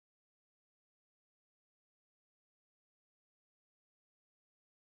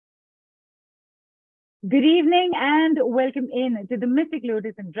Good evening and welcome in to the Mystic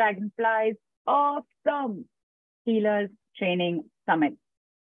Lotus and Dragonflies Awesome Healers Training Summit.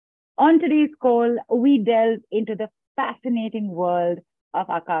 On today's call, we delve into the fascinating world of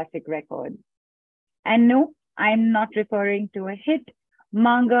Akashic Records. And no, I'm not referring to a hit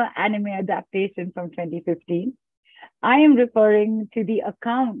manga anime adaptation from 2015. I am referring to the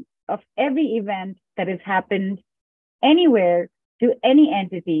account of every event that has happened anywhere to any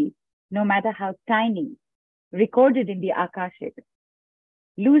entity, no matter how tiny, recorded in the Akashic,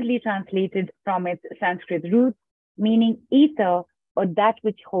 loosely translated from its Sanskrit roots, meaning ether or that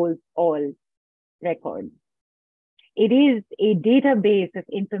which holds all records. It is a database of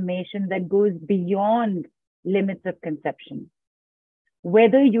information that goes beyond limits of conception.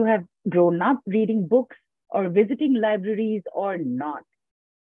 Whether you have grown up reading books or visiting libraries or not,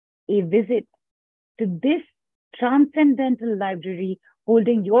 a visit to this transcendental library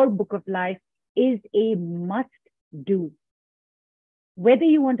holding your book of life is a must do. Whether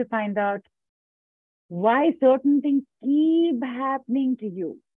you want to find out why certain things keep happening to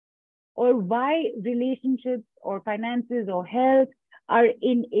you, or why relationships or finances or health are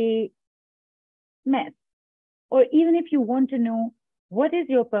in a mess, or even if you want to know what is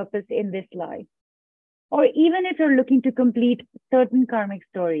your purpose in this life, or even if you're looking to complete certain karmic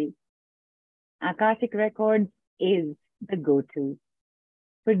stories, Akashic Records is the go-to.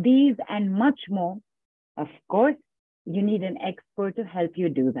 For these and much more, of course, you need an expert to help you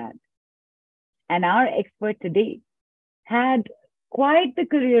do that. And our expert today had quite the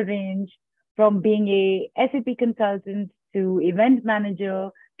career range from being a SAP consultant to event manager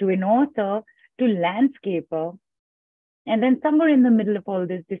to an author to landscaper. And then somewhere in the middle of all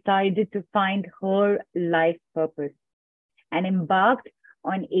this, decided to find her life purpose and embarked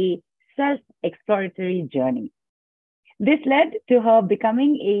on a self-exploratory journey. This led to her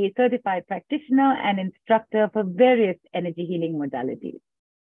becoming a certified practitioner and instructor for various energy healing modalities.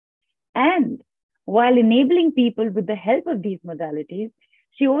 And while enabling people with the help of these modalities,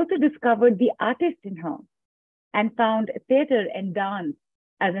 she also discovered the artist in her and found theater and dance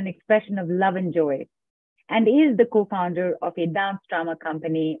as an expression of love and joy, and is the co-founder of a dance drama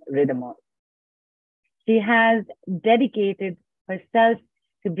company, Rhythmos. She has dedicated herself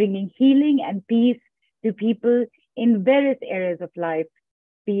to bringing healing and peace to people in various areas of life,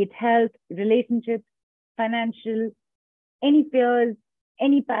 be it health, relationships, financial, any fears,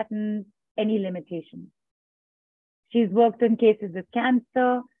 any patterns, any limitations. She's worked on cases of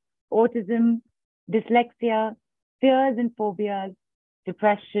cancer, autism, dyslexia, fears and phobias,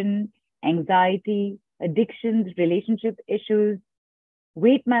 depression, anxiety, addictions, relationship issues,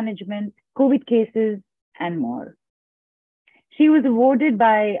 weight management, COVID cases, and more. She was awarded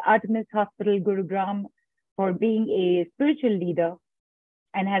by Artemis Hospital Gurugram for being a spiritual leader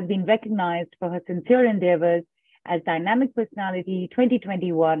and has been recognized for her sincere endeavors as Dynamic Personality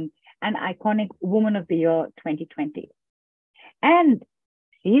 2021 and Iconic Woman of the Year 2020. And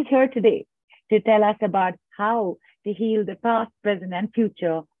she's here today to tell us about how to heal the past, present, and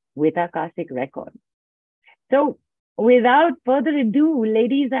future with Akashic Records. So without further ado,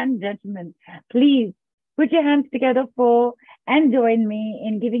 ladies and gentlemen, please put your hands together for and join me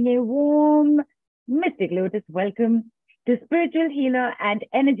in giving a warm Mystic Lotus welcome to spiritual healer and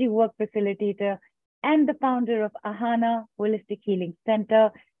energy work facilitator and the founder of Ahana Holistic Healing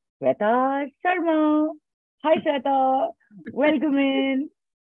Center, Shveta Sharma. Hi, Shveta. Welcome in.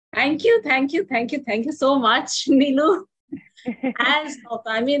 Thank you so much, Nilu.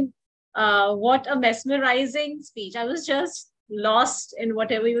 What a mesmerizing speech. I was just lost in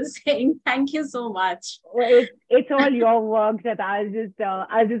whatever you were saying. Thank you so much. Well, it's all your work that I was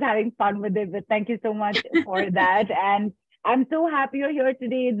just having fun with it. But thank you so much for that. And I'm so happy you're here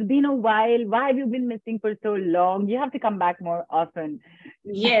today. It's been a while. Why have you been missing for so long? You have to come back more often.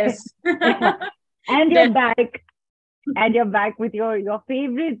 Yes. And you're back. And you're back with your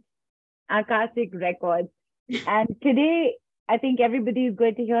favorite Akashic Records. And today, I think everybody is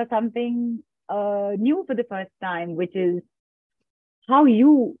going to hear something new for the first time, which is how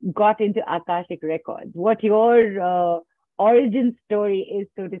you got into Akashic Records, what your origin story is,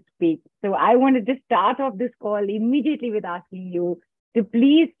 so to speak. So I wanted to start off this call immediately with asking you to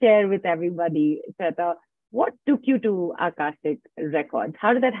please share with everybody, Shveta, what took you to Akashic Records?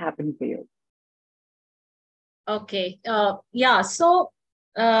 How did that happen for you? Okay.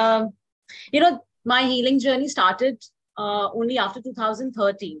 My healing journey started only after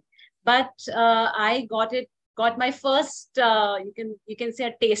 2013, but I got my first, you can say,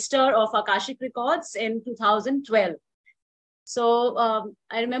 a taster of Akashic Records in 2012. So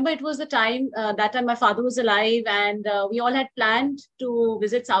I remember it was the time, that time my father was alive, and we all had planned to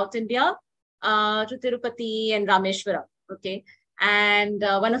visit South India to Tirupati and Rameshwaram. Okay. And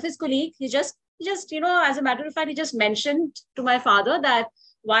one of his colleagues, he just, as a matter of fact, he just mentioned to my father that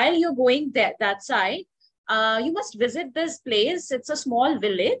while you're going there, that side, you must visit this place. It's a small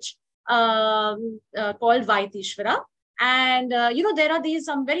village called Vaitishvara. And, there are these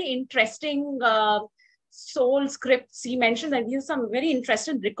some very interesting soul scripts. He mentioned that these are some very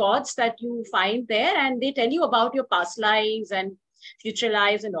interesting records that you find there, and they tell you about your past lives and future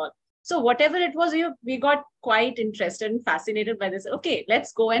lives and all. So whatever it was, we got quite interested and fascinated by this. Okay,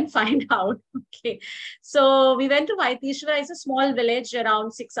 let's go and find out. Okay. So we went to Vaitishvara. It's a small village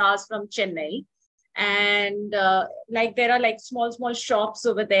around 6 hours from Chennai. And there are like small shops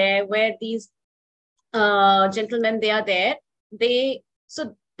over there where these gentlemen, they are there. They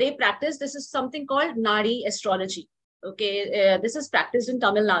practice, this is something called Nadi astrology. Okay. This is practiced in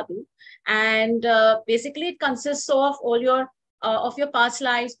Tamil Nadu. And basically it consists of all your past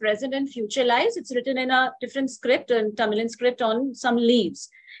lives, present and future lives. It's written in a different script, in Tamilian script, on some leaves.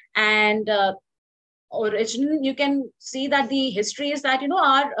 And originally, you can see that the history is that,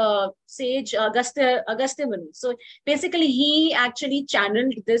 our sage Agastya Muni. So basically, he actually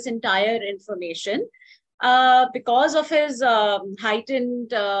channeled this entire information because of his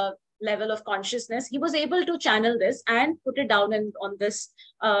heightened level of consciousness. He was able to channel this and put it down on this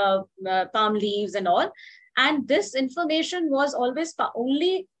palm leaves and all. And this information was always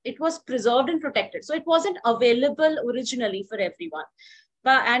it was preserved and protected. So it wasn't available originally for everyone,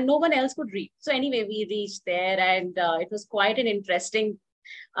 and no one else could read. So anyway, we reached there, and it was quite an interesting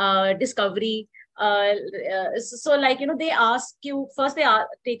discovery. They ask you, first they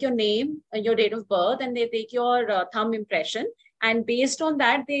take your name, your date of birth, and they take your thumb impression. And based on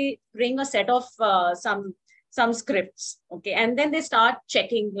that, they bring a set of some scripts. Okay. And then they start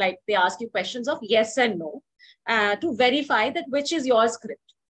checking, like they ask you questions of yes and no to verify that which is your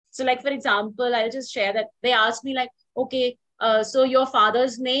script. So like, for example, I'll just share that they asked me like, okay, so your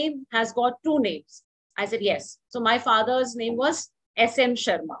father's name has got 2 names. I said, yes. So my father's name was SM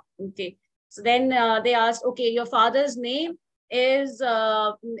Sharma. Okay. So then they asked, okay, your father's name is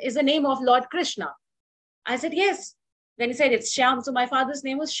the name of Lord Krishna. I said, yes. Then he said it's Shyam. So my father's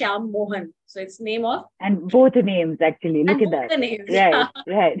name was Shyam Mohan. So it's name of. And both the names actually. Look at that. The names. Right,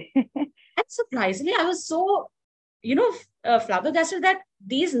 right. And surprisingly, I was so, flabbergasted that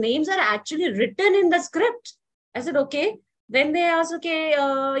these names are actually written in the script. I said, okay. Then they asked, okay,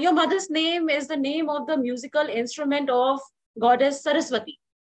 your mother's name is the name of the musical instrument of goddess Saraswati.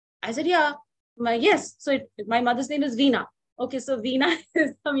 I said, yeah, yes. So my mother's name is Veena. Okay, so Veena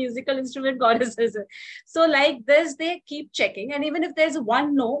is the musical instrument goddess. So like this, they keep checking. And even if there's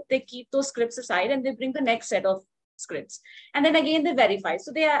one no, they keep those scripts aside and they bring the next set of scripts. And then again, they verify.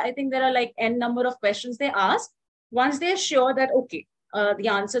 So I think there are like n number of questions they ask. Once they're sure that, okay, the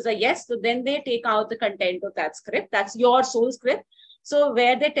answers are yes, so then they take out the content of that script. That's your soul script. So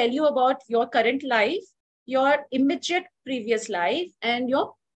where they tell you about your current life, your immediate previous life, and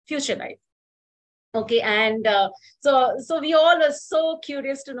your future life. Okay, and so we all were so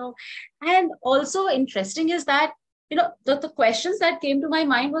curious to know. And also interesting is that, the questions that came to my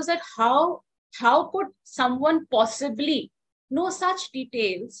mind was that how could someone possibly know such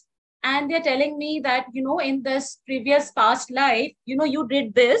details? And they're telling me that, in this previous past life, you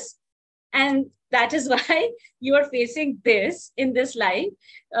did this, and that is why you are facing this in this life,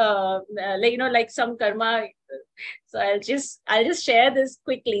 like some karma. So I'll just share this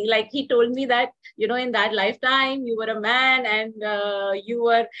quickly. Like he told me that, in that lifetime, you were a man, and you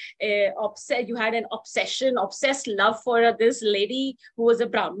were you had an obsessed love for this lady who was a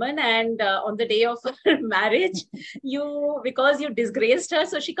Brahmin. And on the day of her marriage, because you disgraced her,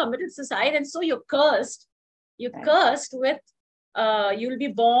 so she committed suicide. And so you're cursed. Cursed with, you'll be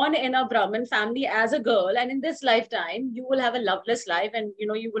born in a Brahmin family as a girl. And in this lifetime, you will have a loveless life, and,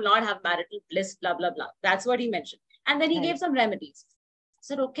 you will not have marital bliss, blah, blah, blah. That's what he mentioned. And then he gave some remedies. I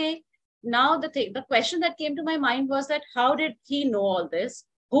said, okay. Now the question that came to my mind was that how did he know all this?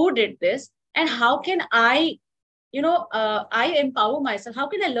 Who did this? And how can I, I empower myself? How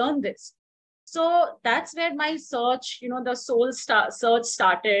can I learn this? So that's where my search, the soul search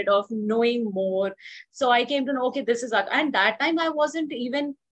started of knowing more. So I came to know, okay, this is, and that time I wasn't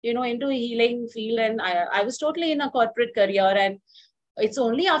even, into healing field, and I was totally in a corporate career. And it's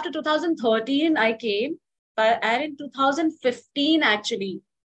only after 2013 I came, and in 2015, actually,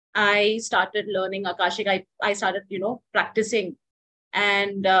 I started learning Akashic. I started, practicing.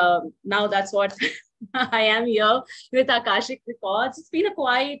 And now that's what I am here with Akashic Records. It's been a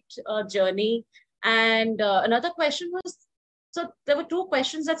quite journey. And another question was, so there were 2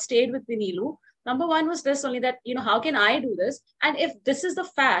 questions that stayed with me, Neelu. Number one was this only, that, how can I do this? And if this is the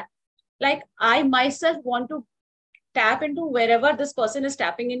fact, Like I myself want to tap into wherever this person is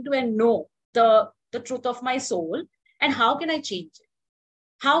tapping into and know the truth of my soul. And how can I change it?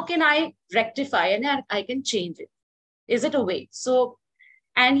 How can I rectify and I can change it? Is it a way? So,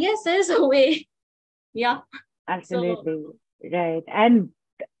 and yes, there is a way. Yeah. So, Absolutely. Right. And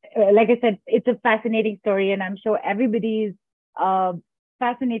like I said, it's a fascinating story, and I'm sure everybody's uh,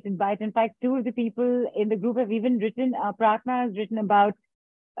 fascinated by it. In fact, two of the people in the group have even written, Pratna has written about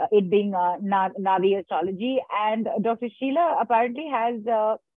it being Nadi astrology, and Dr. Sheila apparently has,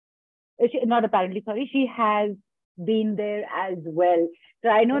 not apparently, sorry, she has been there as well. So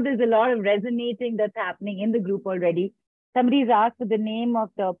I know there's a lot of resonating that's happening in the group already. Somebody's asked for the name of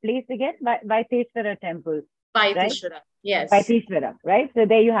the place again, Vaiteshwara Temple, right? Vaiteshwara. Yes. Vaiteshwara, right? So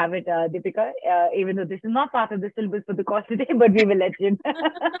there you have it, Deepika. Even though this is not part of the syllabus for the course today, but we will let you know.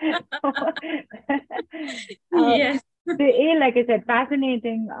 Yes. So, like I said,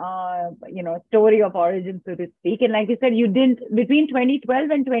 fascinating, story of origin, so to speak. And like you said, you didn't, between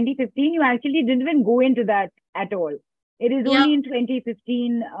 2012 and 2015, you actually didn't even go into that at all. It is Yeah. only in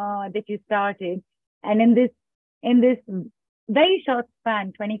 2015 that you started. And in this very short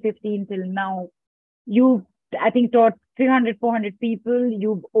span, 2015 till now, you, I think, taught 300, 400 people.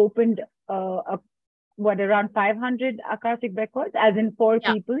 You've opened around 500 Akashic records, as in four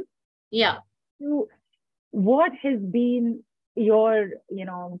Yeah. people. Yeah. So what has been your,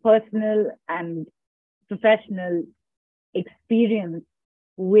 personal and professional experience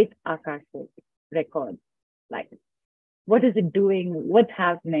with Akashic Records? Like, what is it doing? What's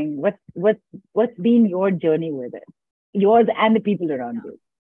happening? What's been your journey with it? Yours and the people around you.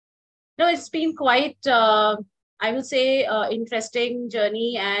 No, it's been quite, I will say, interesting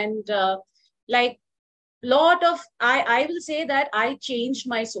journey, and like lot of, I will say that I changed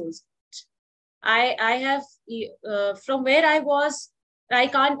my soul. I have, from where I was, I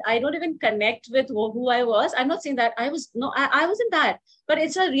don't even connect with who I was. I'm not saying that I was, no, I wasn't that, but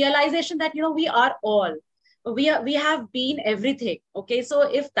it's a realization that, we are all, we have been everything. Okay. So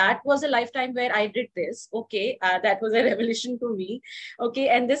if that was a lifetime where I did this, okay, that was a revelation to me. Okay.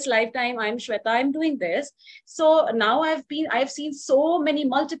 And this lifetime, I'm Shweta, I'm doing this. So now I've seen so many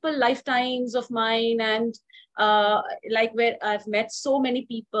multiple lifetimes of mine, and like where I've met so many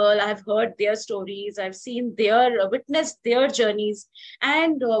people, I've heard their stories, I've seen witnessed their journeys.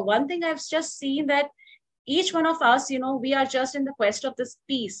 And one thing I've just seen that each one of us, we are just in the quest of this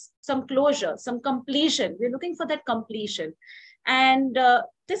peace, some closure, some completion. We're looking for that completion. And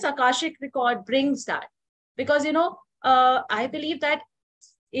this Akashic record brings that. Because, I believe that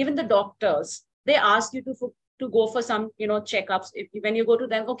even the doctors, they ask you to go for some, checkups. When you go to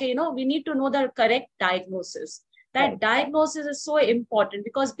them, okay, we need to know the correct diagnosis. That Right. diagnosis is so important,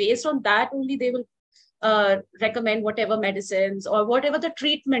 because based on that only they will recommend whatever medicines or whatever the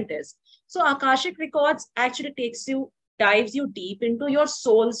treatment is. So Akashic Records actually dives you deep into your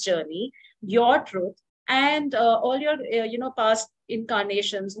soul's journey, your truth, and all your, past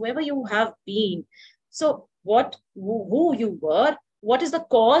incarnations, whoever you have been. So who you were, what is the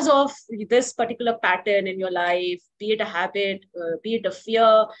cause of this particular pattern in your life, be it a habit, be it a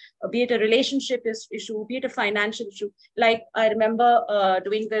fear, be it a relationship issue, be it a financial issue. Like I remember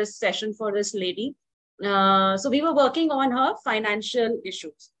doing this session for this lady. So we were working on her financial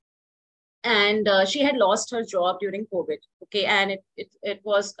issues, and she had lost her job during COVID. Okay. And it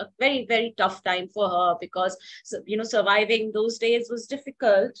was a very, very tough time for her, because, surviving those days was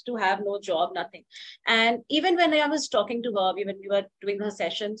difficult, to have no job, nothing. And even when I was talking to her, when we were doing her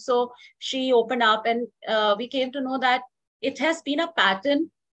session, so she opened up, and we came to know that it has been a pattern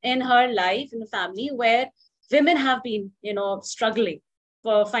in her life, in the family, where women have been, struggling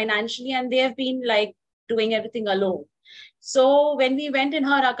for financially, and they have been like doing everything alone. So when we went in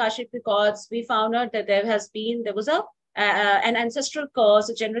her Akashic records, we found out that there was an ancestral curse,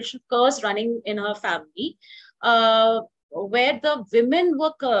 a generational curse running in her family, where the women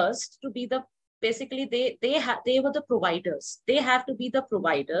were cursed to be basically they were the providers. They have to be the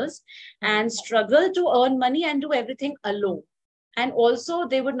providers and struggle to earn money and do everything alone. And also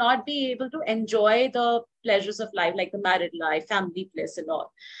they would not be able to enjoy the pleasures of life, like the married life, family bliss and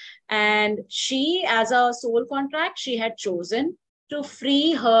all. And she, as a soul contract, she had chosen to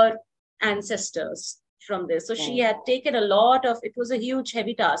free her ancestors from this. So she had taken a lot of, it was a huge,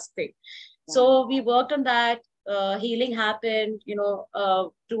 heavy task thing. So we worked on that. Healing happened, 2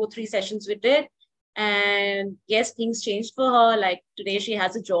 or 3 sessions we did. And yes, things changed for her. Like today she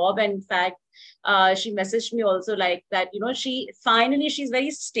has a job. And in fact, she messaged me also like that, she's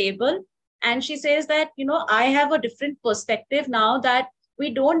very stable. And she says that, I have a different perspective now, that we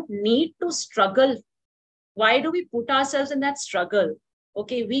don't need to struggle. Why do we put ourselves in that struggle?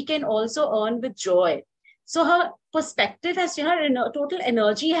 okay, we can also earn with joy. So her perspective has, her total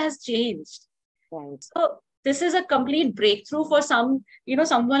energy has changed. Right. So this is a complete breakthrough for someone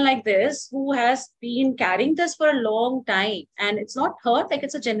like this who has been carrying this for a long time. And it's not her, like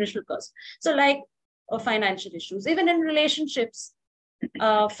it's a generational curse. So like financial issues, even in relationships,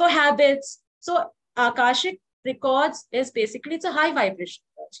 for habits. So Akashic Records is basically, it's a high vibration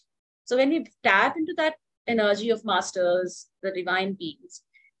energy. So when we tap into that energy of masters, the divine beings,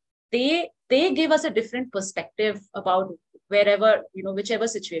 they give us a different perspective about wherever, whichever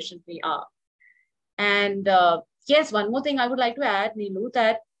situation we are. And yes, one more thing I would like to add, Neelu,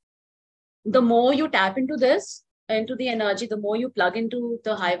 that the more you tap into this, into the energy, the more you plug into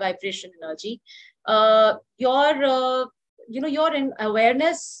the high vibration energy, your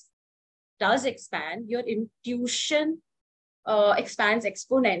awareness does expand, your intuition expands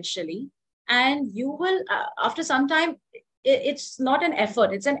exponentially, and you will, after some time, it's not an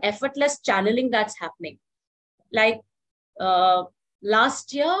effort, it's an effortless channeling that's happening. Like uh,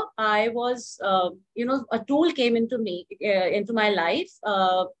 last year, I was, a tool came into my life.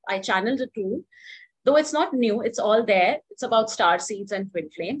 I channeled a tool, though it's not new, it's all there. It's about star seeds and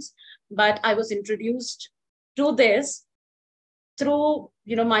twin flames. But I was introduced to this through,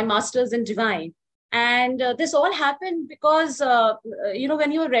 my master's in divine. And this all happened because,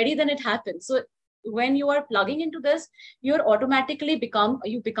 when you're ready, then it happens. So when you are plugging into this, you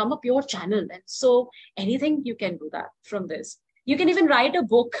become a pure channel. And so anything you can do that from this. You can even write a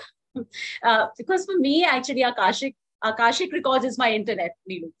book. Because for me, actually, Akashic Records is my internet,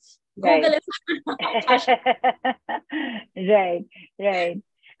 Neelu. Google is Right, right.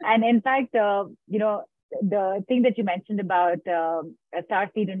 And in fact, the thing that you mentioned about a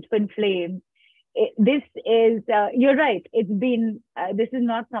starseed and twin flame, this is, you're right. It's been, this is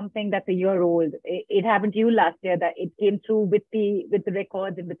not something that's a year old. It happened to you last year, that it came through with the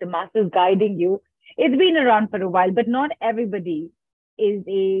records and with the masters guiding you. It's been around for a while, but not everybody is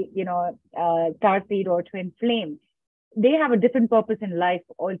a, starseed or twin flame. They have a different purpose in life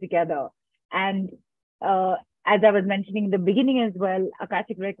altogether. And as I was mentioning in the beginning as well,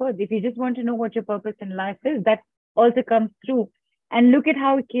 Akashic Records, if you just want to know what your purpose in life is, that also comes through. And look at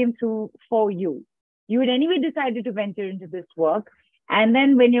how it came through for you. You had anyway decided to venture into this work. And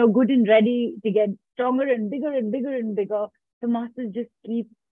then when you're good and ready to get stronger and bigger and bigger and bigger, the masters just keep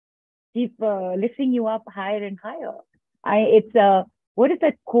lifting you up higher and higher. What is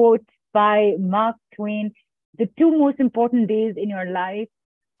that quote by Mark Twain? The two most important days in your life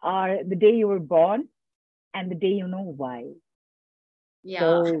are the day you were born and the day you know why. Yeah.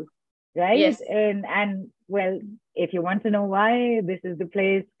 So, right? Yes. And well, if you want to know why, this is the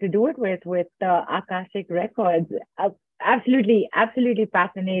place to do it with Akashic Records. Absolutely, absolutely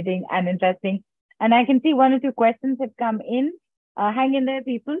fascinating and interesting. And I can see one or two questions have come in. Hang in there,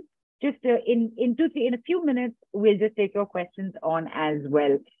 people. Just in a few minutes, we'll just take your questions on as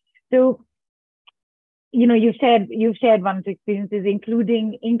well. So, you've shared one or two experiences,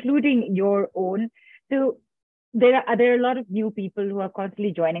 including your own. So there are a lot of new people who are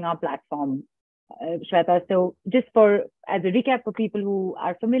constantly joining our platform, Shweta. So just as a recap for people who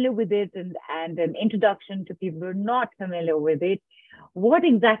are familiar with it, and an introduction to people who are not familiar with it, what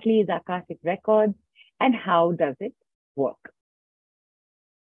exactly is Akashic Records and how does it work?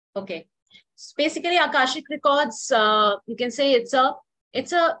 Okay. So basically, Akashic Records, you can say it's a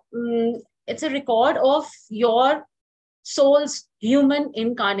record of your soul's human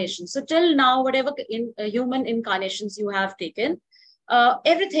incarnation. So till now, whatever human incarnations you have taken,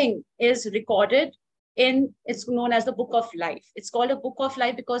 everything is recorded it's known as the Book of Life. It's called a Book of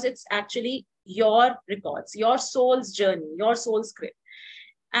Life because it's actually your records, your soul's journey, your soul script.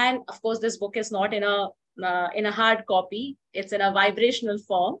 And of course, this book is not in a hard copy. It's in a vibrational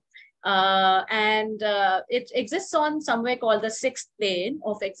form. And it exists on somewhere called the sixth plane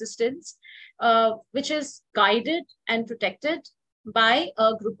of existence, which is guided and protected by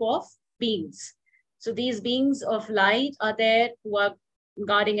a group of beings. So these beings of light are there who are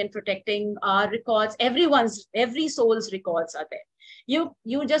guarding and protecting our records. Every soul's records are there.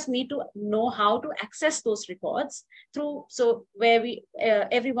 You just need to know how to access those records through. So where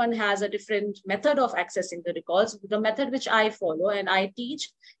everyone has a different method of accessing the records. The method which I follow and I teach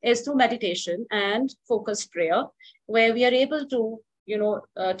is through meditation and focused prayer, where we are able to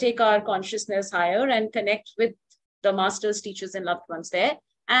take our consciousness higher and connect with the masters, teachers, and loved ones there.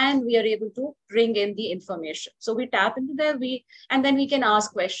 And we are able to bring in the information. So we tap into there, and then we can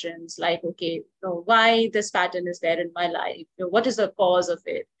ask questions like, okay, why this pattern is there in my life? What is the cause of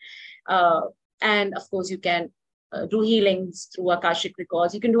it? And of course, you can do healings through Akashic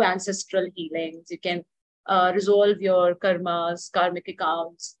Records. You can do ancestral healings. You can resolve your karmas, karmic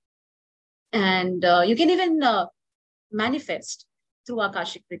accounts, and you can even manifest through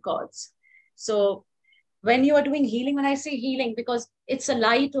Akashic Records. So when you are doing healing, when I say healing, because it's a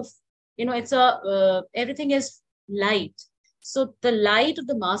light of, it's everything is light. So the light of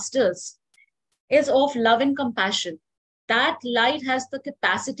the masters is of love and compassion. That light has the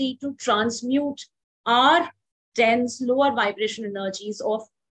capacity to transmute our dense, lower vibration energies of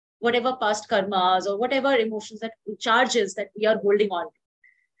whatever past karmas or whatever emotions, that charges that we are holding on.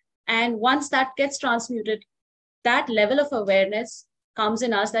 And once that gets transmuted, that level of awareness comes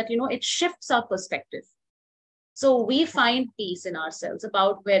in us that, it shifts our perspective. So we find peace in ourselves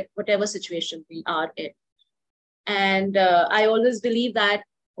about whatever situation we are in. And I always believe that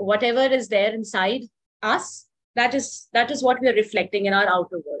whatever is there inside us, that is what we are reflecting in our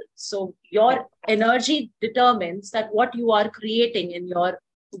outer world. So your energy determines that what you are creating in your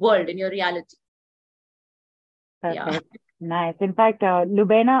world, in your reality. Perfect. Yeah. Nice. In fact,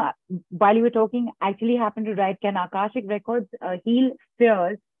 Lubena, while you were talking, actually happened to write, can Akashic Records heal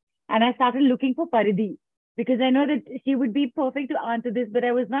fears? And I started looking for Paridhi, because I know that she would be perfect to answer this, but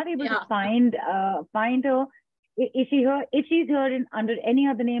I was not able to find her. If she's here under any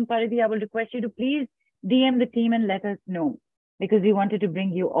other name, Paridhi, I will request you to please DM the team and let us know, because we wanted to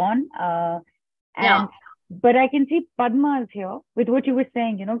bring you on. But I can see Padma is here with what you were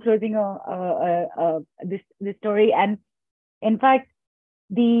saying, closing this story. And in fact,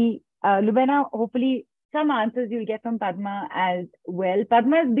 the Lubena, hopefully some answers you'll get from Padma as well.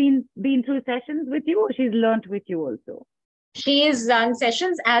 Padma has been through sessions with you, or she's learned with you also? She has done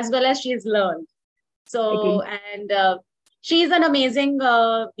sessions as well as she's learned. So, and she's an amazing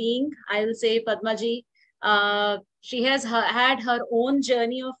being, I will say, Padma ji. She has had her own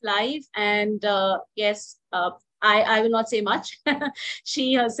journey of life, and yes, I will not say much.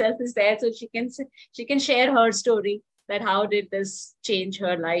 She herself is there, so she can share her story, that how did this change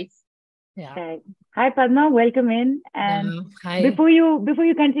her life. Yeah. Okay. Hi Padma, welcome in. And hi. Before you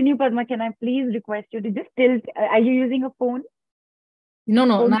continue, Padma, can I please request you to just tilt? Are you using a phone? No.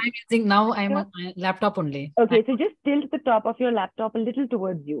 Now I'm on my laptop only. Okay, so just tilt the top of your laptop a little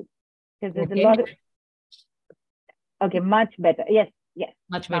towards you, because there's a lot of. Okay, much better. Yes.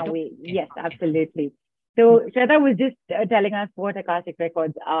 Much better. Yes, absolutely. So Shveta was just telling us what Akashic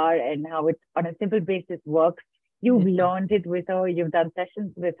Records are and how it, on a simple basis, works. You've learned it with her. You've done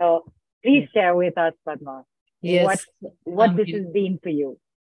sessions with her. Please share with us, Padma. Yes. What this has been for you.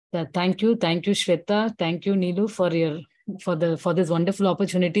 Thank you, Shveta. Thank you, Neelu, for this wonderful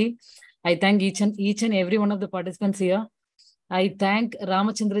opportunity. I thank each and every one of the participants here. I thank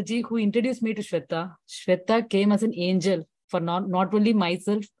Ramachandraji, who introduced me to Shveta. Shveta came as an angel for not only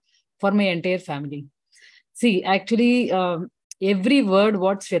myself, for my entire family. See, actually, every word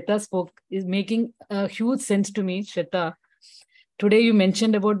what Shveta spoke is making a huge sense to me, Shveta. Today you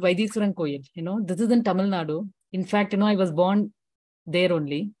mentioned about Vaidiswaran Koil. This is in Tamil Nadu. In fact, I was born there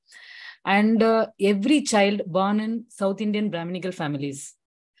only. And every child born in South Indian Brahminical families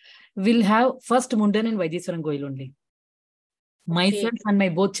will have first Mundan in Vaidiswaran Koil only. Myself and my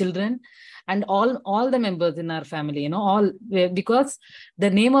both children and all the members in our family, all, because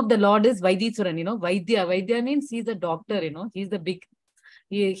the name of the Lord is Vaidiswaran, Vaidya means he's a doctor, he's the big,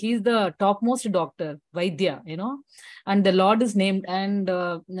 he's the topmost doctor, Vaidya, and the Lord is named, and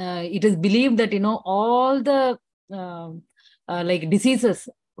it is believed that, all the like diseases,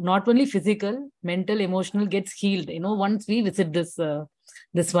 not only physical, mental, emotional, gets healed, once we visit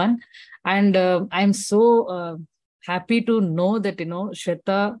this one. And I'm so happy to know that,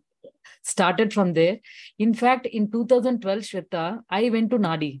 Shveta started from there. In fact, in 2012, Shveta, I went to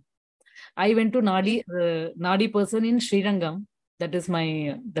Nadi. Nadi person in Srirangam. That is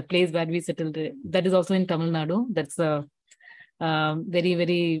the place where we settled. That is also in Tamil Nadu. That's a very,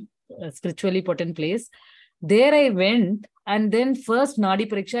 very spiritually potent place. There I went, and then first Nadi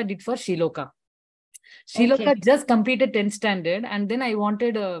Pariksha I did for Shiloka. Shiloka just completed 10th standard, and then I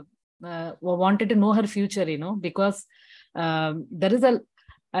wanted to know her future, because there is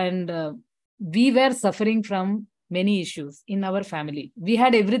we were suffering from many issues in our family. We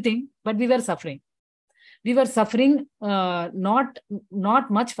had everything, but we were suffering. We were suffering not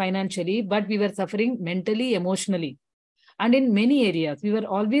much financially, but we were suffering mentally, emotionally. And in many areas, we were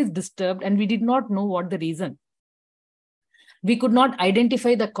always disturbed, and we did not know what the reason. We could not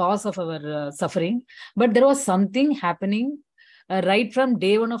identify the cause of our suffering, but there was something happening right from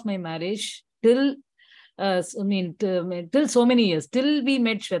day one of my marriage till till so many years, till we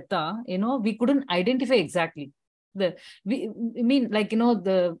met Shveta, we couldn't identify exactly. I mean, like,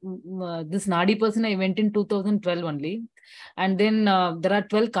 this Nadi person, I went in 2012 only. And then there are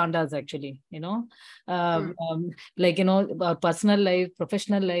 12 kandas actually, our personal life,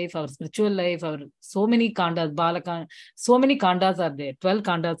 professional life, our spiritual life, our so many kandas, Balakand, so many kandas are there. 12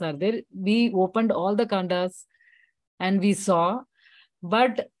 kandas are there. We opened all the kandas and we saw.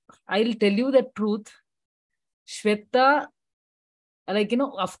 But I'll tell you the truth, Shveta,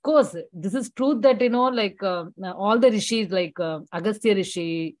 of course, this is truth that, all the rishis, like Agastya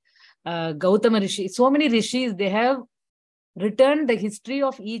Rishi, Gautama Rishi, so many rishis, they have written the history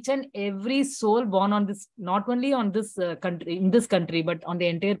of each and every soul born on this, not only on this country, in this country, but on the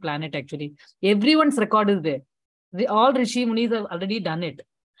entire planet, actually. Everyone's record is there. All Rishi Munis have already done it.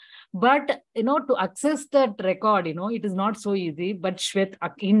 But, to access that record, it is not so easy. But Shweta,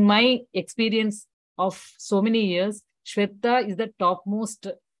 in my experience of so many years, Shweta is the topmost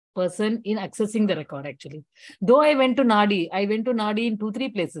person in accessing the record, actually. Though I went to Nadi in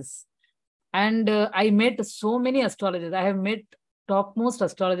 2-3 places. And I met so many astrologers. I have met topmost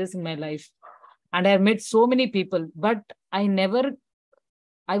astrologers in my life. And I have met so many people. But I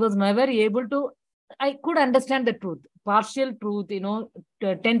was never able to, I could understand the truth, partial truth, 10%,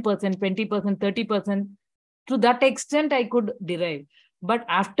 20%, 30%. To that extent, I could derive. But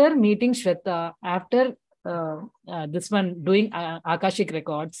after meeting Shweta, after this one doing Akashic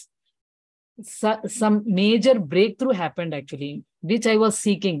Records, some major breakthrough happened, actually, which I was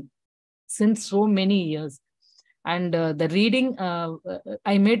seeking since so many years. And the reading,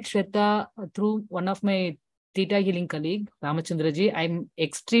 I met Shweta through one of my Theta Healing colleague, Ramachandraji. I'm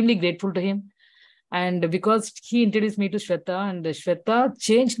extremely grateful to him. And because he introduced me to Shweta, and Shweta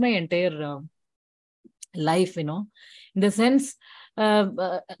changed my entire life, in the sense,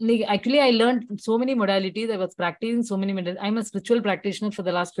 actually, I learned so many modalities. I was practicing so many modalities. I'm a spiritual practitioner for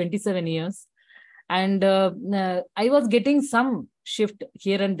the last 27 years. And I was getting some shift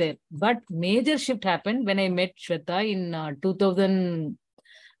here and there. But major shift happened when I met Shweta in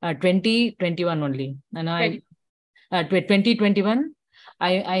 2021 only. And 2021,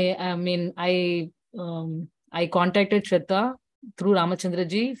 I contacted Shweta through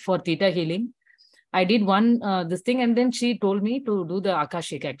Ramachandraji for Theta Healing. I did this thing, and then she told me to do the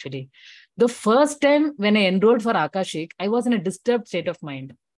Akashic, actually. The first time when I enrolled for Akashic, I was in a disturbed state of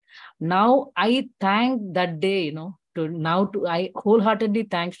mind. Now I thank that day, I wholeheartedly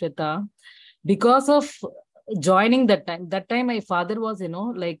thank Shweta because of joining that time. That time my father was, he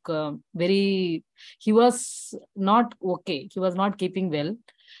was not okay. He was not keeping well.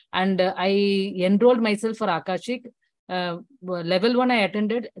 And I enrolled myself for Akashic. Level 1 I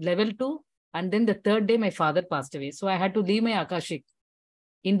attended, level 2. And then the third day my father passed away. So I had to leave my Akashic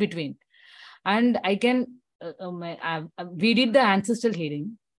in between. And we did the ancestral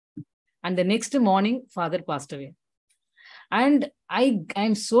healing. And the next morning, father passed away. And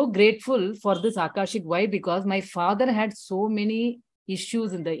I'm so grateful for this Akashic. Why? Because my father had so many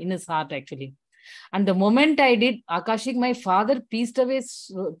issues in his heart, actually. And the moment I did Akashic, my father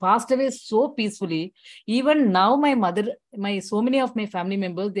passed away so peacefully. Even now, my mother, so many of my family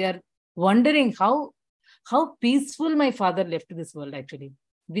members, they are wondering how peaceful my father left this world, actually,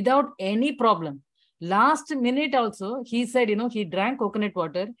 without any problem. Last minute also, he said, he drank coconut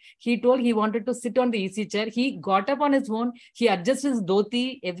water. He told he wanted to sit on the easy chair. He got up on his own. He adjusted his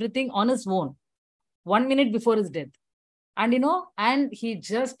dhoti, everything on his own, 1 minute before his death. And, and he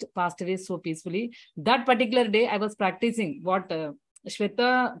just passed away so peacefully. That particular day, I was practicing what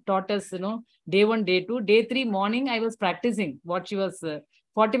Shweta taught us, day 1, day 2, day 3 morning, I was practicing what she was,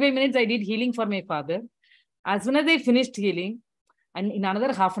 45 minutes, I did healing for my father. As soon as I finished healing, and in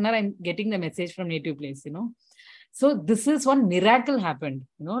another half an hour, I'm getting the message from native place, So this is one miracle happened,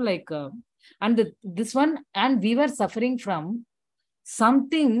 this one, and we were suffering from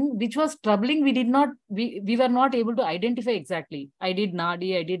something which was troubling. We were not able to identify exactly. I did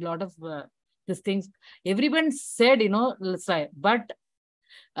Nadi, I did a lot of these things. Everyone said, let's try. But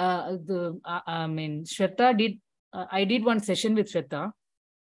Shweta did, I did one session with Shweta.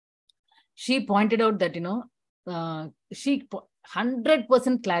 She pointed out that, she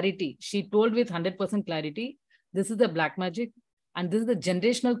 100% clarity. She told with 100% clarity, this is the black magic and this is the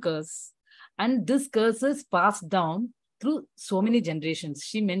generational curse. And this curse is passed down through so many generations.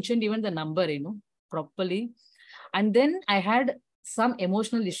 She mentioned even the number, properly. And then I had some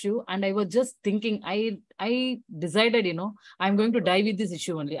emotional issue and I was just thinking, I decided, I'm going to die with this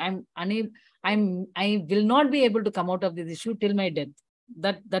issue only. I will not be able to come out of this issue till my death.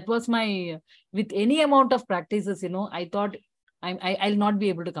 That was my, with any amount of practices, I thought I'll not be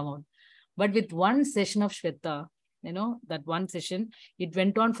able to come out. But with one session of Shweta, that one session, it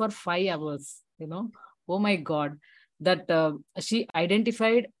went on for 5 hours, Oh my God, that she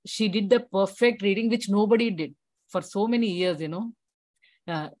identified, she did the perfect reading, which nobody did for so many years,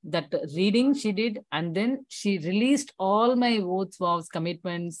 that reading she did, and then she released all my oaths, vows,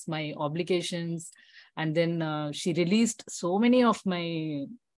 commitments, my obligations, and then she released so many of my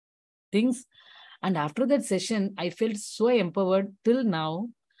things. And after that session, I felt so empowered till now.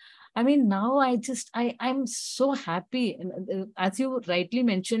 I mean, now I'm so happy. And, as you rightly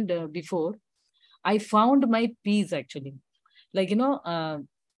mentioned before, I found my peace actually. Like,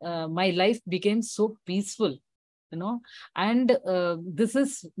 my life became so peaceful, and this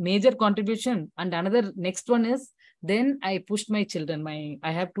is major contribution. And another next one is, then I pushed my children.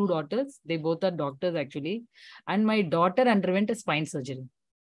 I have two daughters. They both are doctors actually. And my daughter underwent a spine surgery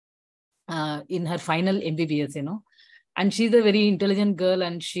in her final MBBS, and she's a very intelligent girl,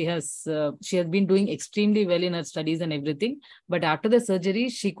 and she has been doing extremely well in her studies and everything. But after the surgery,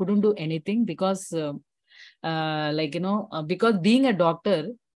 she couldn't do anything because because being a doctor,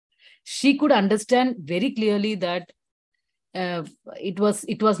 she could understand very clearly that uh, it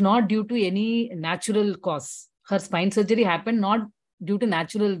was not due to any natural cause. Her spine surgery happened not due to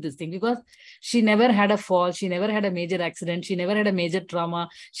natural this thing, because she never had a fall, she never had a major accident, she never had a major trauma,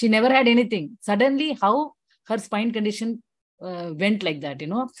 she never had anything. Suddenly, how her spine condition went like that,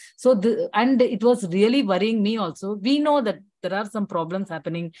 So and it was really worrying me also. We know that there are some problems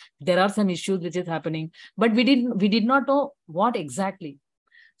happening, there are some issues which is happening, but we did not know what exactly.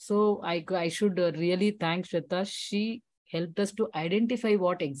 So I should really thank Shweta. She helped us to identify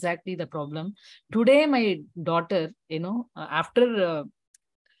what exactly the problem. Today, my daughter, after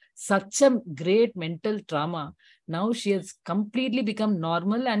such a great mental trauma, now she has completely become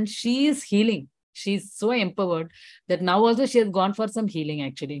normal and she is healing. She's so empowered that now also she has gone for some healing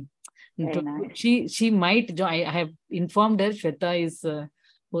actually. Very nice. She might join. I have informed her Shweta is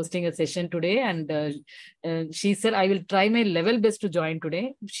hosting a session today, and she said I will try my level best to join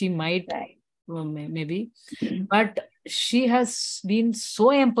today. She might, Right. maybe, but she has been so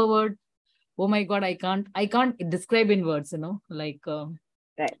empowered. Oh my God, I can't describe in words, like.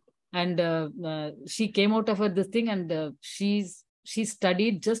 Right. And she came out of her this thing, and she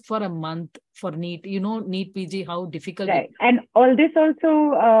studied just for a month for NEET. NEET PG, how difficult it Right. is. And all this also,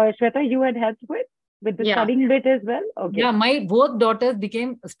 Shweta, you had helped with the Yeah. studying bit as well? Okay. Yeah, my both daughters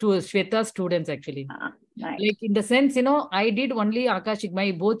became Shweta students actually. Nice. Like, in the sense, I did only Akashic.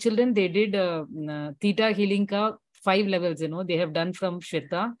 My both children, they did Theta Healing Ka 5 levels, they have done from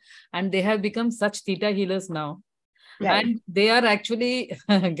Shweta, and they have become such Theta healers now. Right. And they are actually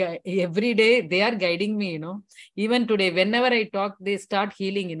every day they are guiding me, even today, whenever I talk, they start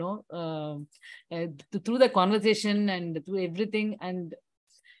healing, through the conversation and through everything. And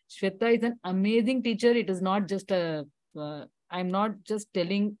Shweta is an amazing teacher. It is not just I'm not just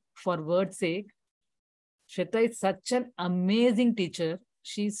telling for word's sake. Shweta is such an amazing teacher.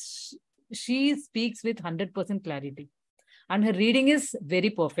 She speaks with 100% clarity, and her reading is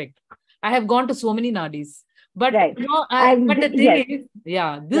very perfect. I have gone to so many nadis, but Right. but the thing Yes. is,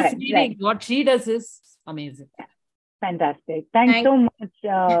 yeah, this Right, reading, right. what she does is amazing. Fantastic. Thanks Thank- so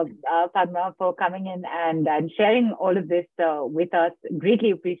much, Padma, for coming in and sharing all of this with us.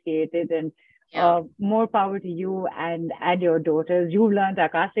 Greatly appreciated. And Yeah. more power to you and your daughters. You've learned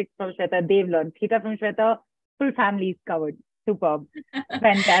Akashic from Shweta. They've learned Theta from Shweta. Full family is covered. Superb.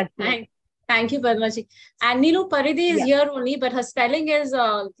 Fantastic. Thank you, Padmaji. And Neelu Paridhi is Yeah. here only, but her spelling is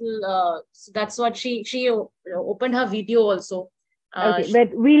that's what she opened her video also. Okay, but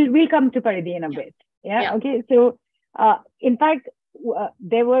we'll come to Paridhi in a Yeah. bit. Yeah. Yeah. Okay. So, in fact,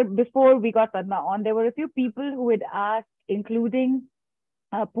 there were, before we got Padma on, there were a few people who had asked, including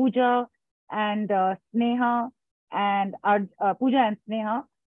Pooja and Sneha and Pooja and Sneha,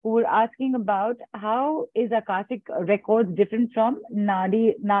 who were asking about how is Akashic Records different from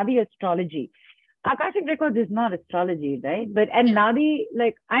Nadi astrology. Akashic Records is not astrology, right? But and Yeah. Nadi,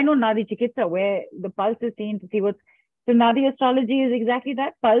 like I know Nadi Chikitsa, where the pulse is seen to see what's. So Nadi astrology is exactly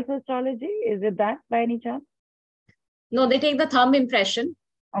that. Pulse astrology, is it that by any chance? No, they take the thumb impression.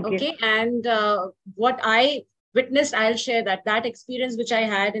 Okay. Okay. And what I witnessed, I'll share that experience which I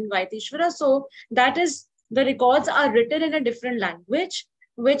had in Vaitishvara. So that is, the records are written in a different language,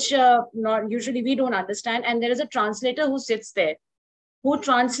 which not usually we don't understand. And there is a translator who sits there, who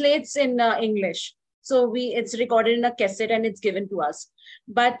translates in English. So it's recorded in a cassette and it's given to us.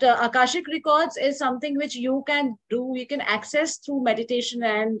 But Akashic Records is something which you can do, you can access through meditation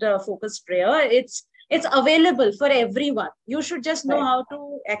and focused prayer. It's available for everyone. You should just know Right. how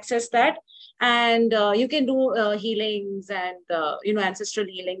to access that. And you can do healings and, ancestral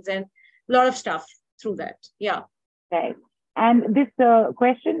healings and a lot of stuff through that. Yeah. Right. And this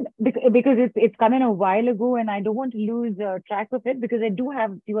question, because it's come in a while ago, and I don't want to lose track of it, because I do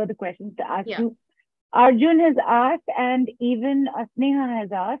have a few other questions to ask you. Arjun has asked, and even Sneha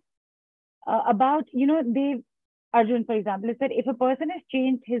has asked about, Arjun, for example, has said, if a person has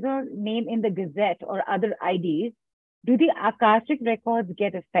changed his or her name in the Gazette or other IDs, do the Akashic records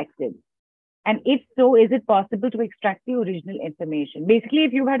get affected? And if so, is it possible to extract the original information? Basically,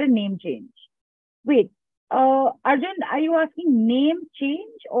 if you had a name change. Wait, Arjun, are you asking name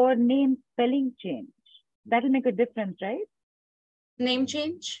change or name spelling change? That'll make a difference, right? Name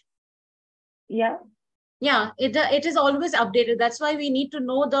change? Yeah. Yeah, it is always updated. That's why we need to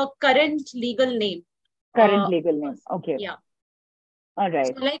know the current legal name. Current legal name. Okay. Yeah. All right.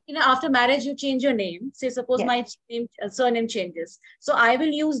 So like, after marriage, you change your name. Say, suppose my name, surname changes. So I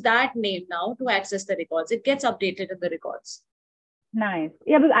will use that name now to access the records. It gets updated in the records. Nice.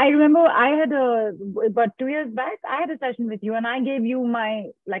 Yeah, but I remember I had about 2 years back, I had a session with you and I gave you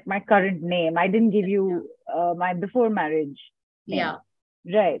my current name. I didn't give you my before marriage name. Yeah.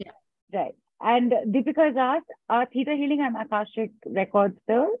 Right. Yeah. Right. And Deepika has asked, are Theta Healing and Akashic Records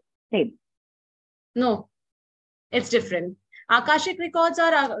the same? No, it's different. Akashic Records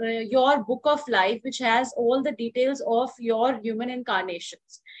are your book of life, which has all the details of your human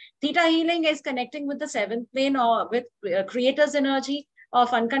incarnations. Theta Healing is connecting with the seventh plane or with creator's energy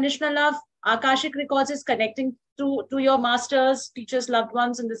of unconditional love. Akashic Records is connecting to your masters, teachers, loved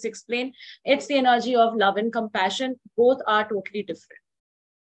ones in the sixth plane. It's the energy of love and compassion. Both are totally different.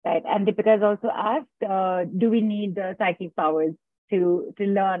 Right. And Deepika has also asked, do we need psychic powers to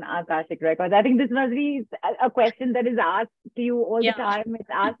learn Akashic Records? I think this must be a question that is asked to you all the time. It's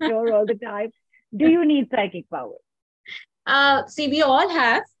asked here all the time. Do you need psychic powers? See, we all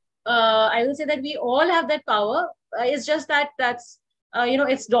have. I will say that we all have that power. It's just that's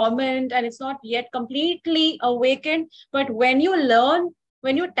it's dormant and it's not yet completely awakened. But when you learn,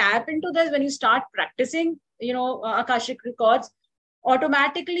 when you tap into this, when you start practicing, Akashic Records,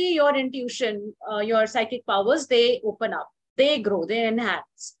 automatically your intuition, your psychic powers, they open up, they grow, they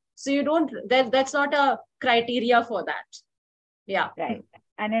enhance. So you don't, that's not a criteria for that. Yeah. Right.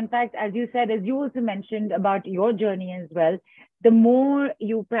 And in fact, as you said, as you also mentioned about your journey as well, the more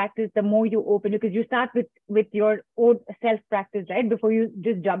you practice, the more you open, because you start with your own self-practice, right? Before you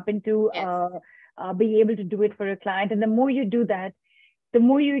just jump into being able to do it for a client. And the more you do that, the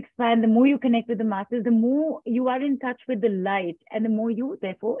more you expand, the more you connect with the masses, the more you are in touch with the light, and the more you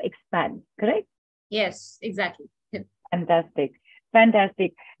therefore expand, correct? Yes, exactly. Fantastic.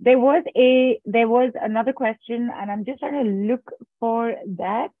 Fantastic. There was another question, and I'm just trying to look for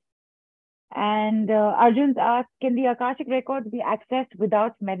that. And Arjun's asked, can the Akashic records be accessed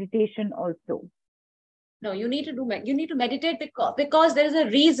without meditation also? No, you need to meditate because there is a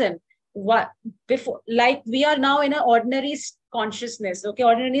reason. Before, like we are now in an ordinary consciousness,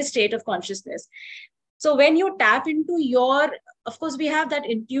 ordinary state of consciousness. So when you tap into of course, we have that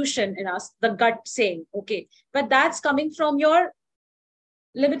intuition in us, the gut saying, but that's coming from your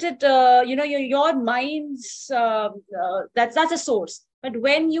limited, your mind's, that's a source. But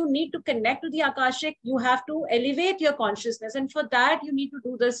when you need to connect to the Akashic, you have to elevate your consciousness. And for that, you need to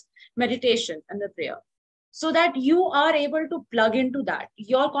do this meditation and the prayer, so that you are able to plug into that.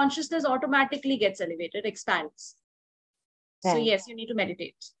 Your consciousness automatically gets elevated, expands. Right. So yes, you need to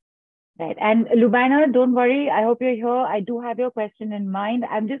meditate. Right. And Lubaina, don't worry. I hope you're here. I do have your question in mind.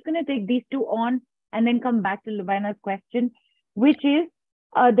 I'm just going to take these two on and then come back to Lubaina's question, which is,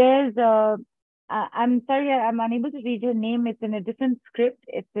 I'm sorry, I'm unable to read your name. It's in a different script.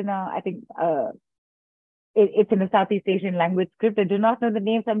 It's in it's in a Southeast Asian language script. I do not know the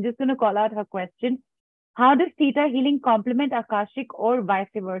name, so I'm just going to call out her question. How does Theta Healing complement Akashic or vice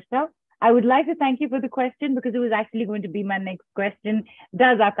versa? I would like to thank you for the question, because it was actually going to be my next question.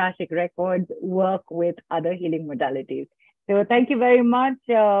 Does Akashic Records work with other healing modalities? So thank you very much.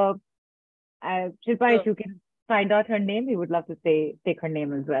 Shilpa, if you can find out her name, we would love to take her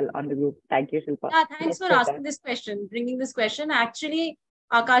name as well on the group. Thank you, Shilpa. Yeah, thanks for asking this question, bringing this question. Actually,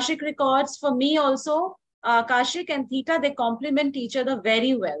 Akashic Records, for me also, Akashic and Theta, they complement each other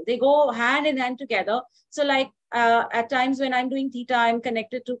very well. They go hand in hand together. So like at times when I'm doing Theta, I'm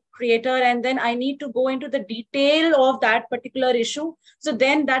connected to creator, and then I need to go into the detail of that particular issue. So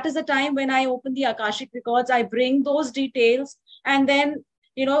then that is the time when I open the Akashic Records, I bring those details, and then,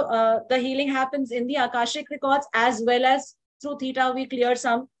 the healing happens in the Akashic Records, as well as through Theta, we clear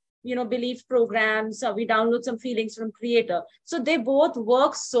some belief programs, we download some feelings from creator. So they both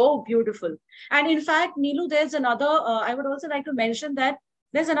work so beautiful. And in fact, Neelu, there's another, I would also like to mention that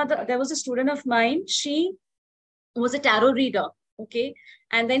there was a student of mine, she was a tarot reader,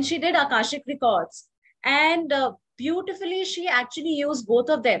 and then she did Akashic Records. And beautifully, she actually used both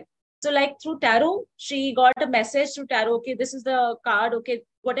of them. So like through tarot, she got a message through tarot. Okay, this is the card. Okay,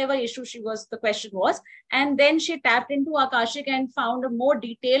 whatever issue the question was. And then she tapped into Akashic and found a more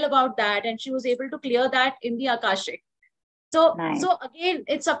detail about that. And she was able to clear that in the Akashic. So, Nice. so again,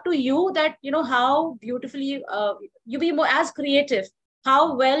 it's up to you that, how beautifully you be more as creative,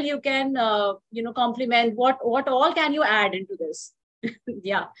 how well you can, complement what all can you add into this.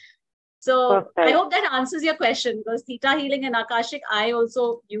 Yeah. So Perfect. I hope that answers your question, because Theta Healing and Akashic, I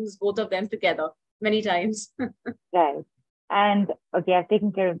also use both of them together many times. Right. And okay, I've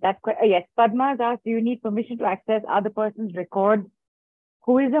taken care of that. Yes, Padma has asked, do you need permission to access other person's record?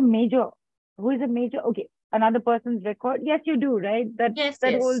 Who is a major? Okay, another person's record? Yes, you do, right? That Yes,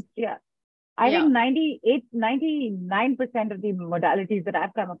 that yes. holds, yeah. I Yeah. think 99% of the modalities that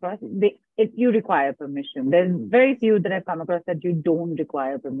I've come across, you require permission. There's very few that I've come across that you don't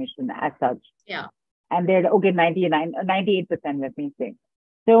require permission as such. Yeah. And they're, okay, 98%, let me say.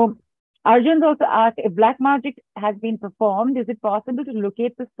 So Arjun's also asked, if black magic has been performed, is it possible to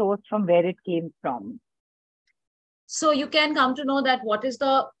locate the source from where it came from? So you can come to know that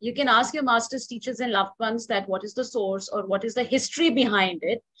you can ask your masters, teachers, and loved ones that what is the source or what is the history behind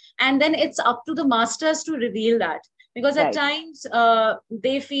it. And then it's up to the masters to reveal that. Because at times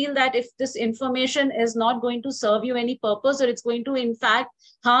they feel that if this information is not going to serve you any purpose, or it's going to, in fact,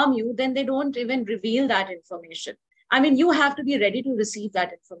 harm you, then they don't even reveal that information. I mean, you have to be ready to receive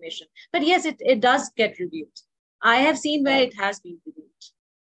that information. But yes, it does get revealed. I have seen where it has been revealed.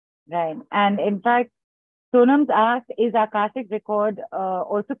 Right. And in fact, Sonam's asked, is Akashic record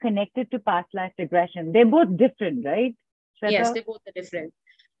also connected to past life regression? They're both different, right, Shveta? Yes, they both are different.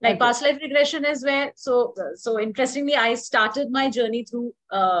 Like past life regression is where, so interestingly, I started my journey through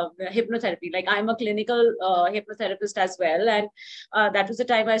hypnotherapy. Like I'm a clinical hypnotherapist as well. And that was the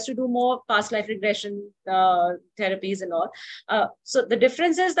time I used to do more past life regression therapies and all. So the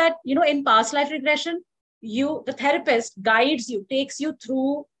difference is that, in past life regression, the therapist guides you, takes you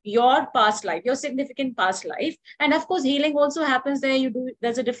through your past life, your significant past life. And of course, healing also happens there.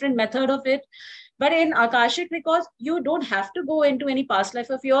 There's a different method of it. But in Akashic Records, you don't have to go into any past life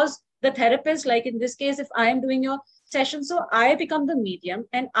of yours. The therapist, like in this case, if I am doing your session, so I become the medium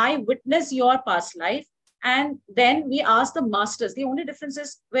and I witness your past life. And then we ask the masters. The only difference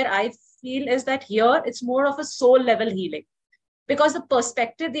is where I feel is that here it's more of a soul level healing, because the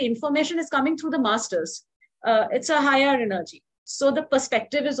perspective, the information is coming through the masters. It's a higher energy. So the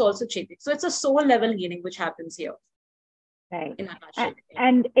perspective is also changing. So it's a soul level healing which happens here. Right. In Akashic.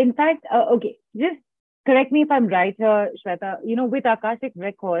 And in fact, okay, just correct me if I'm right here, Shveta, with Akashic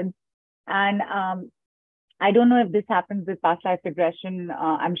Records, and I don't know if this happens with past life regression.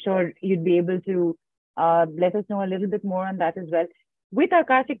 I'm sure you'd be able to let us know a little bit more on that as well. With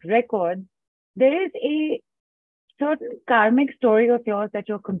Akashic Records, there is a certain karmic story of yours that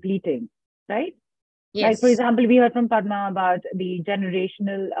you're completing, right? Yes. Like, for example, we heard from Padma about the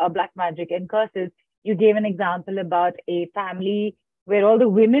generational black magic and curses. You gave an example about a family where all the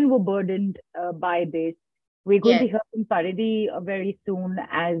women were burdened by this. We're going to hear from Paridhi very soon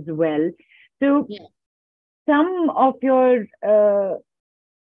as well. So some of your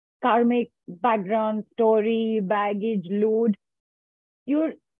karmic background, story, baggage, load,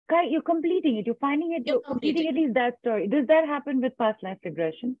 you're completing it. You're finding it. You're completing at least that story. Does that happen with past life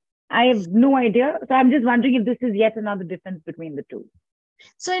regression? I have no idea. So I'm just wondering if this is yet another difference between the two.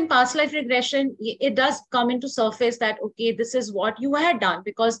 So in past life regression, it does come into surface that, okay, this is what you had done,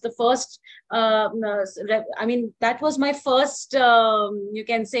 because the first, that was my first, you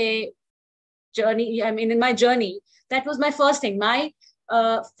can say, journey. I mean, in my journey, that was my first thing. My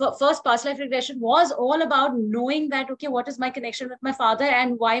first past life regression was all about knowing that, okay, what is my connection with my father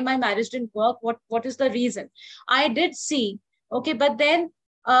and why my marriage didn't work? What is the reason? I did see, okay, but then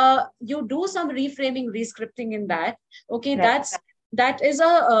you do some reframing, rescripting in that. Okay, right.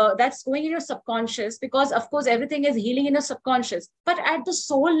 that's going in your subconscious, because of course everything is healing in your subconscious, but at the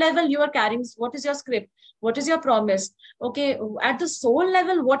soul level you are carrying what is your script, what is your promise. Okay, at the soul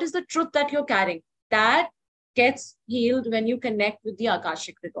level, what is the truth that you're carrying? That gets healed when you connect with the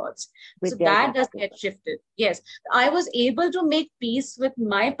Akashic Records. So that does get shifted. Yes, I was able to make peace with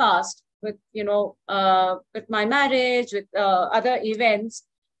my past, with with my marriage, with other events,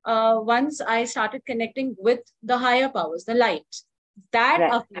 once I started connecting with the higher powers, the light.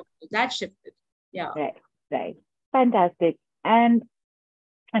 That shifted. Yeah. Right. Fantastic. And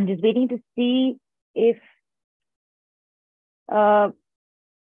I'm just waiting to see if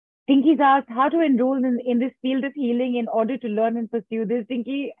Pinky's asked how to enroll in this field of healing in order to learn and pursue this.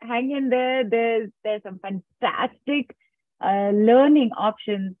 Pinky, hang in there. There's some fantastic learning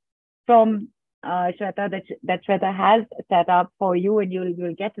options from Shweta, that Shweta has set up for you, and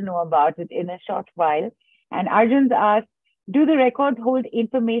you'll get to know about it in a short while. And Arjun's asked, do the records hold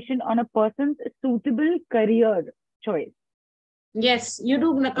information on a person's suitable career choice? Yes, you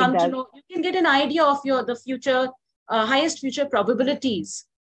do come to know. You can get an idea of the future, highest future probabilities.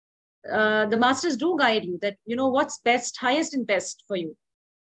 The masters do guide you that what's best, highest and best for you.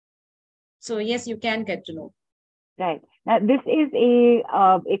 So yes, you can get to know. Right. Now, this is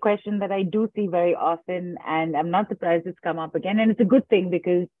a question that I do see very often, and I'm not surprised it's come up again. And it's a good thing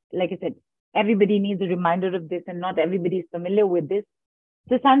because, like I said, everybody needs a reminder of this, and not everybody is familiar with this.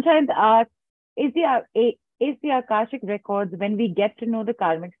 So Sunshine asks, is the Akashic Records, when we get to know the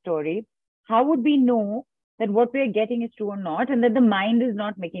karmic story, how would we know that what we are getting is true or not, and that the mind is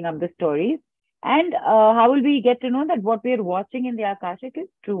not making up the stories? And how will we get to know that what we are watching in the Akashic is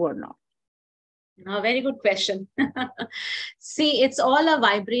true or not? Very good question. See, it's all a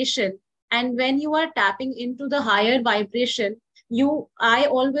vibration. And when you are tapping into the higher vibration, I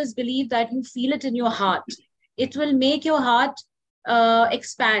always believe that you feel it in your heart. It will make your heart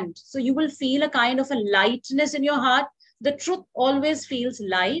expand. So you will feel a kind of a lightness in your heart. The truth always feels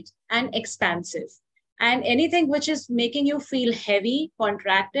light and expansive. And anything which is making you feel heavy,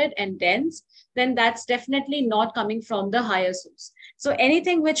 contracted, and dense, then that's definitely not coming from the higher source. So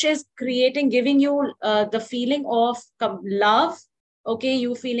anything which is giving you the feeling of love, okay,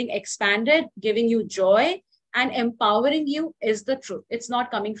 you feeling expanded, giving you joy, and empowering you is the truth. It's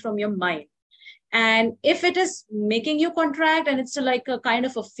not coming from your mind. And if it is making you contract and it's like a kind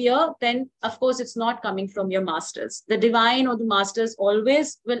of a fear, then of course it's not coming from your masters. The divine or the masters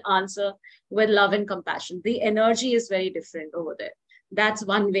always will answer with love and compassion. The energy is very different over there. That's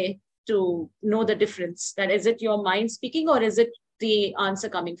one way to know the difference. That is it your mind speaking, or is it the answer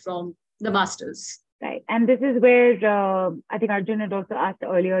coming from the masters? Right. And this is where I think Arjun had also asked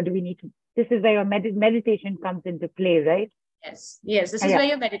earlier, this is where your meditation comes into play, right? Yes, this is where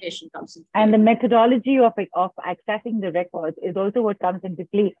your meditation comes in. And the methodology of accessing the records is also what comes into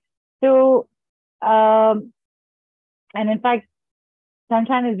play. So, and in fact,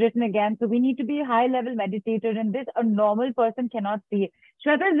 Sunshine is written again. So we need to be a high-level meditator, and this a normal person cannot see.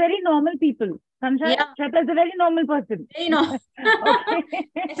 Shweta is very normal people. Sunshine, yeah. Shweta is a very normal person. Very normal. Okay.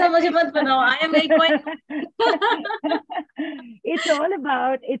 I am very quiet. It's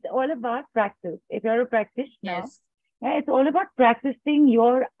all about practice. If you're a practitioner, yes. It's all about practicing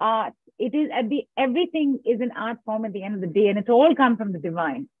your art. It is everything is an art form at the end of the day, and it's all come from the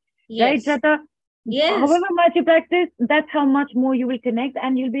divine. Yes. Right, Shweta? Yes. However much you practice, that's how much more you will connect,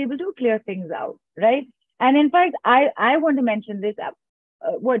 and you'll be able to clear things out, right? And in fact, I want to mention this.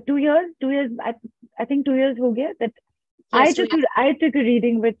 2 years? 2 years? I think 2 years ho gaya that yes, I took a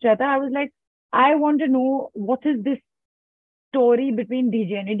reading with Shweta. I was like, I want to know what is this story between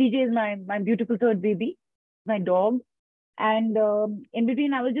DJ and DJ is my beautiful third baby, my dog. And in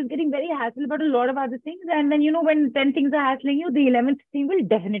between, I was just getting very hassled about a lot of other things. And then, when 10 things are hassling you, the 11th thing will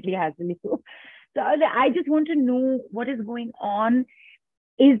definitely hassle you. So I just want to know what is going on.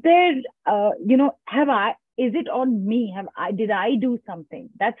 Is there, is it on me? Did I do something?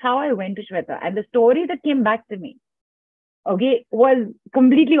 That's how I went to Shweta. And the story that came back to me, okay, was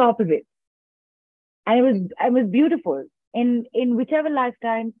completely opposite. And it was beautiful. In whichever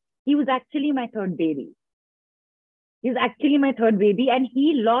lifetime, he was actually my third baby. He's actually my third baby, and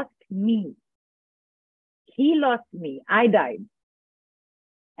he lost me. I died.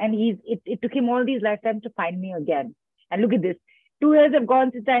 And it took him all these lifetimes to find me again. And look at this. 2 years have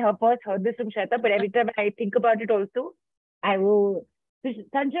gone since I first heard this from Shweta, but every time I think about it also, I will. So,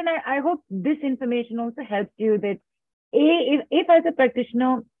 Sanjan, I hope this information also helps you that, if as a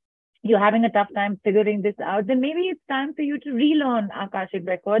practitioner, you're having a tough time figuring this out, then maybe it's time for you to relearn Akashic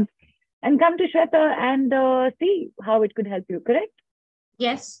Records and come to Shweta and see how it could help you, correct?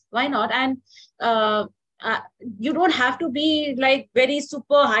 Yes, why not? And you don't have to be like very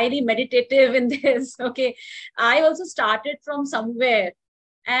super highly meditative in this, okay? I also started from somewhere,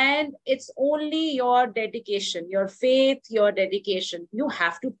 and it's only your dedication, your faith, your dedication. You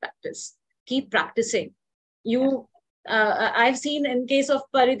have to practice. Keep practicing. I've seen in case of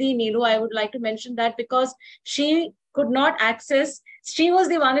Paridhi Neelu, I would like to mention that because she could not access. She was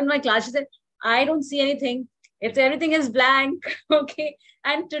the one in my class. She said, I don't see anything. Everything is blank. Okay.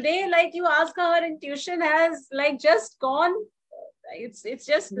 And today, like you ask her, her intuition has like just gone. It's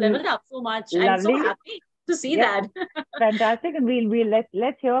just leveled up so much. Lovely. I'm so happy to see that. Fantastic. And we'll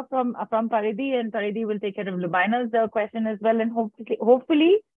let's hear from Paridhi, and Paridhi will take care of Lubaina's question as well. And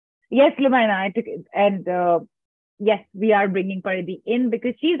hopefully, yes, Lubaina, I took it. And yes, we are bringing Paridhi in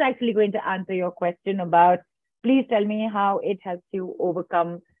because she's actually going to answer your question about, please tell me how it helps you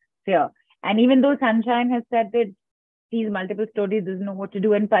overcome fear. And even though Sunshine has said that sees multiple stories, doesn't know what to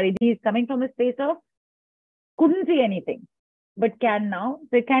do, and Paridhi is coming from a space of couldn't see anything, but can now.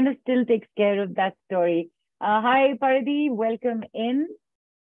 So it kind of still takes care of that story. Hi, Paridhi, welcome in.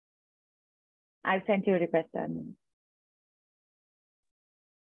 I've sent you a request.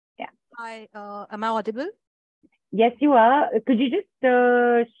 Yeah. Hi, am I audible? Yes, you are. Could you just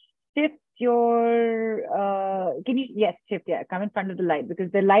shift your, yes, shift, yeah, come in front of the light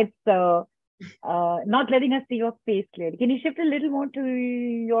because the light's not letting us see your face clearly. Can you shift a little more to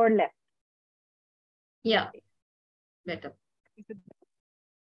your left? Yeah, better.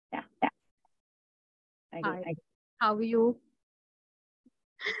 Yeah. Hi, how are you?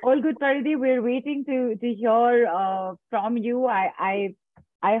 All good, Paridhi. We're waiting to hear from you. I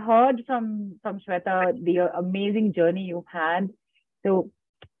heard from Shveta the amazing journey you've had. So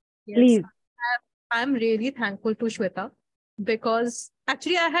Yes, please. I'm really thankful to Shweta because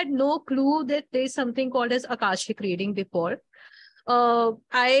actually I had no clue that there's something called as Akashic reading before.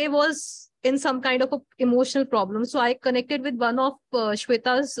 I was in some kind of a emotional problem. So I connected with one of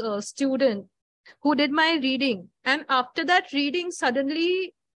Shweta's student who did my reading. And after that reading,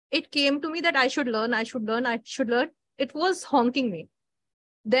 suddenly it came to me that I should learn. It was honking me.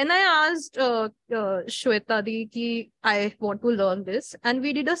 Then I asked Shweta ki I want to learn this, and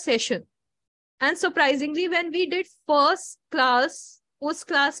we did a session. And surprisingly, when we did first class, उस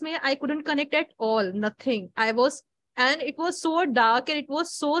class में I couldn't connect at all, nothing. And it was so dark and it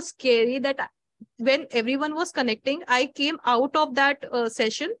was so scary that when everyone was connecting, I came out of that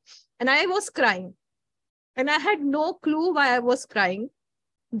session and I was crying. And I had no clue why I was crying.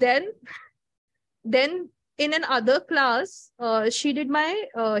 Then in another class, she did my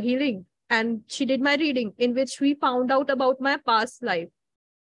healing and she did my reading in which we found out about my past life.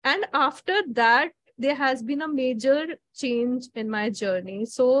 And after that, there has been a major change in my journey.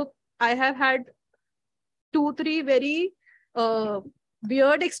 So I have had 2-3 very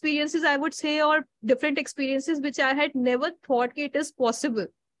weird experiences, I would say, or different experiences, which I had never thought it is possible.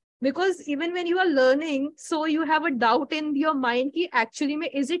 Because even when you are learning, so you have a doubt in your mind, ki actually,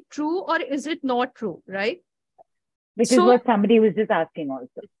 is it true or is it not true, right? Which is what somebody was just asking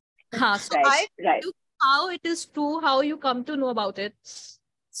also. So right, I knew how it is true, how you come to know about it.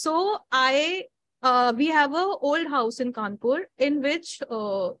 So we have an old house in Kanpur in which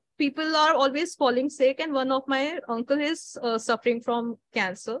people are always falling sick, and one of my uncle is suffering from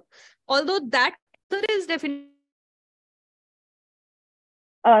cancer. Although that cancer is definitely.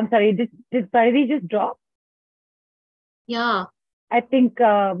 I'm sorry, did Paridhi just drop? Yeah. I think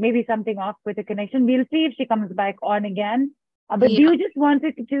maybe something off with the connection. We'll see if she comes back on again. But do you just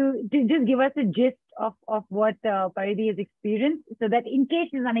wanted to just give us a gist of what Paridhi has experienced so that in case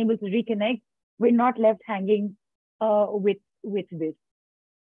she's unable to reconnect, we're not left hanging with this?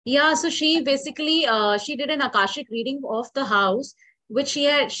 Yeah, so she basically she did an Akashic reading of the house, which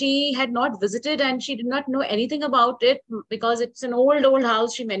she had not visited and she did not know anything about it because it's an old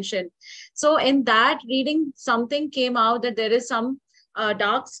house, she mentioned. So in that reading, something came out that there is some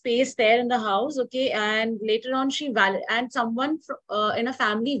dark space there in the house, okay, and later on and someone in a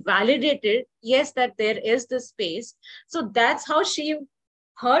family validated, yes, that there is this space. So that's how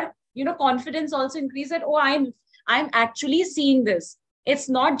her confidence also increased that, oh, I'm actually seeing this. It's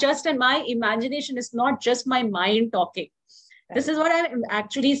not just in my imagination. It's not just my mind talking. Right. This is what I'm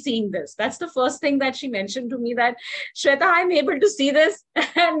actually seeing this. That's the first thing that she mentioned to me, that Shweta, I'm able to see this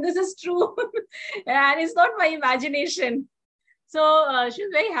and this is true. And it's not my imagination. So she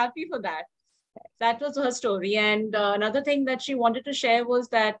was very happy for that. That was her story. And another thing that she wanted to share was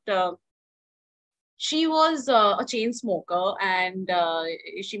that she was a chain smoker, and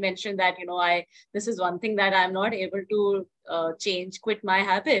she mentioned that, this is one thing that I'm not able to quit my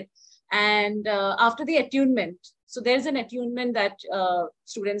habit. And after the attunement, so there's an attunement that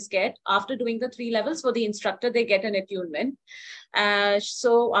students get after doing the 3 levels. For the instructor, they get an attunement.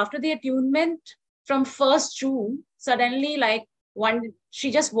 So after the attunement, from 1st June, suddenly,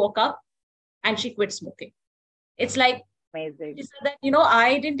 she just woke up and she quit smoking. It's like, amazing. She said that,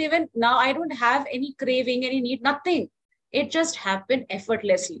 I don't have any craving, any need, nothing. It just happened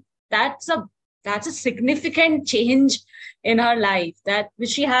effortlessly. That's a significant change in her life,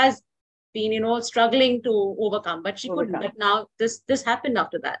 which she has been, struggling to overcome, but she couldn't. But now this happened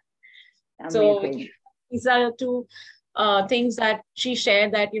after that. Amazing. So these are 2 things that she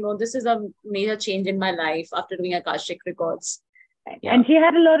shared, that, this is a major change in my life after doing Akashic Records. Yeah. And she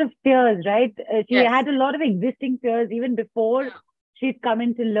had a lot of fears, right? She had a lot of existing fears even before she'd come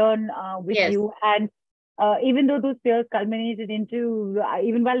in to learn with you. And even though those fears culminated into,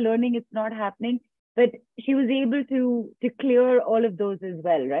 even while learning, it's not happening, but she was able to clear all of those as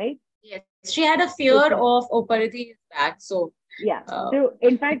well, right? Yes, she had a fear of Paridi back. So, Yeah. So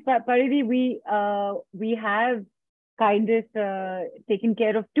in fact, Paridi, we have kind of taken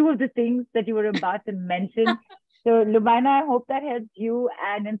care of two of the things that you were about to mention. So Lubaina, I hope that helps you.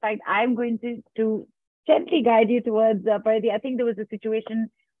 And in fact, I'm going to gently guide you towards Paridi. I think there was a situation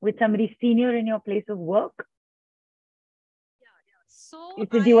with somebody senior in your place of work. So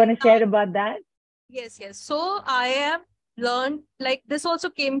Do you want to share about that? Yes. So I have learned, like, this also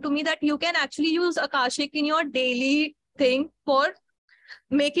came to me, that you can actually use Akashic in your daily thing for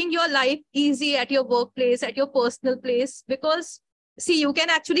making your life easy at your workplace, at your personal place. Because see, you can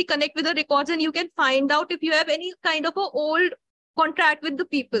actually connect with the records and you can find out if you have any kind of a old contract with the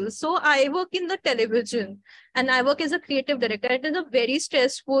people. So I work in the television and I work as a creative director. It is a very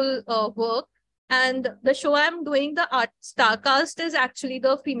stressful work. And the show I'm doing, the art starcast, is actually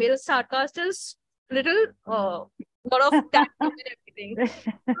the female starcast is little lot of tattoo and everything.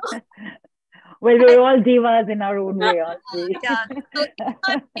 Well, we're all divas in our own way, aren't we? Yeah, so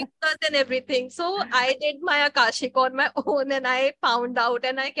and everything. So I did my Akashic on my own and I found out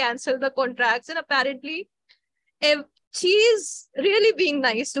and I canceled the contracts. And apparently, she is really being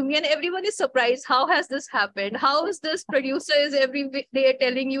nice to me, and everyone is surprised. How has this happened? How is this producer is every day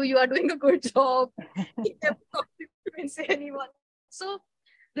telling you are doing a good job? He never compliments anyone. So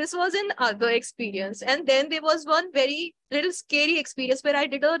this was an other experience. And then there was one very little scary experience where I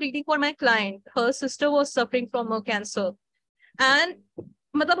did a reading for my client. Her sister was suffering from a cancer. And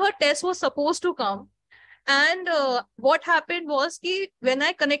her test was supposed to come. And what happened was when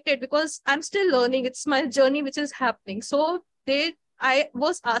I connected, because I'm still learning, it's my journey which is happening. So I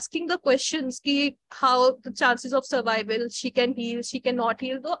was asking the questions, how the chances of survival, she can heal, she cannot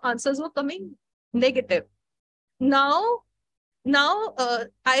heal. The answers were coming negative. Now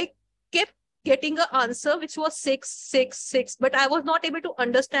I kept getting an answer which was 666, but I was not able to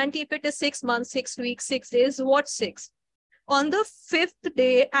understand if it is 6 months, 6 weeks, 6 days, what 6. On the 5th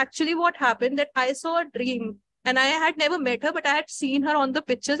day, actually what happened, that I saw a dream, and I had never met her, but I had seen her on the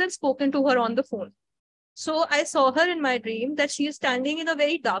pictures and spoken to her on the phone. So I saw her in my dream that she is standing in a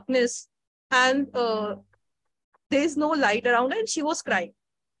very darkness, and there is no light around her, and she was crying.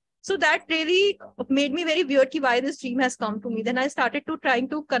 So that really made me very weird why this dream has come to me. Then I started trying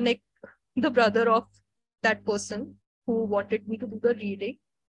to connect the brother of that person who wanted me to do the reading.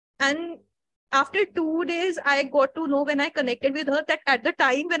 And after 2 days, I got to know, when I connected with her, that at the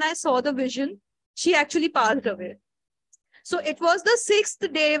time when I saw the vision, she actually passed away. So it was the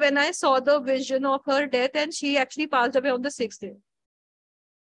 6th day when I saw the vision of her death, and she actually passed away on the 6th day.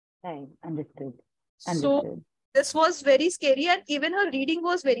 Right, understood. So this was very scary, and even her reading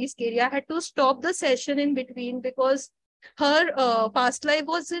was very scary. I had to stop the session in between because her past life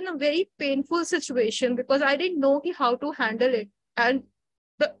was in a very painful situation, because I didn't know how to handle it. And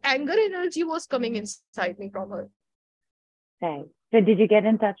the anger energy was coming inside me from her. Right. So did you get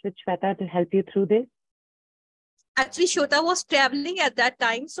in touch with Shveta to help you through this? Actually, Shweta was traveling at that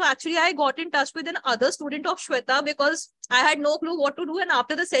time. So actually, I got in touch with another student of Shweta because I had no clue what to do. And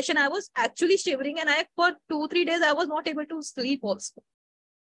after the session, I was actually shivering. And for 2-3 days, I was not able to sleep also.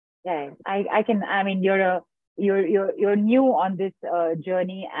 Yeah, I mean, you're new on this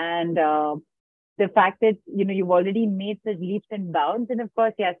journey, and the fact that, you've already made such leaps and bounds. And of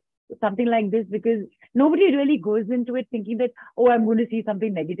course, yes, something like this, because nobody really goes into it thinking that, oh, I'm going to see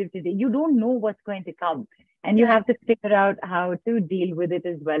something negative today. You don't know what's going to come, and you have to figure out how to deal with it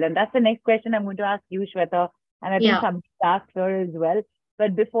as well. And that's the next question I'm going to ask you, Shweta, and I think somebody asked her as well.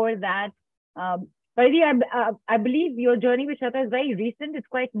 But before that, Paridi, I believe your journey with Shweta is very recent. It's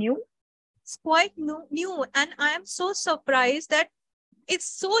quite new. It's quite new, and I am so surprised that it's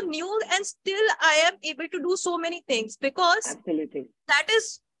so new and still I am able to do so many things, because absolutely, that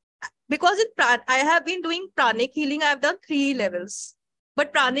is because I have been doing pranic healing. I've done 3 levels,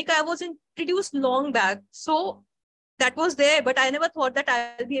 but pranic I was introduced long back, so that was there, but I never thought that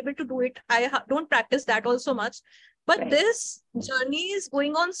I'll be able to do it. I don't practice that also much, but this journey is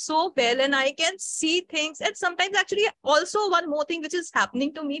going on so well, and I can see things. And sometimes, actually, also one more thing which is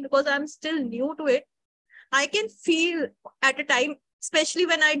happening to me, because I'm still new to it, I can feel at a time, especially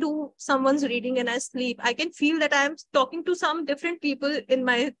when I do someone's reading and I sleep, I can feel that I'm talking to some different people in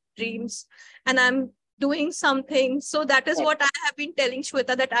my dreams, and I'm doing something. So that is what I have been telling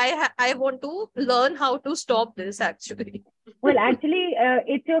Shweta, that I want to learn how to stop this, actually. Well, actually,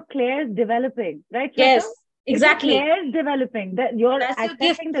 it's your clairs developing, right, Shweta? Yes, exactly. It's your clairs developing, that you're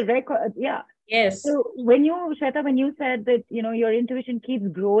accessing the record. Yeah. Yes. So Shweta, when you said that, your intuition keeps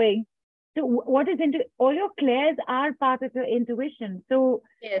growing, So what is all your clairs are part of your intuition. So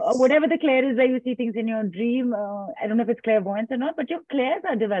Yes. whatever the clair is, where you see things in your dream, I don't know if it's clairvoyance or not, but your clairs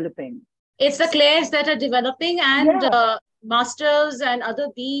are developing. It's the clairs that are developing, and Yeah. masters and other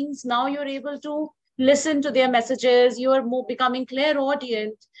beings. Now you're able to listen to their messages. You are more becoming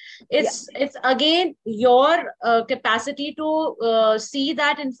clairaudient. It's again your capacity to see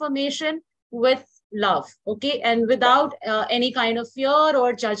that information with love, okay, and without any kind of fear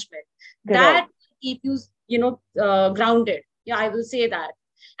or judgment. Correct. That keep you, grounded. Yeah, I will say that.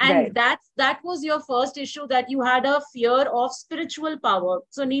 And Right. that was your first issue, that you had a fear of spiritual power.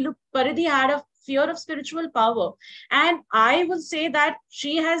 So Neelu Paridhi had a fear of spiritual power. And I will say that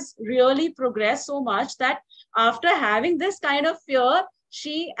she has really progressed so much that after having this kind of fear,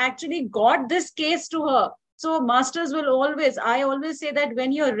 she actually got this case to her. So masters will always, I always say that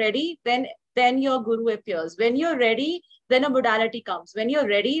when you're ready, then your guru appears. When you're ready, then a modality comes. When you're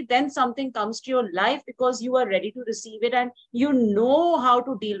ready, then something comes to your life because you are ready to receive it and you know how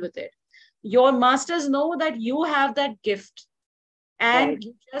to deal with it. Your masters know that you have that gift, and Right.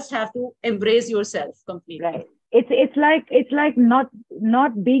 you just have to embrace yourself completely. Right. It's like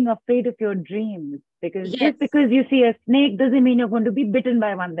not being afraid of your dreams, because Yes. just because you see a snake doesn't mean you're going to be bitten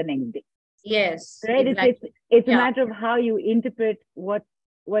by one the next day. Yes, Right. exactly. It's a Yeah. matter of how you interpret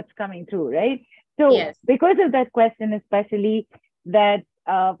what's coming through, right? So Yes. because of that question, especially that,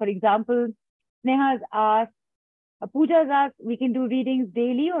 for example, Sneha's asked, Pooja's asked, we can do readings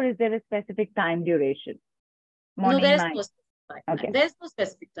daily, or is there a specific time duration? No, Morning, there is night. no specific time. Okay. There is no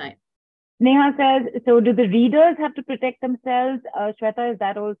specific time. Neha says, so do the readers have to protect themselves? Shweta, is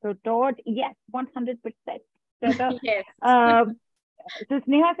that also taught? Yes, 100%. Shweta. Yes. So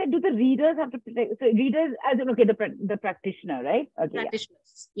Sneha said, do the readers have to protect? So readers, as in, okay, the practitioner, right? Okay,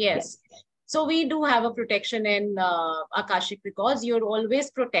 Practitioners. Yes. So we do have a protection in Akashic Records. You're always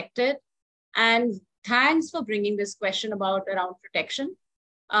protected. And thanks for bringing this question around protection.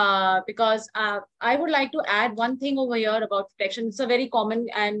 Because I would like to add one thing over here about protection. It's a very common,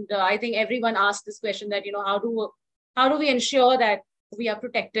 and I think everyone asks this question, that, how do we ensure that we are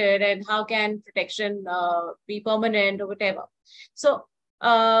protected, and how can protection be permanent or whatever. So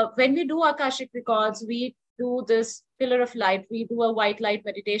when we do Akashic Records, we do this pillar of light. We do a white light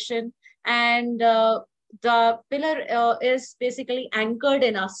meditation, and the pillar is basically anchored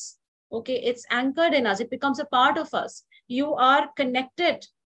in us. Okay, it's anchored in us. It becomes a part of us. You are connected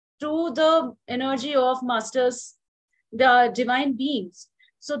to the energy of masters, the divine beings.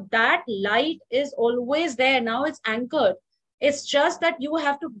 So that light is always there. Now it's anchored. It's just that you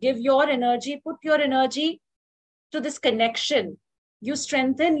have to give your energy, put your energy to this connection. You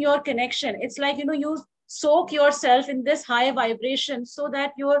strengthen your connection. It's like, you soak yourself in this high vibration so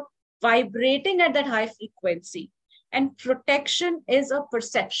that you're vibrating at that high frequency. And protection is a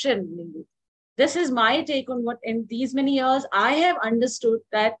perception. This is my take on what in these many years I have understood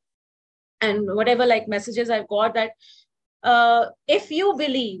that, and whatever like messages I've got, that if you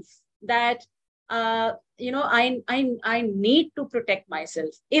believe that I need to protect myself.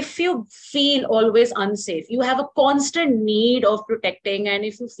 If you feel always unsafe, you have a constant need of protecting, and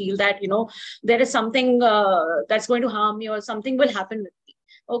if you feel that there is something that's going to harm me, or something will happen with me,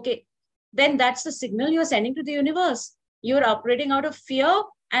 okay, then that's the signal you're sending to the universe. You're operating out of fear,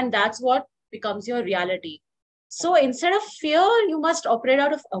 and that's what becomes your reality. So instead of fear, you must operate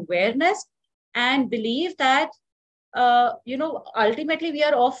out of awareness and believe that ultimately we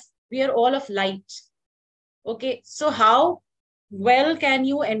are all of light. Okay, so how well can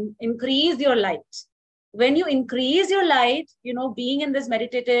you increase your light? When you increase your light, being in this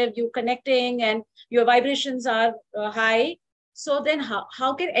meditative, you connecting, and your vibrations are high. So then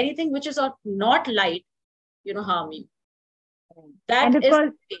how can anything which is not light, harm you? and of That is,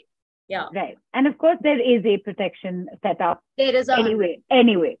 course, yeah. Right. And of course, there is a protection set up. There is Anyway,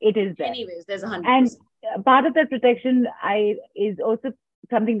 it is there. Anyways, there's 100%. And part of that protection is also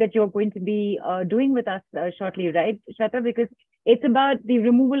something that you're going to be doing with us shortly, right, Shweta? Because it's about the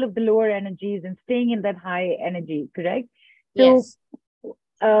removal of the lower energies and staying in that high energy, correct? So, Yes.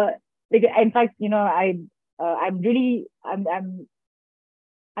 in fact,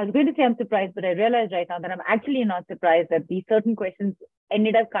 I was going to say I'm surprised, but I realized right now that I'm actually not surprised that these certain questions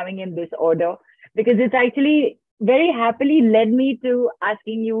ended up coming in this order, because it's actually very happily led me to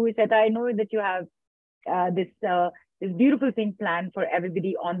asking you, Shweta, I know that you have this beautiful thing planned for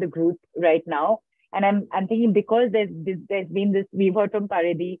everybody on the group right now. And I'm thinking, because there's been this, we've heard from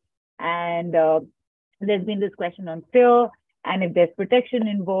Paridhi, and there's been this question on fear, and if there's protection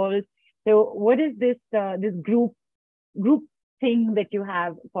involved. So what is this group thing that you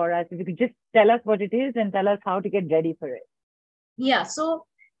have for us? If you could just tell us what it is and tell us how to get ready for it. Yeah. So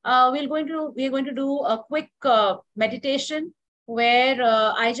we're going to do a quick meditation where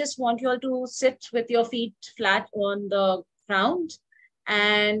I just want you all to sit with your feet flat on the ground,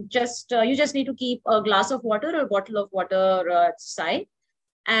 and just you just need to keep a glass of water or a bottle of water side,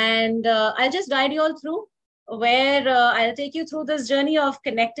 and I'll just guide you all through where I'll take you through this journey of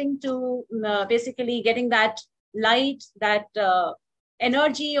connecting to basically getting that light, that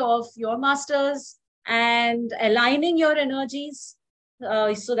energy of your masters, and aligning your energies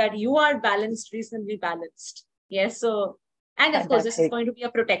so that you are balanced, reasonably balanced. Yes. So, and of course, this is Fantastic. going to be a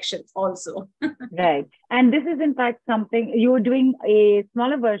protection also. Right. And this is in fact something you're doing a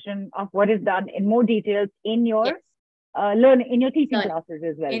smaller version of what is done in more details in your Yes. in your teaching Learning. classes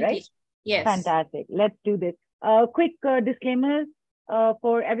as well, In right? teaching. Yes. Fantastic. Let's do this. Quick disclaimers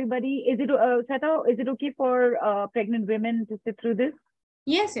for everybody. Is it Shweta, is it okay for pregnant women to sit through this?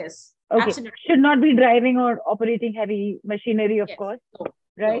 Yes, yes. Okay. Absolutely. Should not be driving or operating heavy machinery, of Yes. course. No,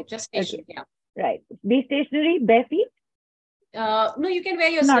 Right? no, just station. Okay. Yeah. Right. Be stationary, bare feet? No, you can wear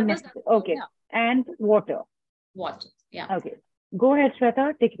your Not slippers. necessary. Okay. Yeah. And water. Water. Yeah. Okay. Go ahead,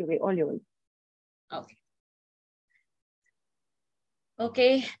 Shweta. Take it away. All yours. Okay.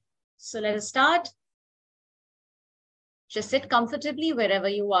 Okay. So let us start. Just sit comfortably wherever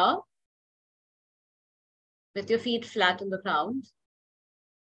you are, with your feet flat on the ground.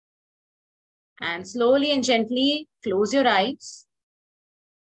 And slowly and gently close your eyes,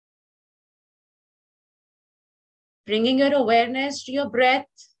 bringing your awareness to your breath.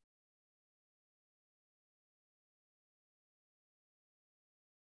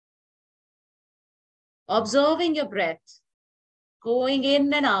 Observing your breath, going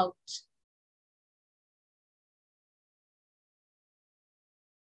in and out.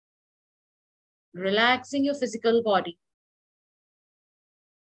 Relaxing your physical body.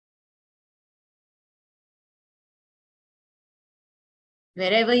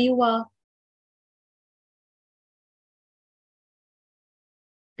 Wherever you are,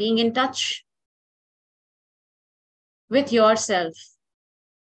 being in touch with yourself.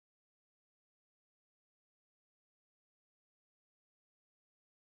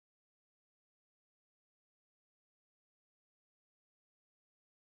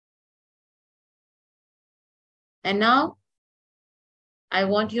 And now, I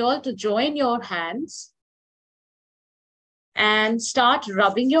want you all to join your hands and start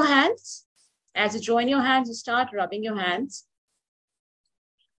rubbing your hands. As you join your hands, you start rubbing your hands.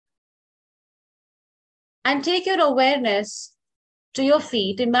 And take your awareness to your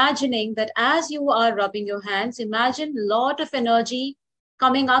feet, imagining that as you are rubbing your hands, imagine a lot of energy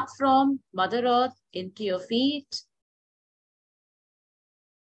coming up from Mother Earth into your feet,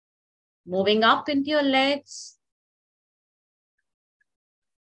 moving up into your legs,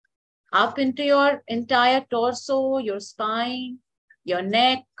 up into your entire torso, your spine, your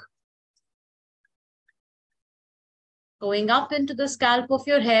neck, going up into the scalp of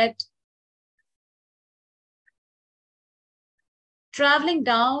your head, traveling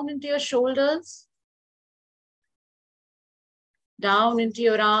down into your shoulders, down into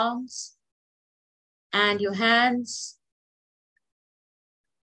your arms and your hands.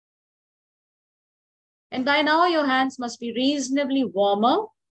 And by now, your hands must be reasonably warmer.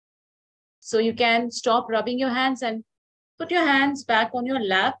 So you can stop rubbing your hands and put your hands back on your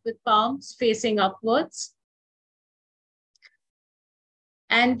lap with palms facing upwards.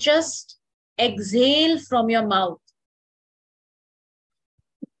 And just exhale from your mouth.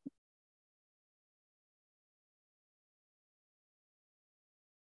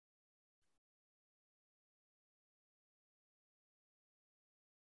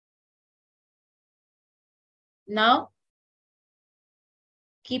 Now,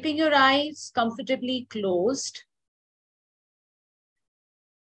 keeping your eyes comfortably closed.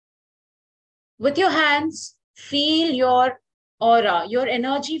 With your hands, feel your aura, your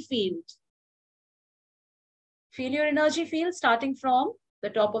energy field. Feel your energy field starting from the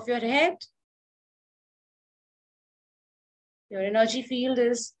top of your head. Your energy field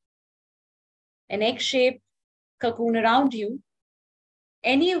is an egg-shaped cocoon around you.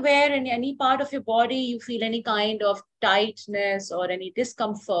 Anywhere in any part of your body you feel any kind of tightness or any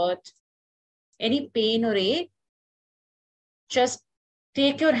discomfort, any pain or ache, just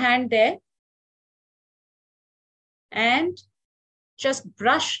take your hand there and just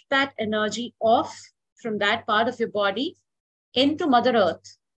brush that energy off from that part of your body into Mother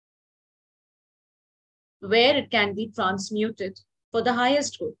Earth, where it can be transmuted for the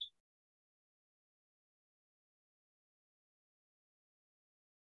highest good.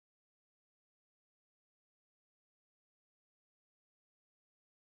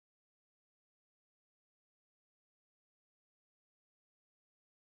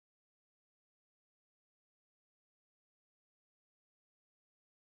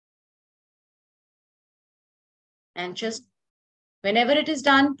 And just whenever it is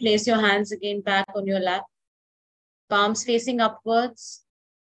done, place your hands again back on your lap, palms facing upwards,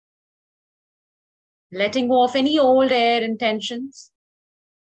 letting go of any old air and tensions.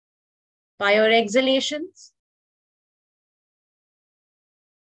 By your exhalations,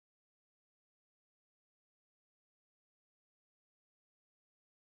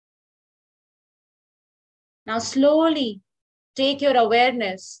 now slowly take your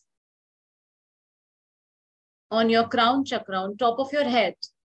awareness on your crown chakra, on top of your head.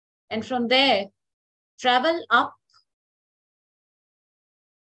 And from there, travel up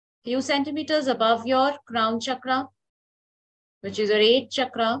few centimeters above your crown chakra, which is your 8th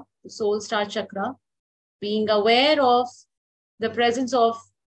chakra, the soul star chakra, being aware of the presence of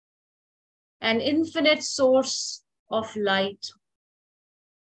an infinite source of light,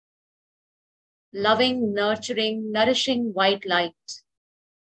 loving, nurturing, nourishing white light.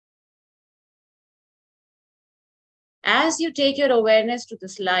 As you take your awareness to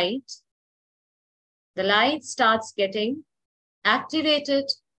this light, the light starts getting activated,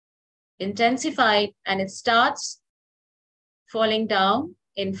 intensified, and it starts falling down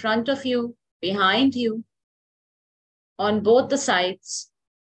in front of you, behind you, on both the sides,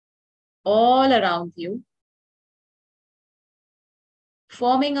 all around you,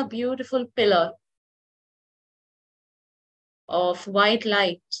 forming a beautiful pillar of white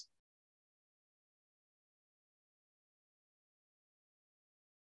light.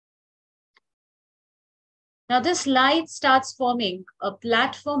 Now this light starts forming a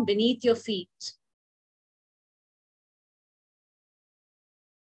platform beneath your feet.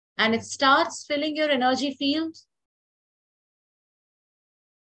 And it starts filling your energy field.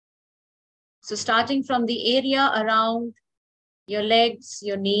 So starting from the area around your legs,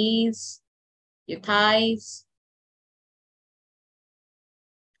 your knees, your thighs,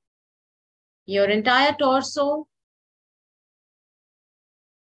 your entire torso,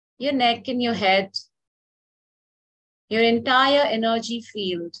 your neck and your head, your entire energy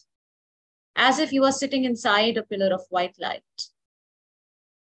field, as if you are sitting inside a pillar of white light.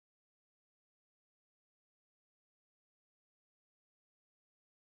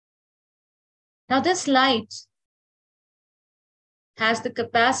 Now this light has the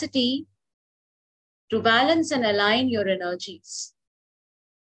capacity to balance and align your energies.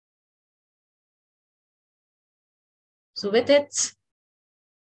 So with its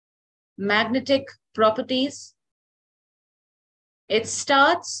magnetic properties, it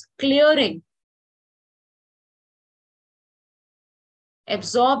starts clearing,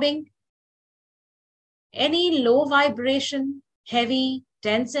 absorbing any low vibration, heavy,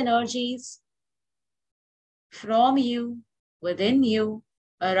 dense energies from you, within you,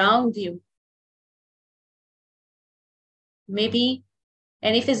 around you. Maybe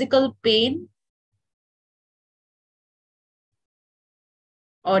any physical pain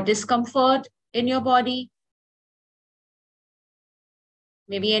or discomfort in your body.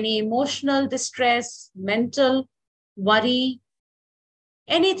 Maybe any emotional distress, mental worry,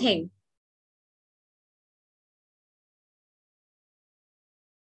 anything.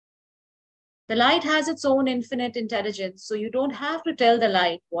 The light has its own infinite intelligence, so you don't have to tell the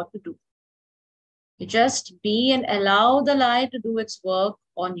light what to do. You just be and allow the light to do its work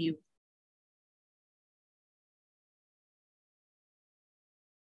on you.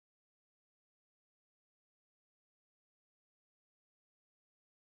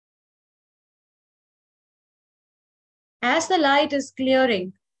 As the light is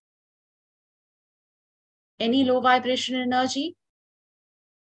clearing any low vibration energy,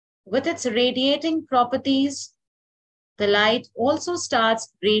 with its radiating properties, the light also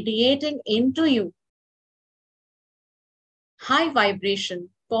starts radiating into you high vibration,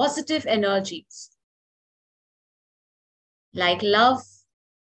 positive energies like love,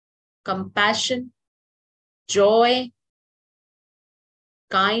 compassion, joy,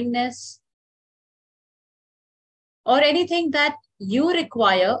 kindness, or anything that you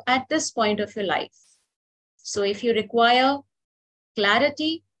require at this point of your life. So if you require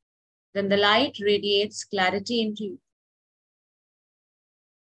clarity, then the light radiates clarity into you.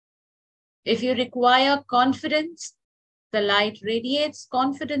 If you require confidence, the light radiates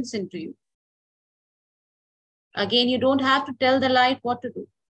confidence into you. Again, you don't have to tell the light what to do.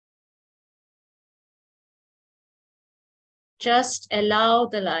 Just allow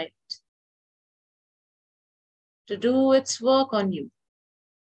the light to do its work on you.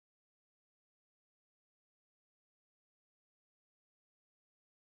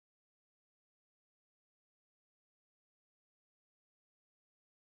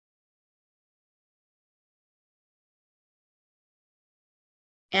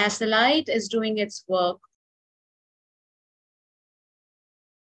 As the light is doing its work,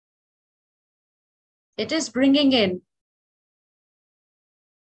 It is bringing in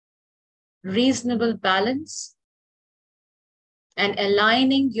reasonable balance and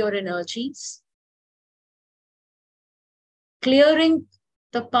aligning your energies, clearing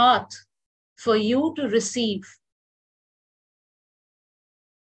the path for you to receive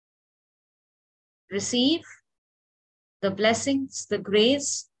the blessings, the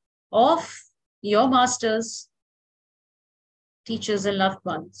grace of your masters, teachers, and loved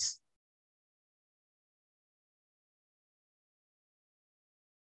ones.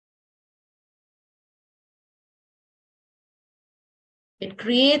 It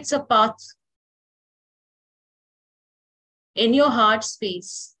creates a path in your heart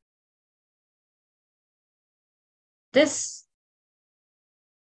space. This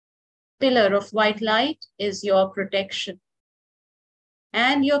pillar of white light is your protection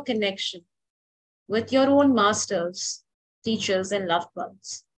and your connection with your own masters, teachers, and loved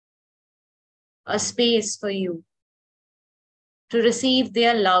ones. A space for you to receive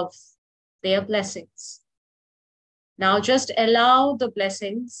their love, their blessings. Now just allow the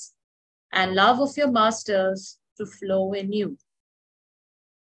blessings and love of your masters to flow in you.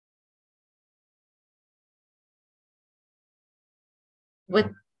 With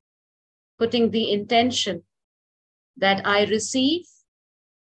putting the intention that I receive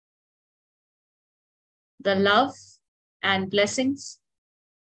the love and blessings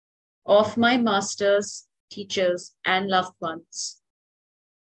of my masters, teachers, and loved ones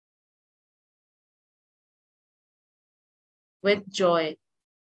with joy.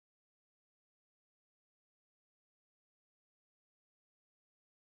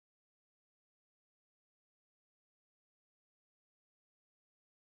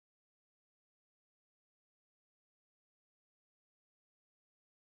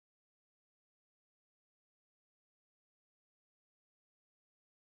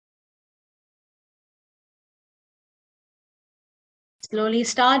 Slowly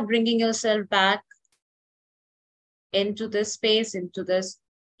start bringing yourself back into this space, into this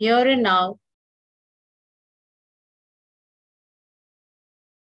here and now.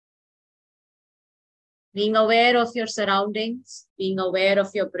 Being aware of your surroundings, being aware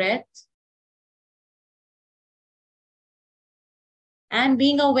of your breath, and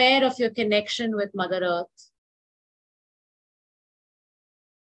being aware of your connection with Mother Earth.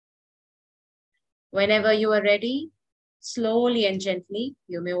 Whenever you are ready, slowly and gently,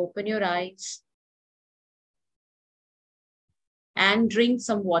 you may open your eyes and drink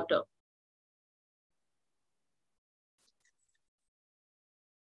some water.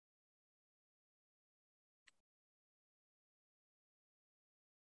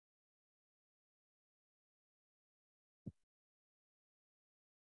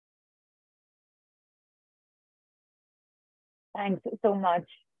 Thanks so much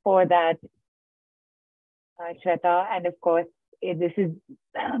for that, Shweta. And of course, this is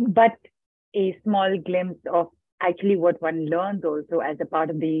but a small glimpse of actually what one learns also as a part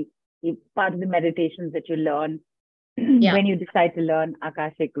of the meditations that you learn when you decide to learn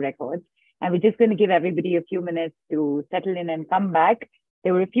Akashic Records. And we're just going to give everybody a few minutes to settle in and come back.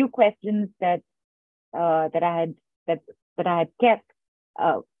 There were a few questions that I had kept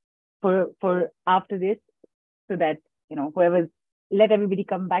for after this, so that let everybody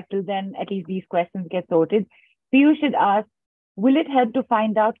come back till then. At least these questions get sorted. So you should ask, will it help to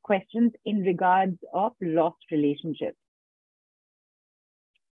find out questions in regards of lost relationships?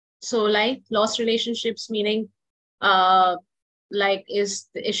 So like lost relationships, meaning like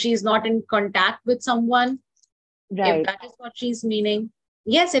if she's not in contact with someone, right? If that is what she's meaning,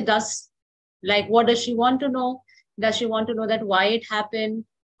 yes, it does. Like, what does she want to know? Does she want to know that why it happened?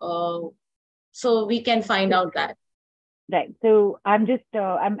 So we can find out that. Right. So I'm just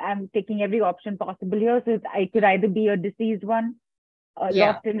I'm taking every option possible here. So I could either be a deceased one,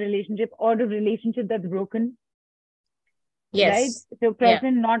 lost in relationship, or a relationship that's broken. Yes. Right. So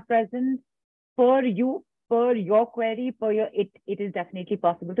present, not present, per your query, it is definitely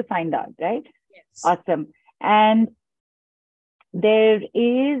possible to find out. Right. Yes. Awesome. And there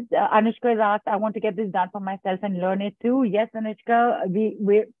is Anushka has asked, I want to get this done for myself and learn it too. Yes, Anushka,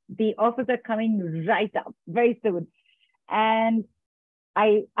 the offers are coming right up very soon. And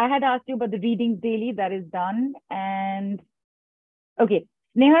I had asked you about the readings daily. That is done. And okay,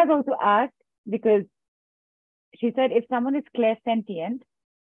 Sneha has also asked, because she said, if someone is clairsentient,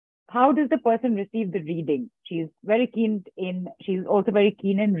 how does the person receive the reading? She's also very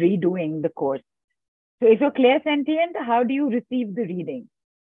keen in redoing the course. So if you're clairsentient, how do you receive the reading?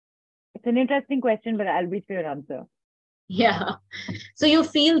 It's an interesting question, but I'll wait for your answer. Yeah. So you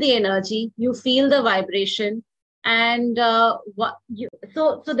feel the energy, you feel the vibration. And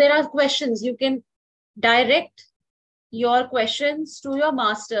so there are questions. You can direct your questions to your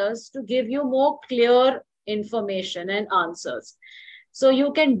masters to give you more clear information and answers. So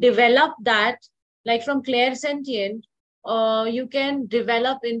you can develop that, like from clairsentient, you can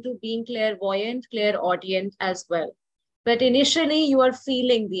develop into being clairvoyant, clairaudient as well. But initially, you are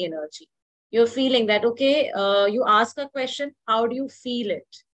feeling the energy. You're feeling that, okay, you ask a question, how do you feel it?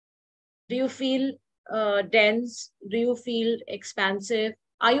 Do you feel dense? Do you feel expansive?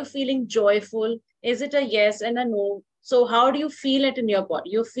 Are you feeling joyful? Is it a yes and a no? So how do you feel it in your body?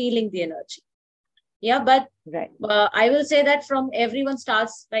 You're feeling the energy. Yeah, but Right. I will say that from everyone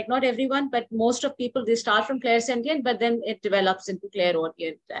starts, like not everyone, but most of people, they start from clairsentient, but then it develops into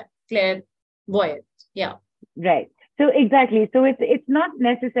clairaudient and clairvoyant. Yeah. Right. So exactly. So it's not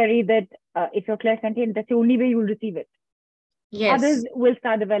necessary that if you're clairsentient, that's the only way you'll receive it. Yes. Others will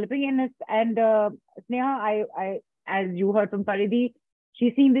start developing, and Sneha, I as you heard from Paridhi,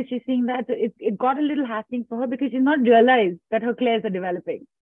 she's seeing this, she's seeing that. So it got a little hassling for her because she's not realized that her clairs are developing.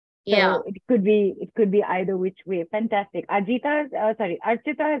 So Yeah. it could be either which way. Fantastic. Archita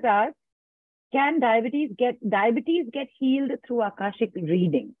has asked, can diabetes get healed through Akashic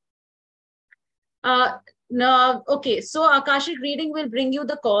reading? No. Okay. So Akashic reading will bring you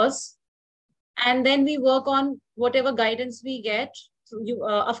the cause, and then we work on whatever guidance we get. So you,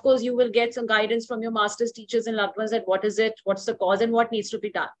 of course, you will get some guidance from your masters, teachers, and loved ones that what is it, what's the cause, and what needs to be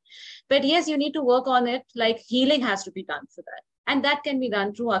done. But yes, you need to work on it. Like healing has to be done for that, and that can be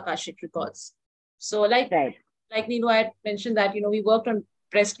done through Akashic records. So, like Neelu had mentioned that we worked on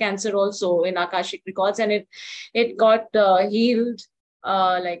breast cancer also in Akashic records, and it got healed.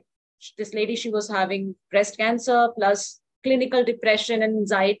 Like this lady, she was having breast cancer plus clinical depression and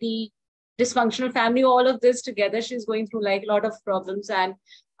anxiety, dysfunctional family, all of this together. She's going through like a lot of problems. And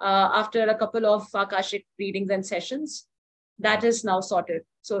after a couple of Akashic readings and sessions, that is now sorted.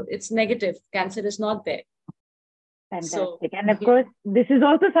 So it's negative. Cancer is not there. Fantastic. So, and of course, this is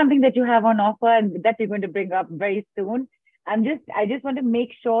also something that you have on offer and that we're going to bring up very soon. I just want to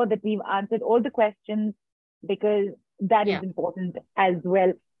make sure that we've answered all the questions because that is important as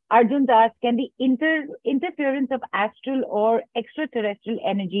well. Arjun asked, can the interference of astral or extraterrestrial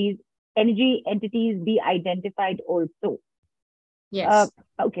energy entities be identified also? Yes.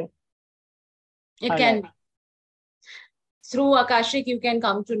 Okay. It can. Through Akashic, you can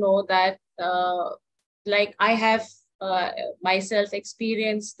come to know that, like I have myself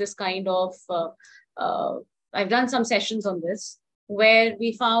experienced this kind of, I've done some sessions on this where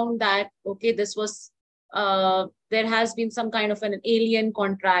we found that, okay, this was, there has been some kind of an alien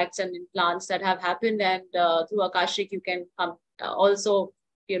contracts and implants that have happened. And through Akashic, you can come also,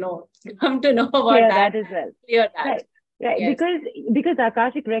 come to know about that as well. Clear that. Right. Yes. Because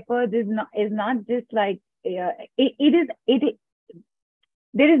Akashic Records is not just like, there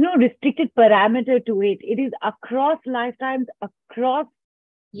is no restricted parameter to it. It is across lifetimes, across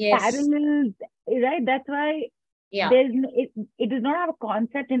parallels, right? That's why it does not have a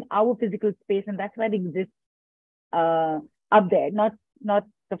concept in our physical space, and that's why it exists up there, not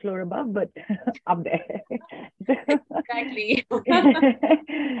the floor above, but up there. Exactly.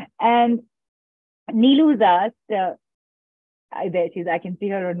 And Neelu's asked, there she is. I can see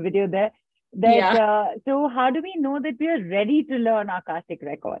her on video there. So how do we know that we are ready to learn Akashic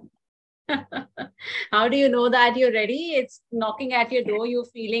Records? How do you know that you're ready? It's knocking at your door. You're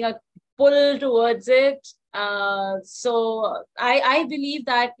feeling a pull towards it. So I believe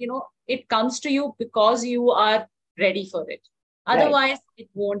that, it comes to you because you are ready for it. Otherwise, it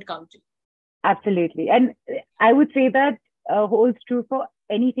won't come to you. Absolutely. And I would say that holds true for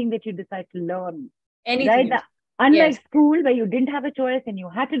anything that you decide to learn. Anything. Right? Unlike school, where you didn't have a choice and you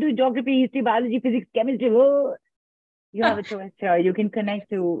had to do geography, history, biology, physics, chemistry, you have a choice here. You can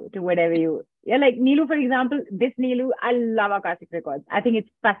connect to whatever you... Yeah, like Neelu, for example, this Neelu, I love Akashic Records. I think it's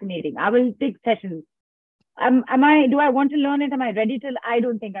fascinating. I will take sessions. Do I want to learn it? Am I ready to? I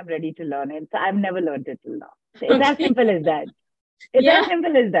don't think I'm ready to learn it. So I've never learned it till now. It's as simple as that. It's as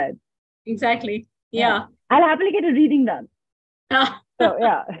simple as that. Exactly. Yeah. I'll happily get a reading done. So,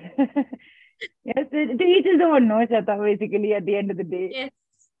 yeah. Yes, to each his own, no, Shveta, basically, at the end of the day. Yes.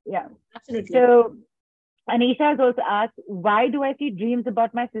 Yeah. Absolutely. So, Anisha has also asked, why do I see dreams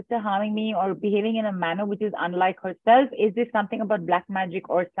about my sister harming me or behaving in a manner which is unlike herself? Is this something about black magic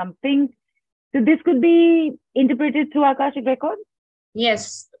or something? So this could be interpreted through Akashic Records?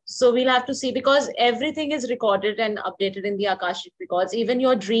 Yes. So we'll have to see, because everything is recorded and updated in the Akashic Records. Even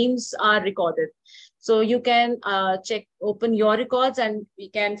your dreams are recorded. So you can open your records and we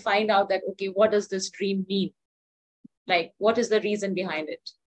can find out that, okay, what does this dream mean? Like, what is the reason behind it?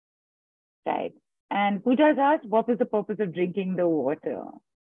 Right. And Pooja has asked, what is the purpose of drinking the water?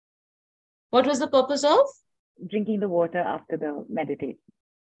 What was the purpose of? Drinking the water after the meditation.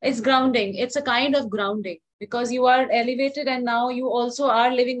 It's grounding. It's a kind of grounding because you are elevated and now you also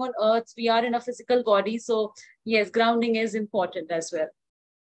are living on earth. We are in a physical body. So yes, grounding is important as well.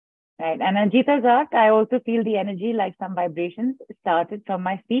 Right. And Anjita's asked, I also feel the energy like some vibrations started from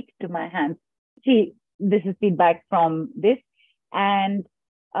my feet to my hands. See, this is feedback from this. And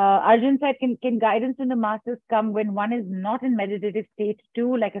Arjun said, can guidance from the masters come when one is not in meditative state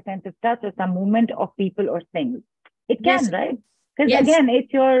too, like a sense of touch or some movement of people or things? It can, Yes. right? Because Yes. again,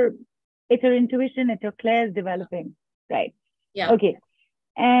 it's your intuition, it's your clairs developing, right? Yeah. Okay.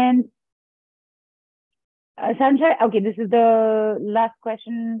 And Sanjay, okay, this is the last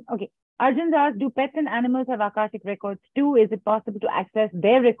question. Okay. Arjun's asked, do pets and animals have Akashic records too? Is it possible to access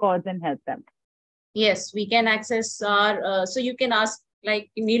their records and help them? Yes, we can access our, so you can ask,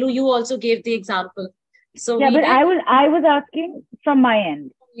 like Neelu, you also gave the example. So yeah, but I was asking from my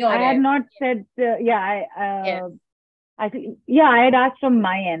end. I had not said, I had asked from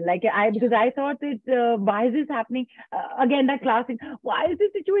my end, because I thought that why is this happening? Again, that classic, why is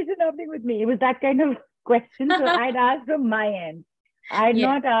this situation happening with me? It was that kind of question. So I'd asked from my end. I'd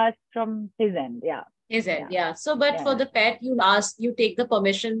not asked from his end. Yeah. His end, yeah. So, but for the pet, you take the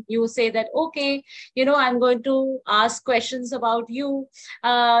permission. You say that, okay, I'm going to ask questions about you.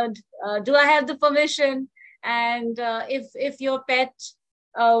 Do I have the permission? And if your pet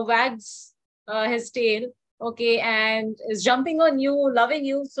wags his tail, okay, and is jumping on you, loving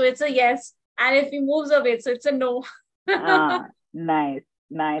you, so it's a yes. And if he moves away, so it's a no. Nice.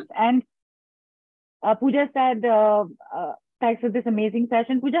 And Pooja said, thanks for this amazing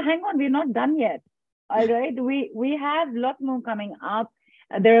session. Pooja, hang on, we're not done yet. All right, we have lots more coming up.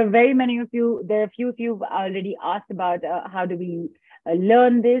 There are very many of you. There are a few of you already asked about how do we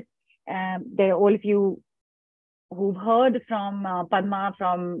learn this. There are all of you who've heard from Padma,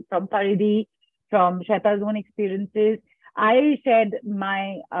 from Paridhi, from Shweta's own experiences. I shared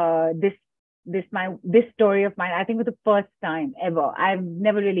my this story of mine. I think for the first time ever. I've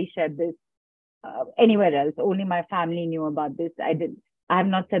never really shared this anywhere else. Only my family knew about this. I have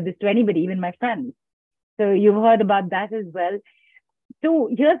not said this to anybody, even my friends. So you've heard about that as well. So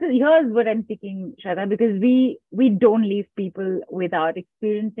here's what I'm thinking, Shweta, because we don't leave people without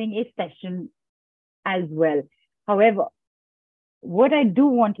experiencing a session as well. However, what I do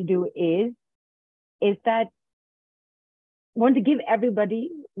want to do is that I want to give everybody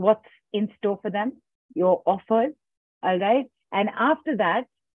what's in store for them, your offers, all right? And after that,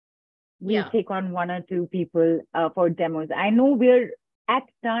 we take on one or two people for demos. I know we're at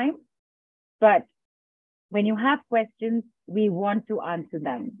time, but when you have questions, we want to answer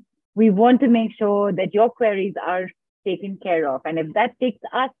them. We want to make sure that your queries are taken care of. And if that takes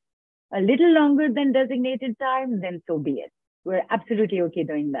us a little longer than designated time, then so be it. We're absolutely okay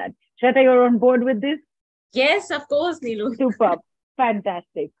doing that. Shweta, you're on board with this? Yes, of course, Neelu. Superb.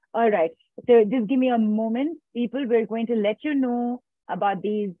 Fantastic. All right. So just give me a moment. People, we're going to let you know about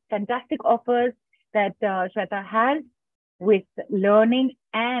these fantastic offers that Shweta has with learning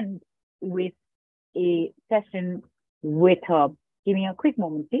and with a session with her. Give me a quick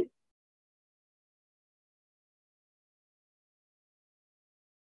moment, please.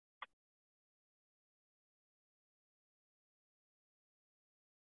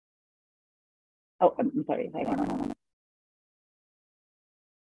 Oh, I'm sorry. Hang on.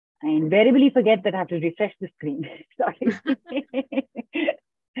 I invariably forget that I have to refresh the screen. Sorry.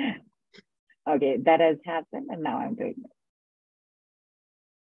 Okay, that has happened, and now I'm doing it.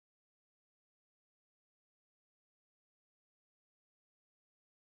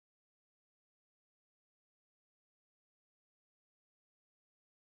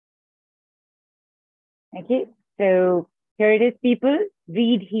 Okay, so here it is, people.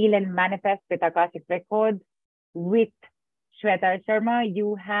 Read, heal, and manifest with Akashic Records with Shveta Sharma.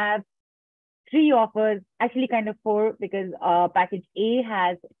 You have 3 offers, actually kind of 4, because package A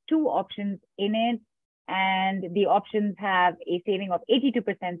has 2 options in it, and the options have a saving of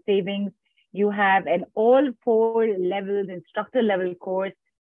 82% savings. You have an all 4 levels instructor level course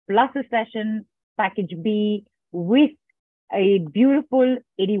plus a session, package B, with a beautiful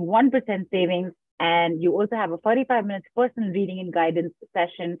 81% savings. And you also have a 45 minutes personal reading and guidance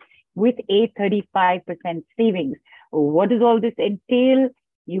session with a 35% savings. What does all this entail?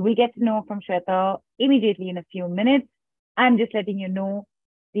 You will get to know from Shweta immediately in a few minutes. I'm just letting you know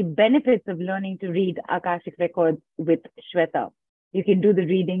the benefits of learning to read Akashic Records with Shweta. You can do the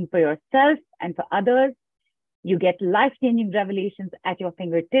reading for yourself and for others. You get life-changing revelations at your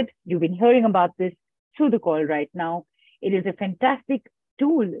fingertips. You've been hearing about this through the call right now. It is a fantastic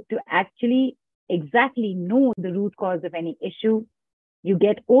tool to actually exactly know the root cause of any issue. You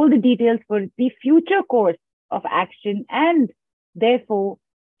get all the details for the future course of action and therefore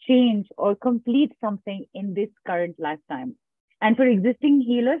change or complete something in this current lifetime. And for existing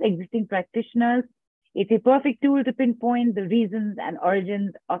healers, existing practitioners, it's a perfect tool to pinpoint the reasons and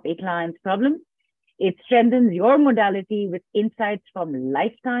origins of a client's problem. It strengthens your modality with insights from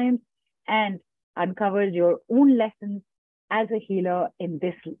lifetimes and uncovers your own lessons as a healer in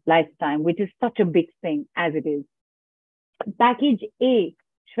this lifetime, which is such a big thing as it is. Package A,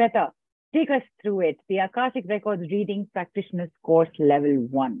 Shveta, take us through it. The Akashic Records Reading Practitioners Course Level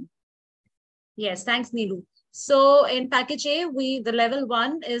 1. Yes, thanks, Neelu. So in package A, the level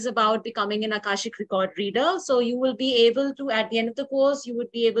 1 is about becoming an Akashic record reader. So you will be able to, at the end of the course, you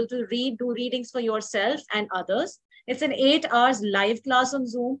would be able to do readings for yourself and others. It's an 8 hours live class on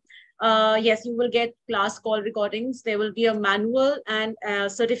Zoom. Yes, you will get class call recordings. There will be a manual and a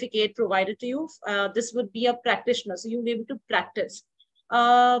certificate provided to you. This would be a practitioner, so you'll be able to practice.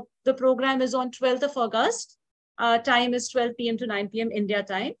 The program is on 12th of August. Time is 12 p.m. to 9 p.m. India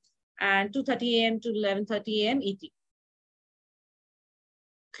time, and 2:30 a.m. to 11:30 a.m. ET.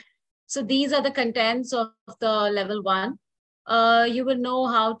 So these are the contents of the level 1. You will know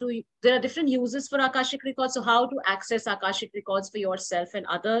how to, there are different uses for Akashic Records. So how to access Akashic Records for yourself and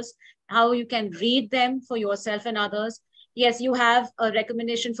others, how you can read them for yourself and others. Yes, you have a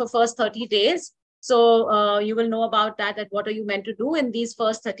recommendation for first 30 days. So you will know about that what are you meant to do in these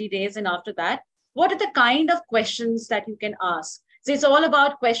first 30 days. And after that, what are the kind of questions that you can ask? So it's all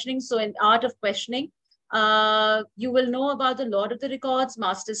about questioning. So in art of questioning, you will know about the Lord of the Records,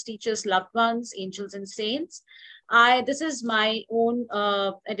 masters, teachers, loved ones, angels, and saints. This is my own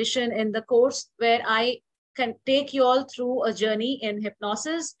addition in the course where I can take you all through a journey in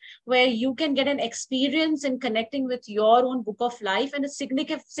hypnosis, where you can get an experience in connecting with your own book of life and a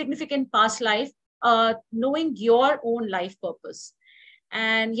significant past life, knowing your own life purpose.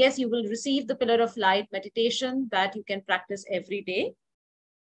 And yes, you will receive the Pillar of Light meditation that you can practice every day.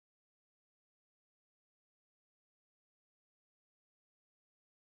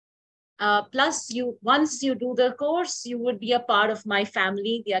 Plus, once you do the course, you would be a part of my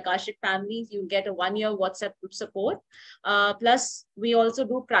family, the Akashic family. You'll get a 1-year WhatsApp group support. Plus, we also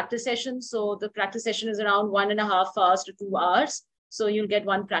do practice sessions. So the practice session is around 1.5 hours to 2 hours. So you'll get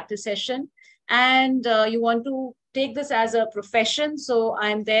one practice session. And you want to take this as a profession. So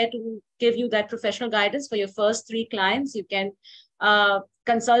I'm there to give you that professional guidance for your first 3 clients. You can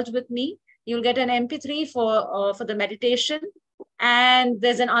consult with me. You'll get an MP3 for the meditation. And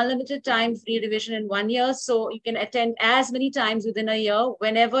there's an unlimited time free revision in 1 year. So you can attend as many times within a year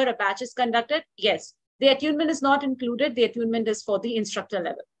whenever a batch is conducted. Yes, the attunement is not included. The attunement is for the instructor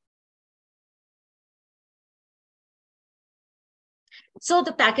level. So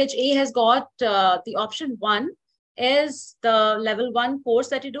the package A has got the option 1 is the level 1 course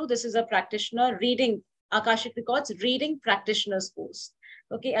that you do. This is a practitioner reading Akashic Records, reading practitioners course.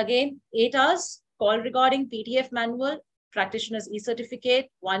 Okay, again, 8 hours, call recording, PDF manual, practitioner's e-certificate,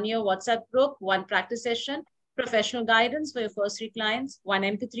 1-year WhatsApp group, 1 practice session, professional guidance for your first 3 clients, 1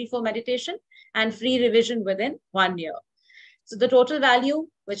 MP3 for meditation, and free revision within 1 year. So the total value,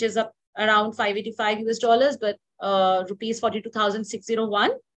 which is up around $585 US, but rupees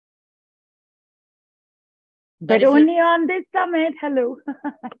 42,601. But only on this summit. Hello.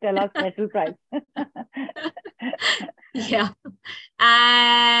 Tell us special price. Yeah.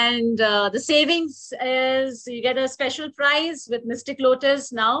 And the savings is you get a special price with Mystic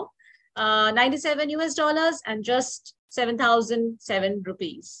Lotus now, $97 US and just 7,007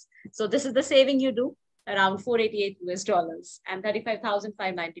 rupees. So this is the saving you do, around $488 US and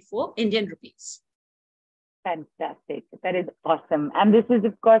 35,594 Indian rupees. Fantastic. That is awesome. And this is,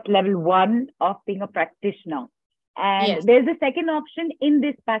 of course, level 1 of being a practitioner. And yes, there's a second option in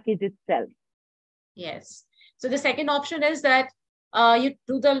this package itself. Yes. So the second option is that you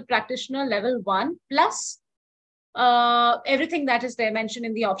do the practitioner level 1 plus everything that is there mentioned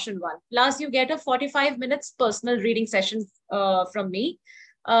in the option 1. Plus you get a 45 minutes personal reading session from me.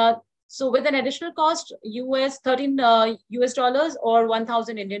 So with an additional cost, $13 US or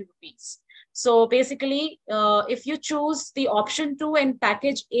 1,000 Indian rupees. So basically, if you choose the option 2 in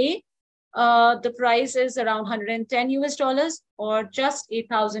package A, the price is around $110 US or just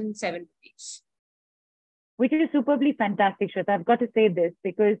 8,007 rupees. Which is superbly fantastic, Shveta. I've got to say this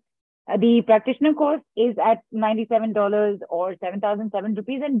because the practitioner course is at $97 or 7,007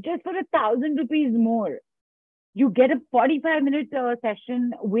 rupees, and just for 1,000 rupees more, you get a 45-minute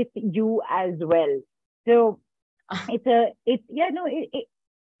session with you as well. So it's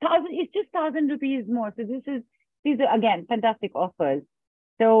just 1,000 rupees more. So these are again fantastic offers.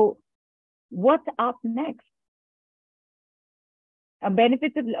 So what's up next?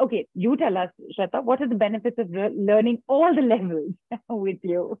 benefits of, okay, you tell us, Shweta, what are the benefits of learning all the levels with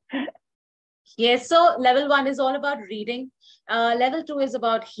you? Yes, so level 1 is all about reading. Level 2 is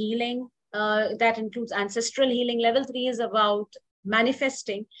about healing. That includes ancestral healing. Level 3 is about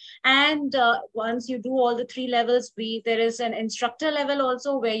manifesting. And once you do all the 3 levels, there is an instructor level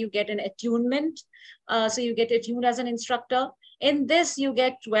also where you get an attunement. So you get attuned as an instructor. In this, you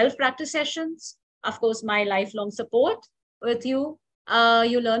get 12 practice sessions. Of course, my lifelong support with you.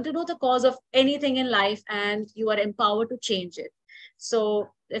 You learn to know the cause of anything in life and you are empowered to change it. So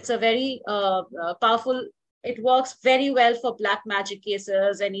it's a very powerful, it works very well for black magic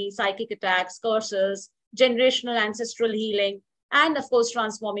cases, any psychic attacks, curses, generational ancestral healing, and of course,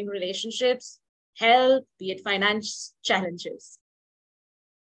 transforming relationships, health, be it finance challenges.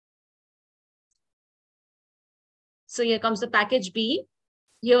 So here comes the package B.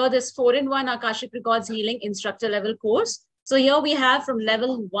 Here, this 4-in-1 Akashic Records Healing Instructor Level course. So here we have from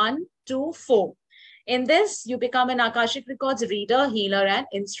level 1 to 4. In this, you become an Akashic Records reader, healer, and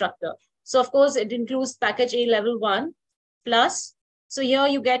instructor. So, of course, it includes package A level 1 plus. So here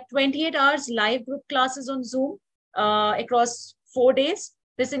you get 28 hours live group classes on Zoom across 4 days.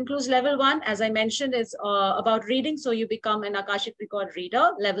 This includes level 1, as I mentioned, is about reading. So you become an Akashic Record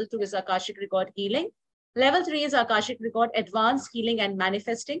reader. Level 2 is Akashic Record healing. Level 3 is Akashic Record advanced healing and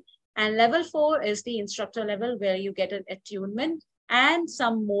manifesting. And level 4 is the instructor level where you get an attunement and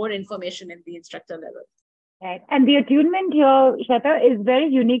some more information in the instructor level. Right. And the attunement here, Shweta, is very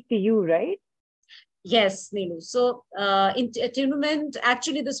unique to you, right? Yes, Neelu. So in attunement,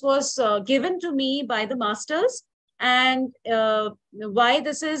 actually, this was given to me by the masters. And why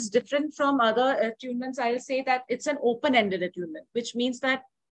this is different from other attunements, I'll say that it's an open-ended attunement, which means that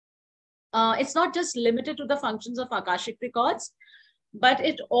it's not just limited to the functions of Akashic Records, but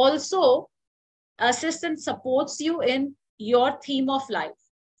it also assists and supports you in your theme of life.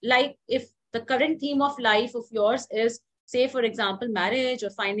 Like if the current theme of life of yours is, say, for example, marriage or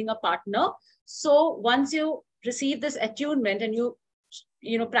finding a partner. So once you receive this attunement and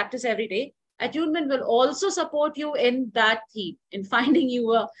you practice every day, attunement will also support you in that theme, in finding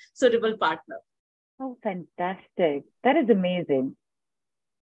you a suitable partner. Oh, fantastic. That is amazing.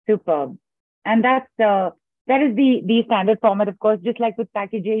 Superb. And that is the standard format, of course. Just like with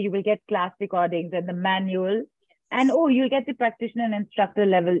package A, you will get class recordings and the manual. And you'll get the practitioner and instructor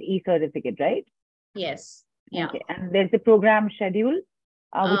level e-certificate, right? Yes. Yeah. Okay. And there's the program schedule,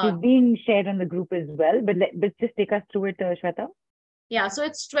 which is being shared on the group as well. But just take us through it, Shweta. Yeah. So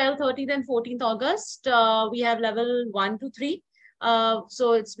it's 12th, 13th, and 14th August. We have level 1 to 3.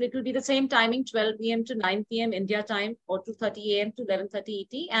 So it will be the same timing, 12 p.m. to 9 p.m. India time, or 2:30 a.m. to 11:30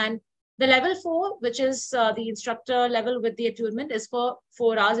 ET. And the level 4, which is the instructor level with the attunement, is for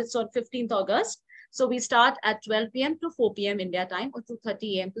 4 hours. It's on 15th August. So we start at 12 p.m. to 4 p.m. India time, or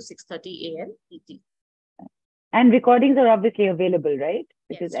 2:30 a.m. to 6:30 a.m. ET. And recordings are obviously available, right?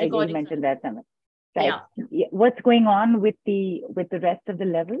 Because yes, I mentioned that. Right. Yeah. What's going on with the rest of the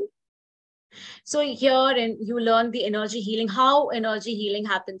levels? So here you learn the energy healing, how energy healing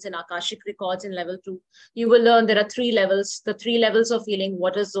happens in Akashic Records in level 2. You will learn there are 3 levels, the 3 levels of healing.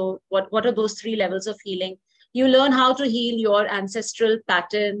 What are those 3 levels of healing? You learn how to heal your ancestral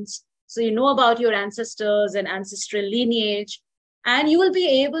patterns. So you know about your ancestors and ancestral lineage, and you will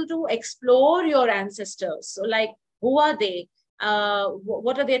be able to explore your ancestors. So like, who are they?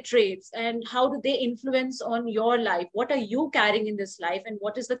 What are their traits? And how do they influence on your life? What are you carrying in this life? And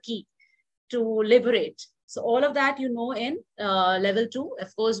what is the key to liberate? So all of that, in level 2.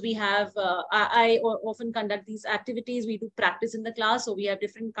 Of course, we have, I often conduct these activities. We do practice in the class. So we have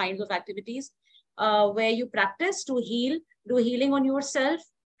different kinds of activities where you practice to do healing on yourself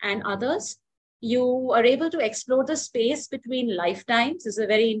and others. You are able to explore the space between lifetimes. This is a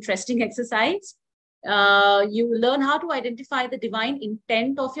very interesting exercise. You learn how to identify the divine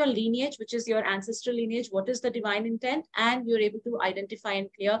intent of your lineage, which is your ancestral lineage. What is the divine intent? And you're able to identify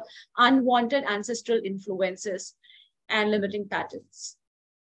and clear unwanted ancestral influences and limiting patterns.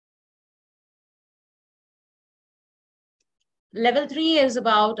 Level 3 is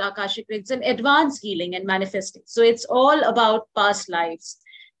about Akashic Records and advanced healing and manifesting. So it's all about past lives.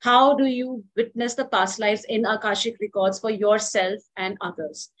 How do you witness the past lives in Akashic Records for yourself and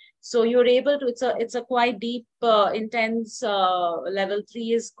others? So you're able to, it's a quite deep, intense, level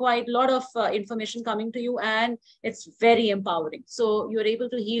 3 is quite a lot of information coming to you, and it's very empowering. So you're able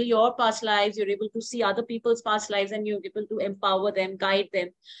to heal your past lives, you're able to see other people's past lives, and you're able to empower them, guide them,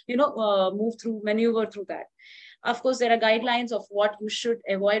 maneuver through that. Of course, there are guidelines of what you should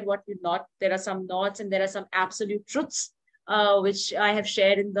avoid, what you not. There are some notes and there are some absolute truths, which I have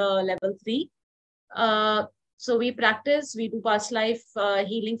shared in the level 3. So we practice, we do past life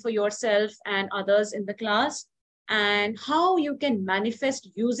healing for yourself and others in the class, and how you can manifest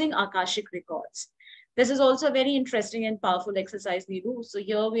using Akashic Records. This is also a very interesting and powerful exercise we do. So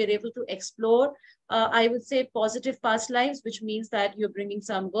here we are able to explore, I would say, positive past lives, which means that you're bringing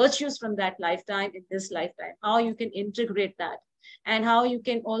some virtues from that lifetime in this lifetime, how you can integrate that, and how you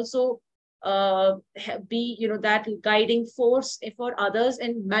can also be, that guiding force for others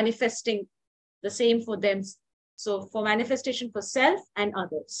and manifesting the same for them. So for manifestation for self and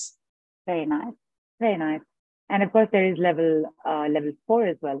others. Very nice. Very nice. And of course, there is level 4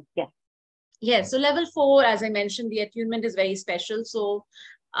 as well. Yes. Yes. So level 4, as I mentioned, the attunement is very special. So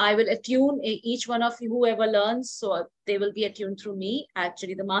I will attune each one of you, whoever learns. So they will be attuned through me.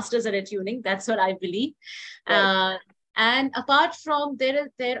 Actually, the masters are attuning. That's what I believe. Right. And apart from there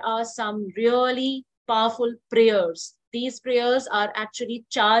are some really powerful prayers. These prayers are actually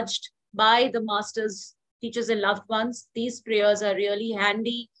charged by the masters, teachers, and loved ones. These prayers are really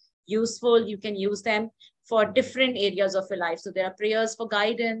handy, useful. You can use them for different areas of your life. So there are prayers for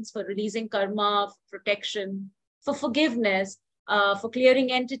guidance, for releasing karma, for protection, for forgiveness, for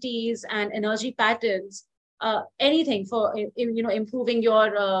clearing entities and energy patterns, anything for improving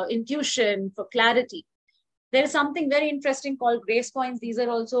your intuition, for clarity. There is something very interesting called grace points. These are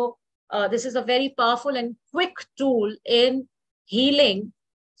also, this is a very powerful and quick tool in healing.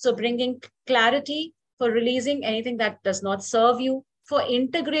 So bringing clarity, for releasing anything that does not serve you, for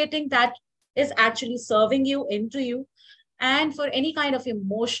integrating that is actually serving you into you, and for any kind of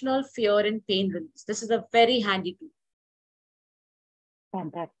emotional fear and pain release. This is a very handy tool.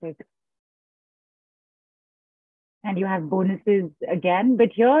 Fantastic. And you have bonuses again,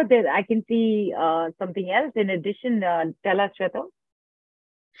 but here I can see something else in addition. Tell us, Shveta.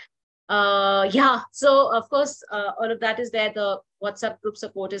 Yeah, so of course, all of that is there. The WhatsApp group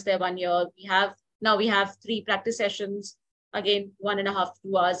support is there 1 year. We have 3 practice sessions, again, 1.5 to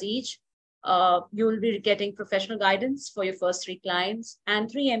 2 hours each. You will be getting professional guidance for your first 3 clients,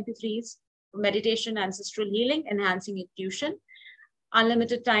 and 3 MP3s for meditation, ancestral healing, enhancing intuition.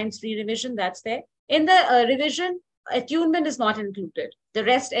 Unlimited times free revision, that's there. In the revision, attunement is not included. The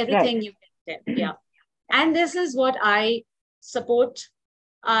rest, everything right. You can get. Yeah. And this is what I support.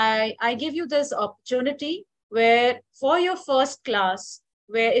 I give you this opportunity where for your first class,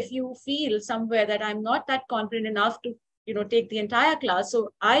 where if you feel somewhere that I'm not that confident enough to, take the entire class,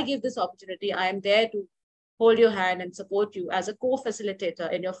 so I give this opportunity. I am there to hold your hand and support you as a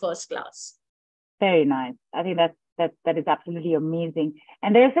co-facilitator in your first class. Very nice. I think that is absolutely amazing.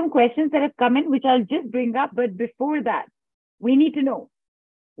 And there are some questions that have come in, which I'll just bring up. But before that, we need to know,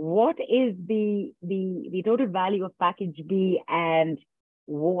 what is the total value of package B and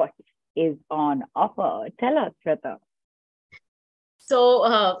what is on offer? Tell us, Shveta.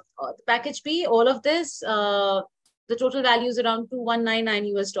 So package B, all of this, the total value is around $2199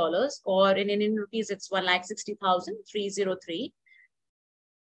 US, or in Indian rupees, it's 1,60,303.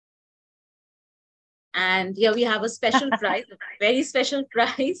 And here we have a special price, a very special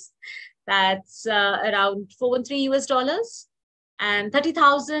price. That's around 413 US, and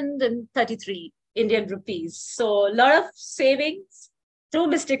 30,033 Indian rupees. So a lot of savings through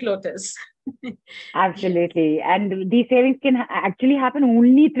Mystic Lotus. Absolutely. And these savings can actually happen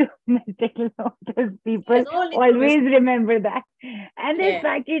only through Mystic Lotus. People always remember that. And there's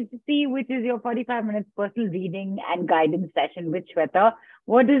package C, which is your 45 minutes personal reading and guidance session with Shveta.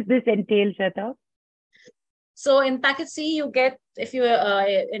 What does this entail, Shveta? So in package C, you get, if you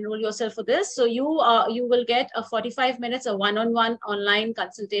enroll yourself for this, so you will get a 45 minutes, a one-on-one online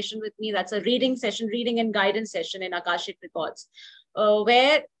consultation with me. That's a reading session, reading and guidance session in Akashic Records,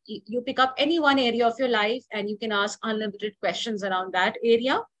 where you pick up any one area of your life and you can ask unlimited questions around that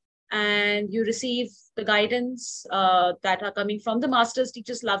area. And you receive the guidance that are coming from the masters,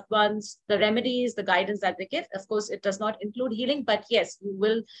 teachers, loved ones, the remedies, the guidance that they give. Of course, it does not include healing, but yes, you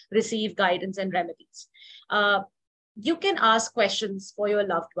will receive guidance and remedies. You can ask questions for your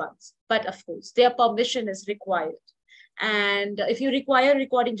loved ones, but of course, their permission is required. And if you require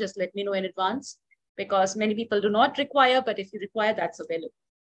recording, just let me know in advance, because many people do not require, but if you require, that's available.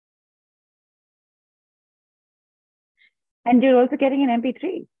 And you're also getting an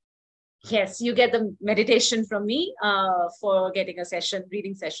MP3. Yes, you get the meditation from me for getting a session,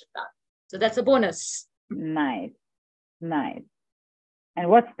 reading session done. So that's a bonus. Nice. Nice. And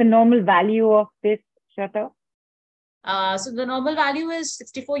what's the normal value of this, Shveta? So the normal value is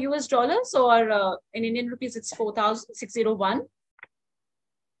 64 US dollars, or in Indian rupees, it's 4,601.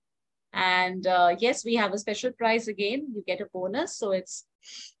 And yes, we have a special price again. You get a bonus. So it's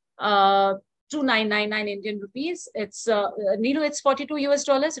 2,999 Indian rupees. It's Neelu, it's 42 US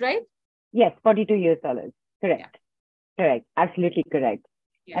dollars, right? Yes, 42 US dollars. Correct. Correct. Absolutely correct.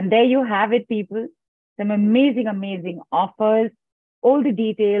 Yeah. And there you have it, people. Some amazing, amazing offers. All the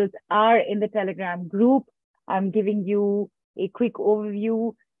details are in the Telegram group. I'm giving you a quick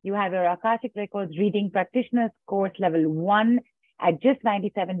overview. You have your Akashic Records Reading Practitioners Course Level 1 at just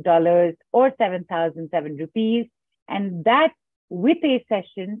 $97 or 7,007 rupees. And that with a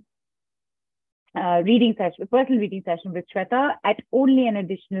session, reading session, personal reading session with Shveta at only an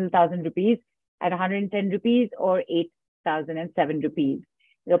additional 1,000 rupees at 110 rupees or 8,007 rupees.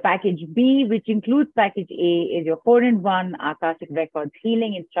 Your package B, which includes package A, is your 4-in-1 Akashic Records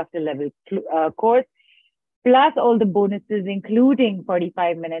Healing Instructor Level course, plus all the bonuses, including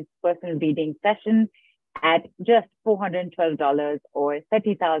 45 minutes personal reading session at just $412 or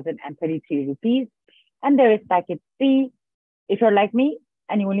 30,033 rupees. And there is package C. If you're like me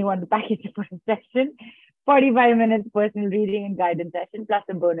and you only want the package for a session, 45 minutes personal reading and guidance session, plus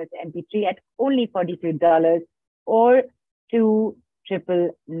a bonus MP3 at only $42 or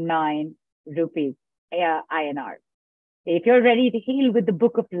 2,999 rupees, INR. If you're ready to heal with the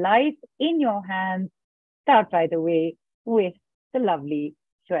book of life in your hands, start right away with the lovely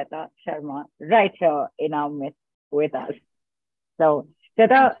Shveta Sharma right here in our midst with us. So,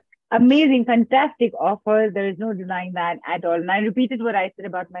 Shveta, amazing, fantastic offers. There is no denying that at all. And I repeated what I said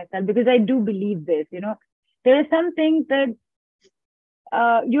about myself because I do believe this. There are some things that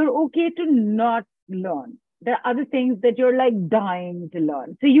you're okay to not learn. There are other things that you're like dying to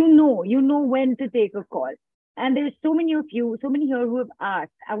learn. So you know when to take a call. And there's so many of you, so many here who have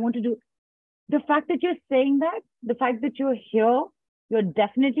asked, I want to do. The fact that you're saying that, the fact that you're here, you're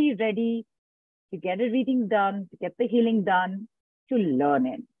definitely ready to get a reading done, to get the healing done, to learn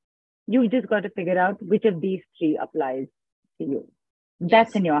it. You've just got to figure out which of these three applies to you.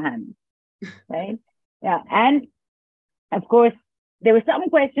 That's in your hands, right? Yeah. And of course, there were some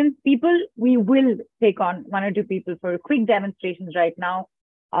questions. People, we will take on one or two people for quick demonstrations right now.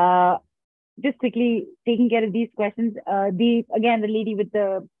 Just quickly taking care of these questions. The lady with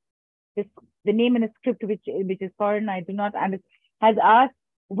the name in a script which is foreign, I do not understand, has asked,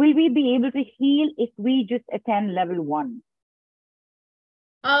 will we be able to heal if we just attend level 1?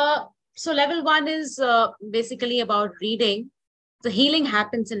 So level 1 is basically about reading. The healing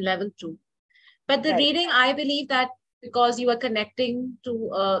happens in level 2. But the reading, I believe that because you are connecting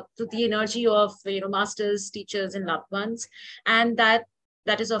to the energy of masters, teachers, and loved ones, and that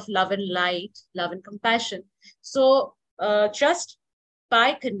is of love and light, love and compassion. So just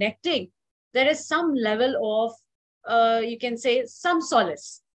by connecting, there is some level of, you can say, some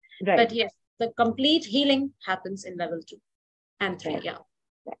solace. Right. But yes, the complete healing happens in level 2 and 3. Right. Yeah.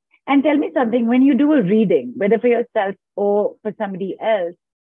 And tell me something, when you do a reading, whether for yourself or for somebody else,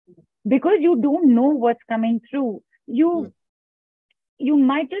 because you don't know what's coming through, you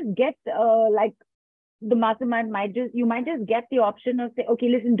might just get like the mastermind you might just get the option of say, okay,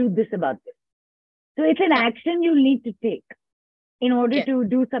 listen, do this about this. So it's an action you need to take in order to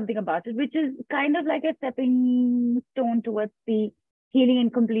do something about it, which is kind of like a stepping stone towards the healing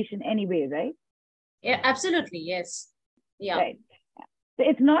and completion anyway, right? Yeah, absolutely. Yes. Yeah. Right. So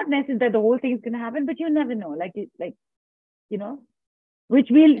it's not necessary that the whole thing is going to happen, but you never know. Which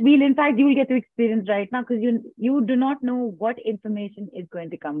we'll in fact you'll get to experience right now because you do not know what information is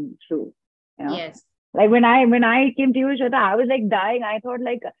going to come through. Yes. Like when I came to you, Shveta, I was like dying. I thought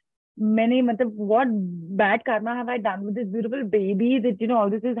like what bad karma have I done with this beautiful baby that all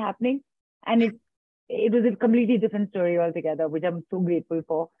this is happening, and it was a completely different story altogether, which I'm so grateful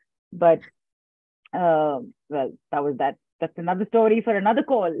for. But well, that was that. That's another story for another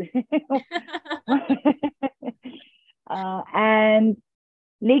call. And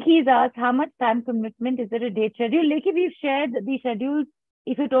Lekhi's asked, how much time commitment is there a date schedule? Lekhi, we've shared the schedules.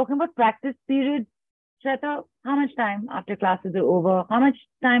 If you're talking about practice period, Shveta, how much time after classes are over? How much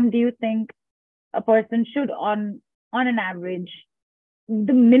time do you think a person should, on an average,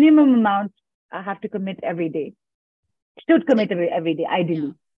 the minimum amount have to commit every day? Should commit every day, ideally.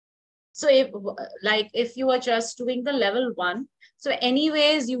 Yeah. So if you are just doing the level 1, so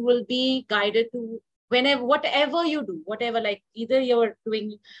anyways, you will be guided to whatever you do, like either you're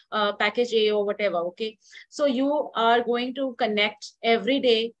doing package A or whatever. Okay. So you are going to connect every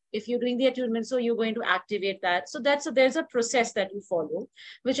day. If you're doing the attunement, so you're going to activate that. So there's a process that you follow,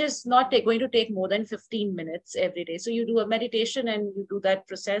 which is not going to take more than 15 minutes every day. So you do a meditation and you do that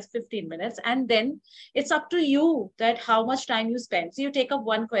process 15 minutes. And then it's up to you that how much time you spend. So you take up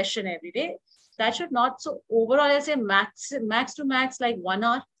one question every day. That should not, so overall, I say max to max, like 1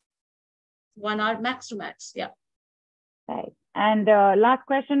 hour. 1 hour max to max. Yeah. Right. And last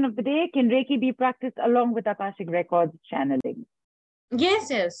question of the day, can Reiki be practiced along with Akashic Records channeling? Yes,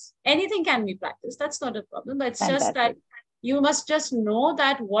 yes. Anything can be practiced. That's not a problem. But it's just that Fantastic. you must just know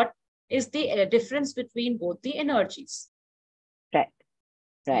that what is the difference between both the energies. Right,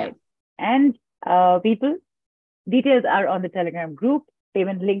 Yeah. right. And people, details are on the Telegram group.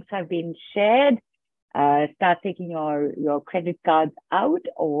 Payment links have been shared. Start taking your credit cards out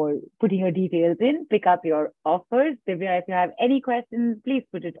or putting your details in. Pick up your offers. Divya, if you have any questions, please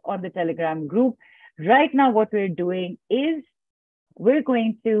put it on the Telegram group. Right now, what we're doing is we're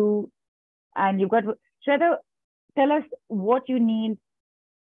going to, and you've got, Shweta, tell us what you need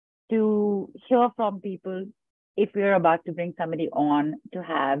to hear from people if we're about to bring somebody on to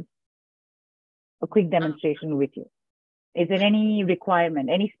have a quick demonstration with you. Is there any requirement,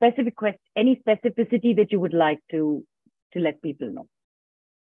 any specific any specificity that you would like to let people know?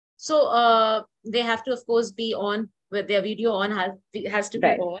 So they have to, of course, be on with their video on, has to be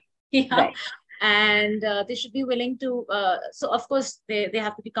Right. on. Yeah. Right. And they should be willing to, so of course, they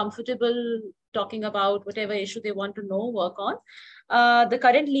have to be comfortable talking about whatever issue they want to know, work on. The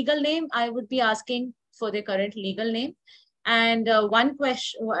current legal name, I would be asking for their current legal name. And one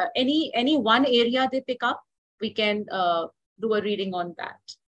question, any one area they pick up, we can do a reading on that.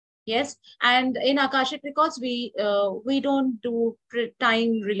 Yes, and in Akashic Records, we don't do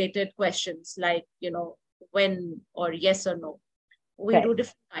time related questions like, when or yes or no. We Right. do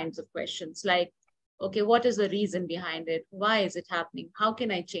different kinds of questions like, okay, what is the reason behind it? Why is it happening? How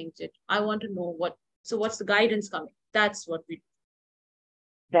can I change it? I want to know what's the guidance coming? That's what we do.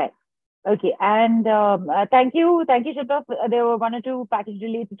 Right. Okay. And thank you, Shilpa. There were one or two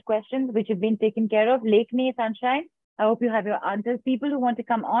package-related questions which have been taken care of. Lakme, Sunshine, I hope you have your answers. People who want to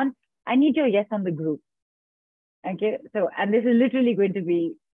come on, I need your yes on the group. Okay. So, and this is literally going to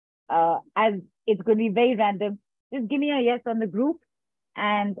be, as it's going to be very random. Just give me a yes on the group,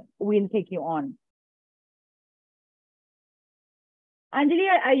 and we'll take you on. Anjali,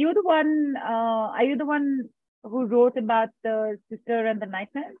 are you the one? Are you the one who wrote about the sister and the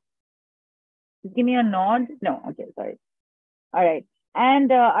nightmare? Just give me a nod. No, okay, sorry. All right.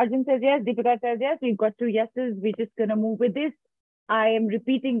 And Arjun says yes. Deepika says yes. We've got 2 yeses. We're just gonna move with this. I am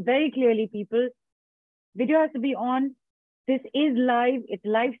repeating very clearly, people. Video has to be on. This is live. It's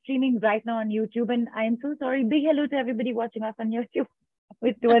live streaming right now on YouTube. And I am so sorry. Big hello to everybody watching us on YouTube.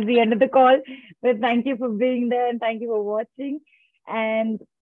 It's towards the end of the call. But thank you for being there and thank you for watching. And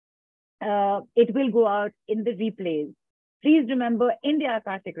it will go out in the replays. Please remember, in the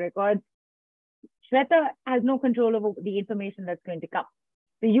Akashic Records, Shweta has no control over the information that's going to come.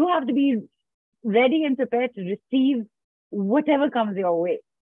 So you have to be ready and prepared to receive whatever comes your way,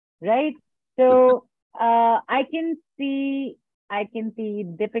 right? So I can see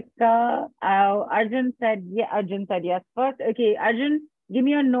Deepika. Arjun said yes first. Okay, Arjun, give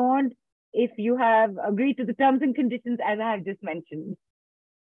me a nod if you have agreed to the terms and conditions as I have just mentioned.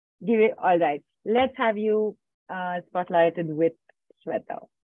 Give it. All right. Let's have you spotlighted with Shweta.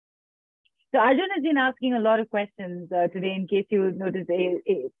 So Arjun has been asking a lot of questions today. In case you noticed,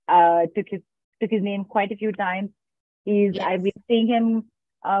 took his name quite a few times. Yes. I've been seeing him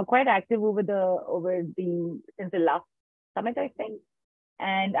quite active over since the last summit, I think.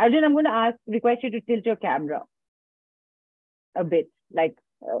 And Arjun, I'm going to request you to tilt your camera a bit. Like,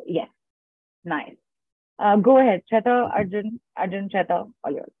 yes, nice. Go ahead, Shweta, Arjun, Shweta,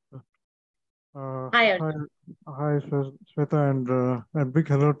 all yours. Hi, Arjun. Hi, Shweta, and big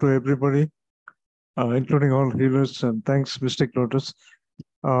hello to everybody, including all healers, and thanks, Mystic Lotus.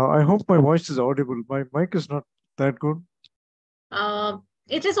 I hope my voice is audible. My mic is not that good.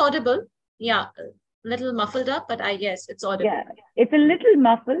 It is audible. Yeah, a little muffled up, but yes, it's audible. Yeah, it's a little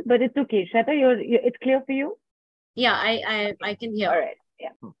muffled, but it's okay. Shweta, it's clear for you? Yeah, I can hear. All right. Yeah.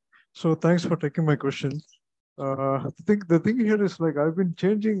 So thanks for taking my question. The thing here is, like, I've been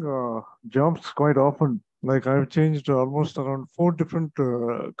changing jobs quite often. Like, I've changed almost around 4 different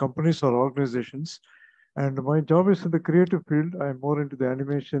companies or organizations, and my job is in the creative field. I'm more into the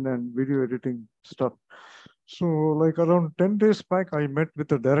animation and video editing stuff. So, like, around 10 days back, I met with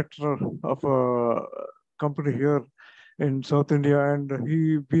the director of a company here in South India, and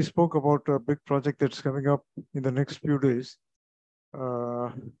we spoke about a big project that's coming up in the next few days.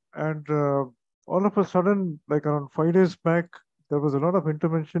 And all of a sudden, like around 5 days back, there was a lot of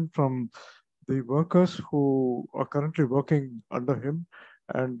intervention from the workers who are currently working under him,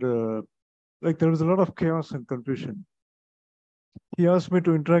 and like there was a lot of chaos and confusion. He asked me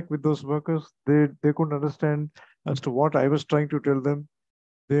to interact with those workers. They couldn't understand as to what I was trying to tell them.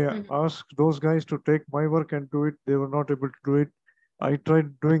 They asked those guys to take my work and do it. They were not able to do it. I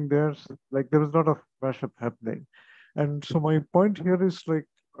tried doing theirs. Like, there was a lot of mashup happening. And so my point here is, like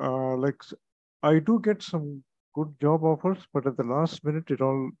I do get some good job offers, but at the last minute, it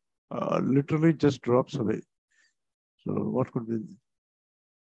all literally just drops away. So what could be?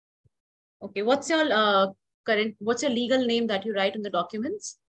 Okay, what's your legal name that you write in the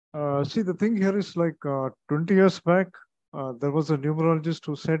documents? See, the thing here is like 20 years back, there was a numerologist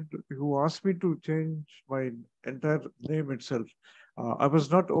who asked me to change my entire name itself. I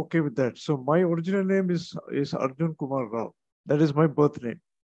was not okay with that. So my original name is Arjun Kumar Rao. That is my birth name.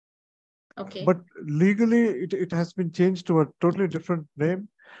 Okay. But legally, it has been changed to a totally different name.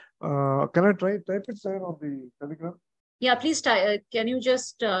 Can I type it there on the Telegram? Yeah, please can you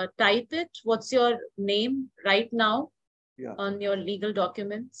just type it? What's your name right now on your legal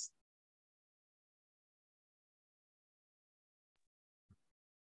documents?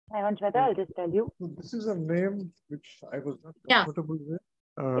 Shveta, I'll just tell you. So this is a name which I was not comfortable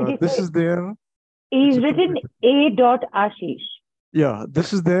with. This is there. He's written A. Ashish. Yeah,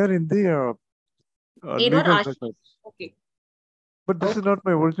 this is there in the legal records. Okay. But this is not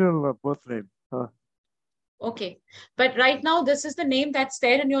my original birth name. Okay. But right now, this is the name that's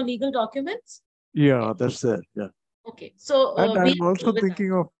there in your legal documents? Yeah, that's there. Yeah. Okay. So, and I'm also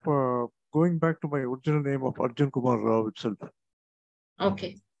thinking of going back to my original name of Arjun Kumar Rao itself.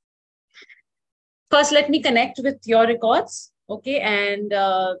 Okay. First, let me connect with your records. Okay. And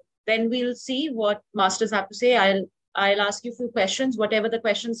then we'll see what masters have to say. I'll ask you a few questions. Whatever the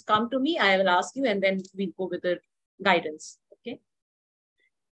questions come to me, I will ask you, and then we'll go with the guidance. Okay.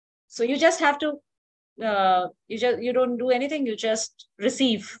 So you just have to, you don't do anything. You just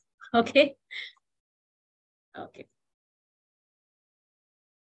receive. Okay. Okay.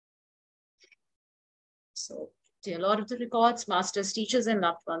 So, dear Lord of the records, masters, teachers, and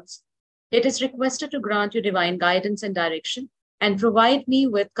loved ones, it is requested to grant you divine guidance and direction, and provide me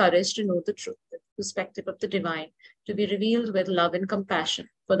with courage to know the truth, the perspective of the divine, to be revealed with love and compassion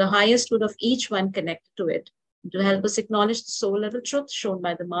for the highest good of each one connected to it, and to help us acknowledge the soul level truth shown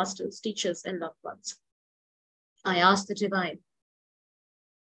by the masters, teachers, and loved ones. I ask the divine.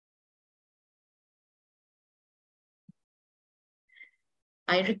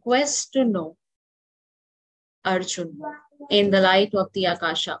 I request to know Arjun in the light of the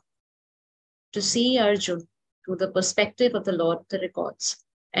Akasha, to see Arjun through the perspective of the Lord of the records,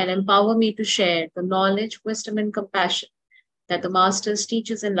 and empower me to share the knowledge, wisdom, and compassion that the masters,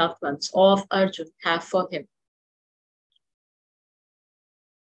 teachers, and loved ones of Arjun have for him.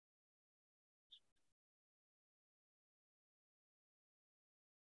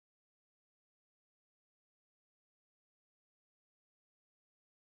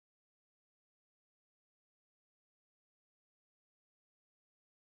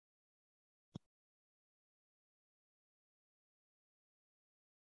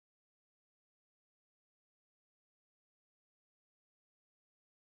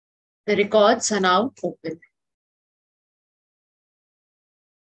 The records are now open.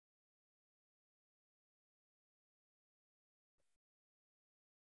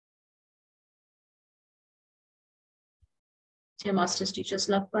 Dear masters, teachers,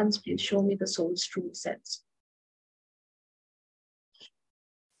 loved ones, please show me the soul's true sense.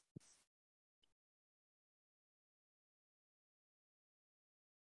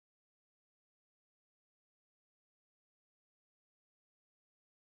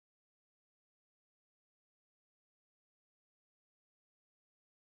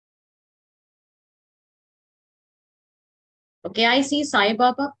 Okay, I see Sai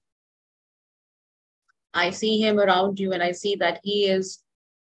Baba. I see him around you, and I see that he is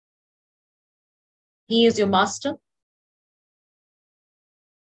your master.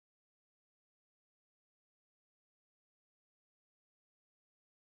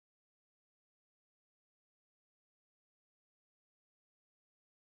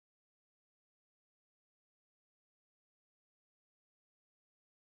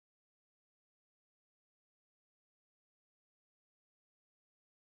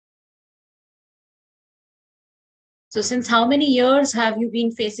 So since how many years have you been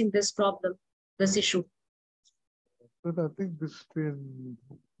facing this problem, this issue? But I think this has been,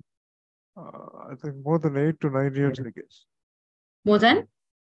 I think more than 8 to 9 years, I guess. More than?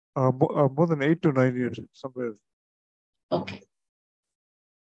 More than 8 to 9 years, somewhere. Okay.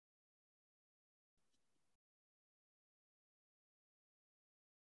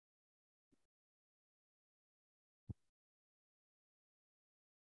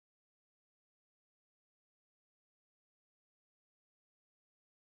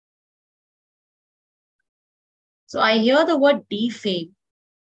 So I hear the word defame.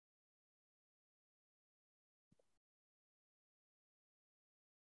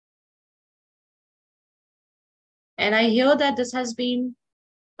 And I hear that this has been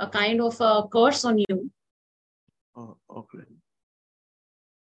a kind of a curse on you. Oh, okay.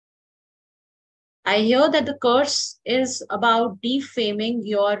 I hear that the curse is about defaming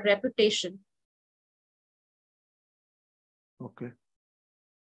your reputation. Okay.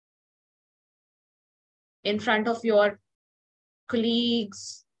 In front of your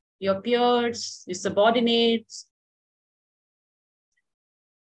colleagues, your peers, your subordinates.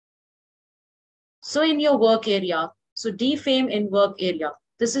 So in your work area, so defame in work area.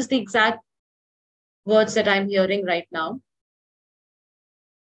 This is the exact words that I'm hearing right now.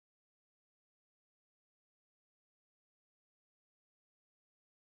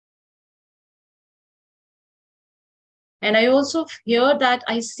 And I also hear that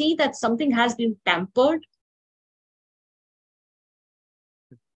I see that something has been tampered.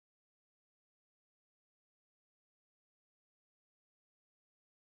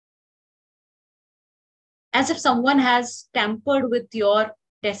 As if someone has tampered with your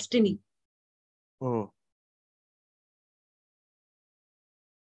destiny. Oh.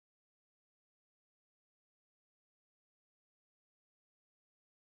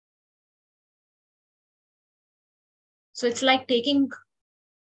 So it's like taking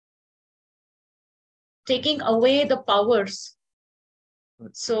away the powers.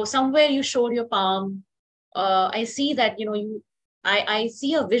 So somewhere you showed your palm. I see that, I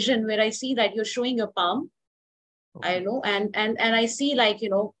see a vision where I see that you're showing your palm. Okay. I know, and I see like,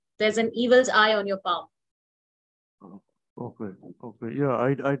 there's an evil's eye on your palm. Okay. Okay. Yeah,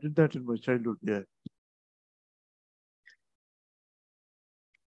 I did that in my childhood. Yeah.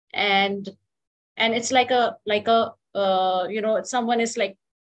 And it's like someone is like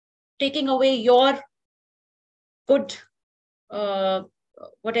taking away your good,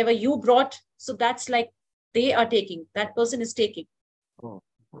 whatever you brought. So that's like they are taking, that person is taking. Oh.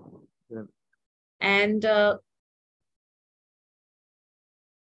 Yeah. And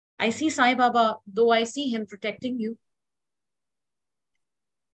I see Sai Baba, though I see him protecting you.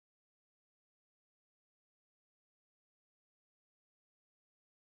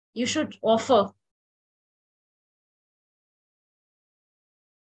 You should offer.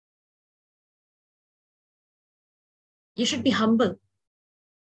 You should be humble.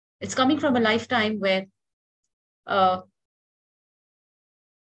 It's coming from a lifetime where, so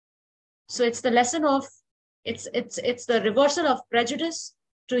it's the lesson of, it's the reversal of prejudice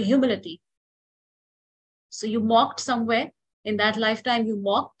to humility. So you mocked somewhere in that lifetime, you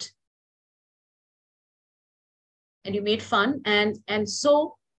mocked and you made fun. And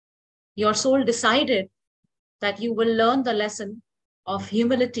so your soul decided that you will learn the lesson of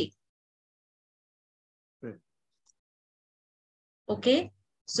humility. Okay.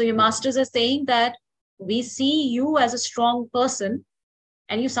 So your masters are saying that we see you as a strong person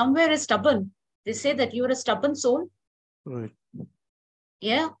and you somewhere is stubborn. They say that you're a stubborn soul. Right.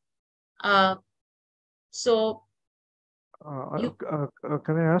 Yeah. So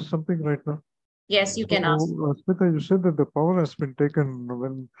can I ask something right now? yes, you can ask. Shveta, you said that the power has been taken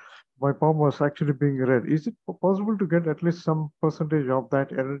when my palm was actually being read. Is it possible to get at least some percentage of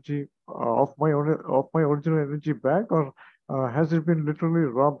that energy of my original energy back, or has it been literally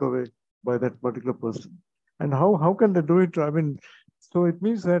robbed away by that particular person? And how can they do it? I mean, so it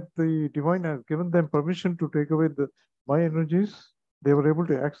means that the divine has given them permission to take away my energies. They were able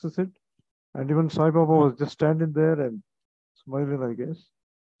to access it, and even Sai Baba was just standing there and smiling, I guess.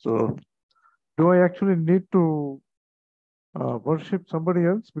 So, do I actually need to worship somebody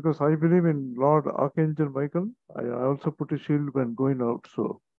else? Because I believe in Lord Archangel Michael. I also put a shield when going out.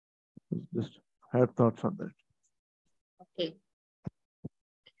 So, just had thoughts on that. Okay.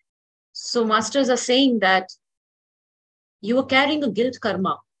 So masters are saying that you were carrying a guilt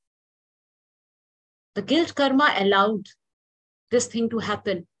karma. The guilt karma allowed this thing to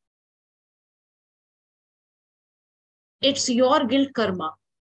happen. It's your guilt karma.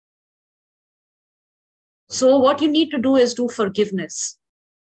 So what you need to do is do forgiveness.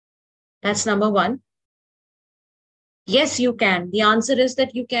 That's number one. Yes, you can. The answer is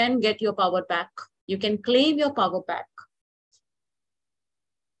that you can get your power back. You can claim your power back.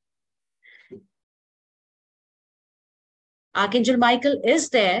 Archangel Michael is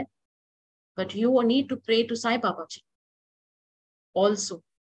there, but you need to pray to Sai Babaji also.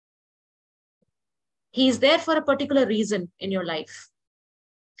 He is there for a particular reason in your life.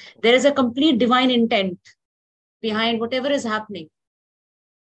 There is a complete divine intent behind whatever is happening.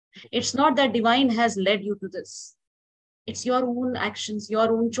 It's not that divine has led you to this. It's your own actions,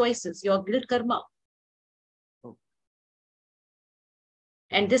 your own choices, your guilt karma.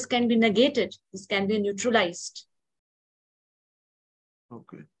 And this can be negated. This can be neutralized.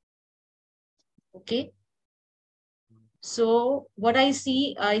 Okay. Okay. So what I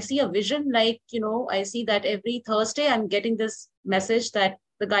see a vision like, I see that every Thursday I'm getting this message that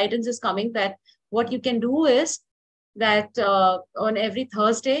the guidance is coming, that what you can do is that on every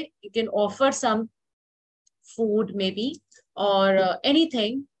Thursday, you can offer some food maybe, or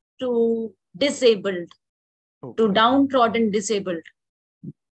anything to disabled, to Okay. downtrodden disabled.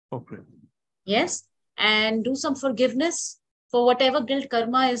 Okay. Yes. And do some forgiveness for whatever guilt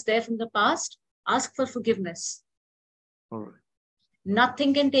karma is there from the past. Ask for forgiveness. All right.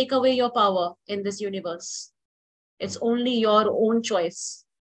 Nothing can take away your power in this universe. It's only your own choice.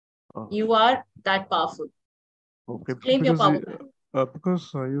 You are that powerful. Okay. Claim your power back.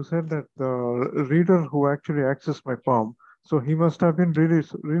 Because you said that the reader who actually accessed my palm, so he must have been really,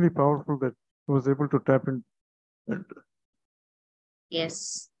 really powerful that he was able to tap in.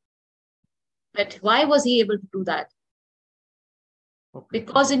 Yes. But why was he able to do that? Okay.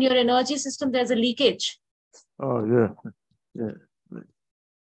 Because in your energy system, there's a leakage. Oh, yeah. Yeah.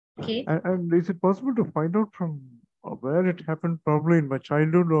 Okay. And is it possible to find out from where it happened? Probably in my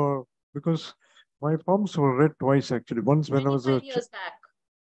childhood, or because my palms were red twice actually. Once when I was 25 years back.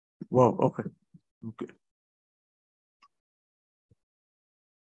 Wow. Okay. Okay.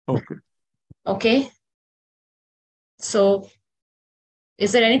 Okay. Okay. So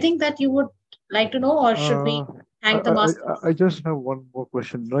is there anything that you would like to know, or should we thank the master? I just have one more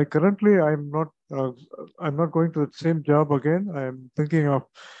question. Like currently, I'm not going to the same job again. I'm thinking of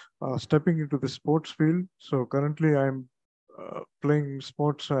stepping into the sports field. So currently, I'm playing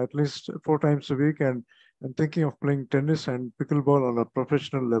sports at least 4 times a week, and I'm thinking of playing tennis and pickleball on a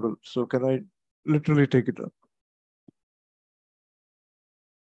professional level. So can I literally take it up?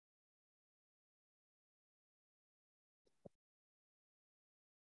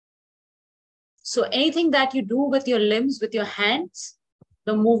 So anything that you do with your limbs, with your hands,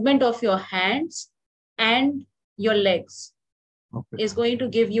 the movement of your hands and your legs is going to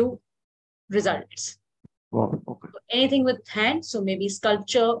give you results. Wow. Okay. So anything with hands, so maybe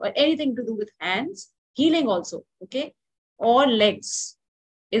sculpture or anything to do with hands, healing also, okay, or legs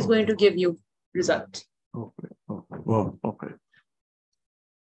is going to give you result. Okay. Wow. Okay.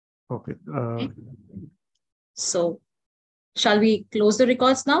 Okay. Okay. So shall we close the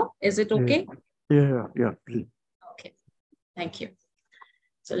records now? Is it okay? Yeah, please. Okay, thank you.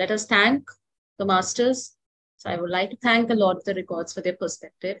 So let us thank the masters. So I would like to thank the Lord of the Records for their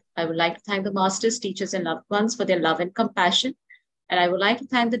perspective. I would like to thank the masters, teachers, and loved ones for their love and compassion. And I would like to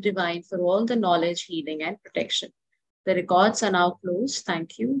thank the divine for all the knowledge, healing, and protection. The records are now closed.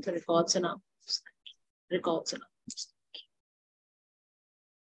 Thank you. The records are now closed. Records are now closed.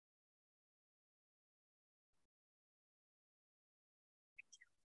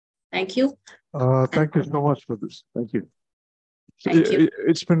 Thank you. Thank you so much for this. Thank you. Thank you.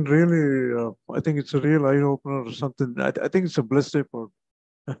 It's been really, I think it's a real eye opener or something. I think it's a blessed day for.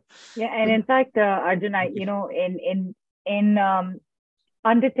 Yeah, and in fact, Arjun, in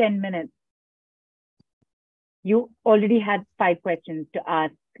under 10 minutes, you already had 5 questions to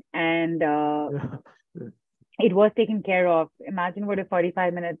ask, and it was taken care of. Imagine what a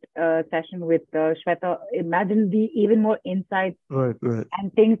 45-minute session with Shveta. Imagine the even more insights Right.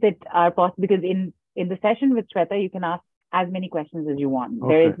 and things that are possible, because in the session with Shveta, you can ask as many questions as you want.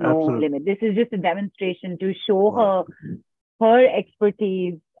 There is no limit. This is just a demonstration to show her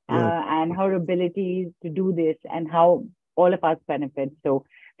expertise and her abilities to do this, and how all of us benefit. So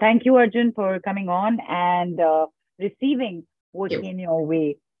thank you, Arjun, for coming on and receiving what came your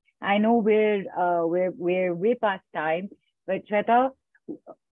way. I know we're way past time, but Shveta,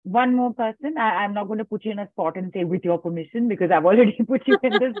 one more person. I'm not going to put you in a spot and say with your permission, because I've already put you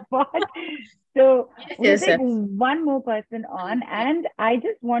in the spot. So we'll take one more person on. And I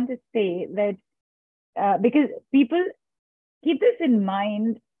just want to say that because people keep this in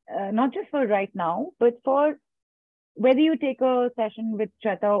mind, not just for right now, but for whether you take a session with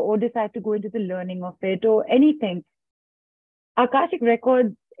Shveta or decide to go into the learning of it or anything. Akashic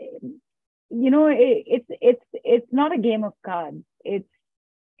Records, it's not a game of cards.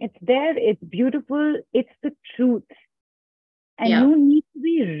 It's there, it's beautiful, it's the truth. And you need to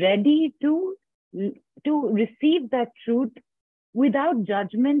be ready to receive that truth without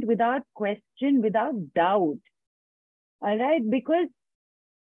judgment, without question, without doubt. All right? Because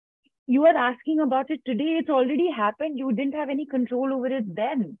you are asking about it today, it's already happened. You didn't have any control over it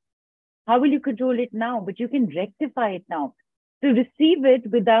then. How will you control it now? But you can rectify it now. To receive it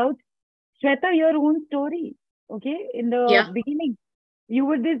without, Shveta, your own story. Okay? In the beginning, you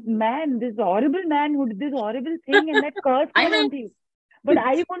were this man, this horrible man who did this horrible thing, and that curse came onto you. But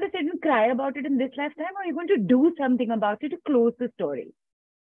are you going to sit and cry about it in this lifetime, or are you going to do something about it to close the story?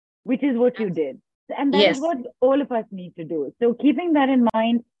 Which is what you did. And that is Yes. what all of us need to do. So keeping that in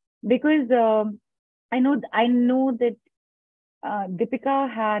mind, because I know that Deepika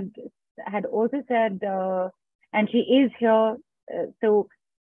had also said, and she is here. So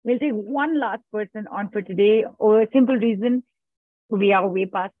we'll take one last person on for today, or a simple reason we are way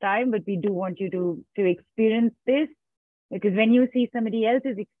past time, but we do want you to experience this, because when you see somebody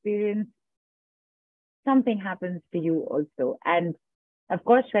else's experience, something happens to you also. And of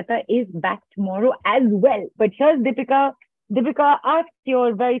course, Shweta is back tomorrow as well. But here's Deepika. Deepika, ask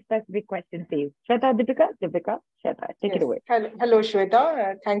your very specific question, please. Shweta, Deepika, Shweta, take it away. Hello,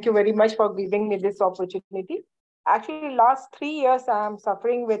 Shweta. Thank you very much for giving me this opportunity. Actually, last 3 years, I am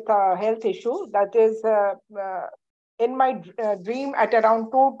suffering with a health issue. That is, in my dream at around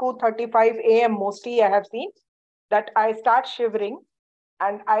 2:35 a.m. mostly I have seen that I start shivering,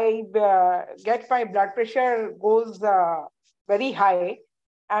 and I get my blood pressure goes very high.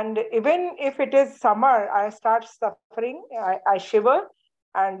 And even if it is summer, I start suffering, I shiver,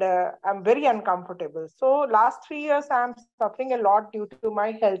 and I'm very uncomfortable. So last 3 years, I'm suffering a lot due to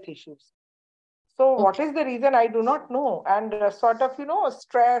my health issues. So what is the reason? I do not know. And sort of,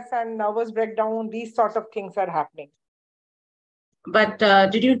 stress and nervous breakdown, these sort of things are happening. But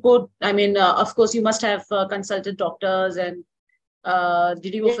did you go, I mean, of course, you must have consulted doctors, and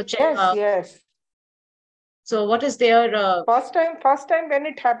did you go for checkup? Yes. So what is their... First time when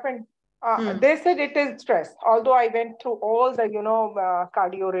it happened, they said it is stress. Although I went through all the,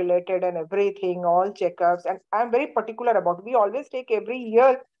 cardio related and everything, all checkups, and I'm very particular about it. We always take every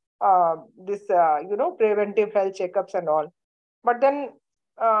year this, preventive health checkups and all. But then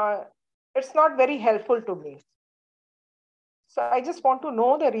it's not very helpful to me. So I just want to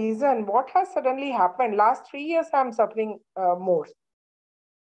know the reason. What has suddenly happened? Last 3 years, I'm suffering more.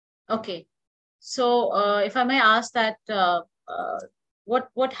 Okay. So if I may ask that,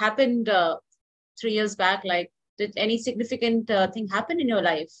 what happened 3 years back? Like, did any significant thing happen in your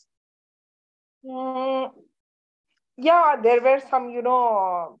life? Yeah, there were some,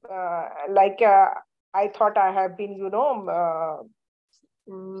 I thought I have been,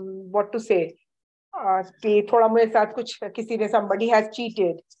 what to say, कि थोड़ा मेरे साथ कुछ किसी ने, somebody has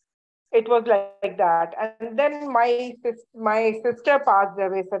cheated. It was like that. And then my sister passed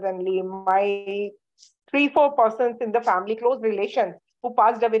away suddenly. My 3-4 persons in the family, close relations, who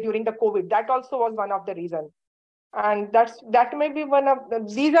passed away during the COVID. That also was one of the reasons. And that may be one of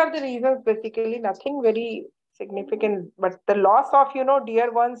these are the reasons, basically, nothing very significant. But the loss of,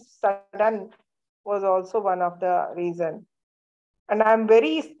 dear ones sudden was also one of the reasons. And I'm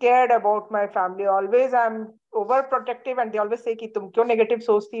very scared about my family. Always I'm overprotective, and they always say, ki, tum kyo negative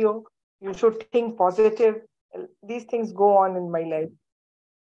sochti ho? You should think positive. These things go on in my life.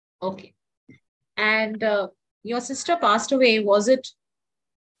 Okay. And your sister passed away. Was it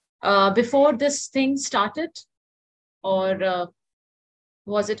before this thing started, or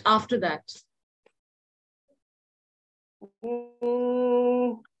was it after that?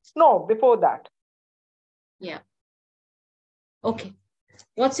 No, before that. Yeah. Okay.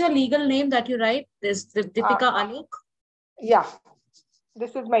 What's your legal name that you write? There's the Deepika Alok? Yeah.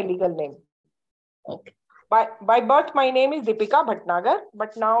 This is my legal name. Okay. By birth, my name is Deepika Bhatnagar,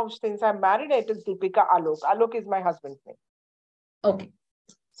 but now since I'm married, it is Deepika Alok. Alok is my husband's name. Okay.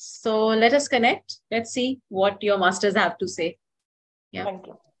 So let us connect. Let's see what your masters have to say. Yeah. Thank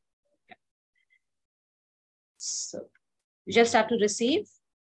you. So you just have to receive.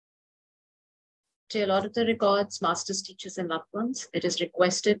 Dear Lord of the Records, masters, teachers, and loved ones, it is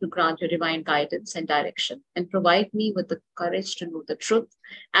requested to grant your divine guidance and direction and provide me with the courage to know the truth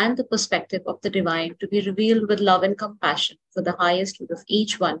and the perspective of the divine to be revealed with love and compassion for the highest good of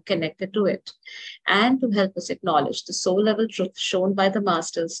each one connected to it, and to help us acknowledge the soul level truth shown by the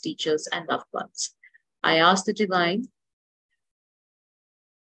masters, teachers, and loved ones. I ask the divine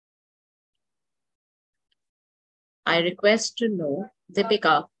I request to know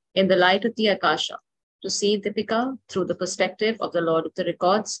Deepika in the light of the Akasha, to see Deepika through the perspective of the Lord of the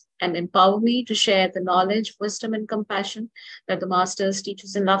Records, and empower me to share the knowledge, wisdom, and compassion that the masters,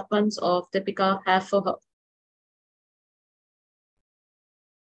 teachers, and loved ones of Deepika have for her.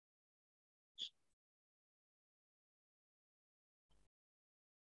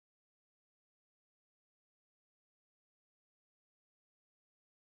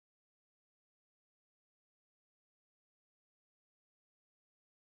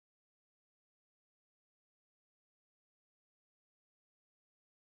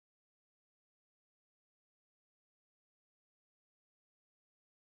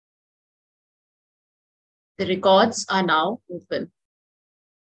 The records are now open.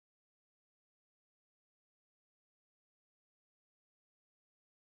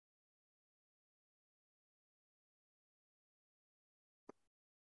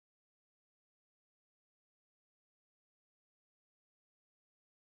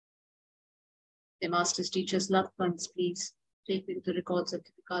 The masters, teachers, loved ones, please take me to the records of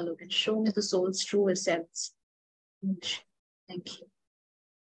the Kaluk and show me the soul's true essence. Thank you.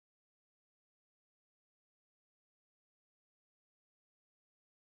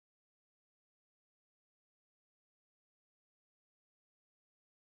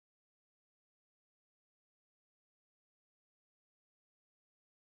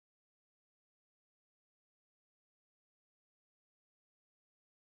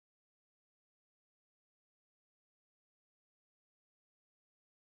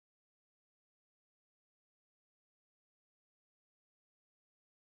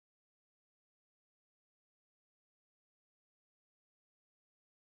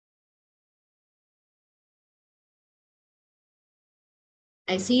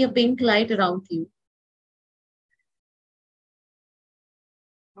 I see a pink light around you.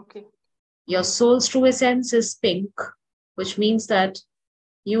 Okay. Your soul's true essence is pink, which means that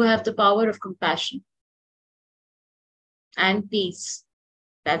you have the power of compassion and peace.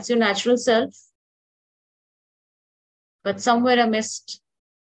 That's your natural self. But somewhere amidst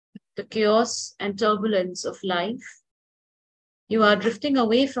the chaos and turbulence of life, you are drifting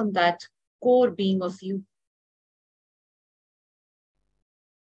away from that core being of you.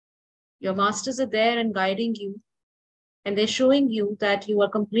 Your masters are there and guiding you, and they're showing you that you are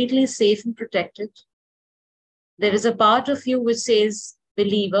completely safe and protected. There is a part of you which says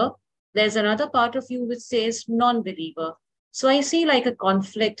believer. There's another part of you which says non-believer. So I see like a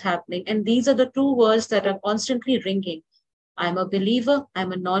conflict happening, and these are the two words that are constantly ringing. I'm a believer,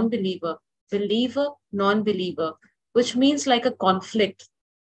 I'm a non-believer. Believer, non-believer, which means like a conflict.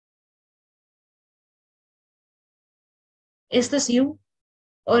 Is this you?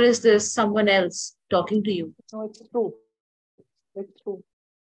 Or is this someone else talking to you? No, it's true. It's true.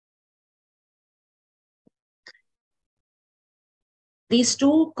 These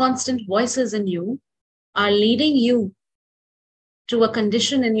two constant voices in you are leading you to a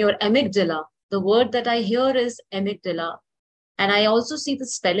condition in your amygdala. The word that I hear is amygdala. And I also see the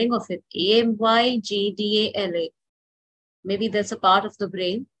spelling of it, A-M-Y-G-D-A-L-A. Maybe that's a part of the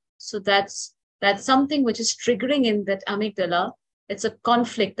brain. So that's something which is triggering in that amygdala. It's a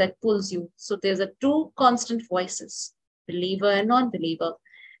conflict that pulls you. So there's a two constant voices, believer and non-believer.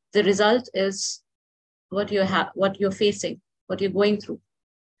 The result is what you're facing, what you're going through.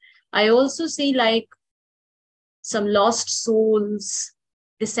 I also see like some lost souls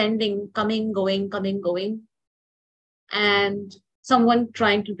descending, coming, going, and someone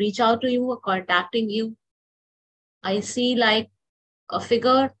trying to reach out to you or contacting you. I see like a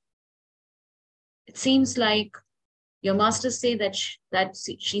figure. It seems like your masters say that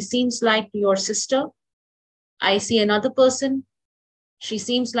she seems like your sister. I see another person. She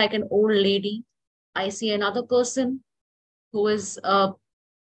seems like an old lady. I see another person who is a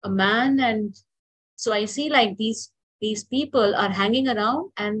man. And so I see like these people are hanging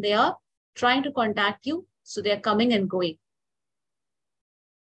around and they are trying to contact you. So they're coming and going.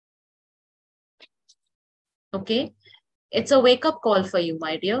 Okay. It's a wake-up call for you,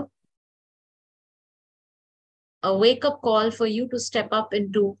 my dear. A wake-up call for you to step up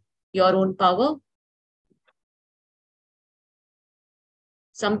into your own power.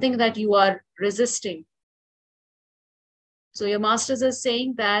 Something that you are resisting. So your masters are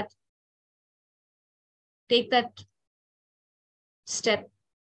saying that take that step,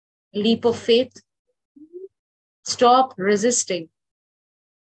 leap of faith. Stop resisting.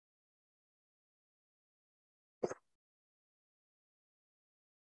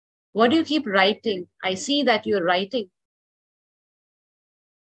 What do you keep writing? I see that you're writing.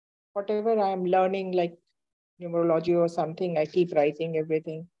 Whatever I'm learning, like numerology or something, I keep writing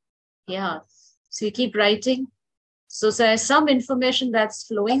everything. Yeah. So you keep writing. So there's some information that's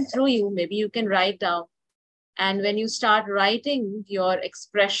flowing through you. Maybe you can write down. And when you start writing your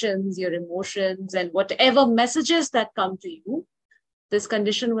expressions, your emotions, and whatever messages that come to you, this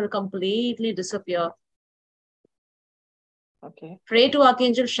condition will completely disappear. Okay. Pray to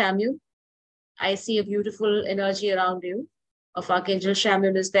Archangel Shamuel. I see a beautiful energy around you of Archangel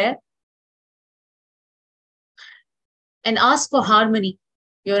Shamuel is there. And ask for harmony.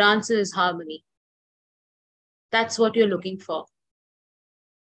 Your answer is harmony. That's what you're looking for.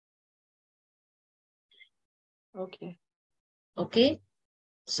 Okay. Okay?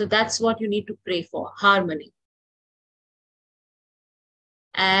 So that's what you need to pray for, harmony.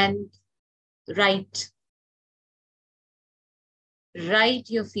 And write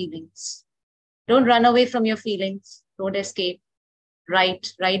your feelings. Don't run away from your feelings. Don't escape.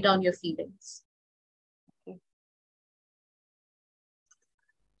 Write down your feelings. Okay.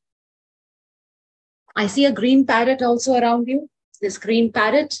 I see a green parrot also around you. This green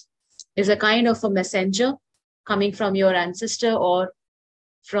parrot is a kind of a messenger coming from your ancestor or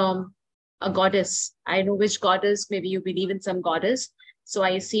from a goddess. I know which goddess, maybe you believe in some goddess. So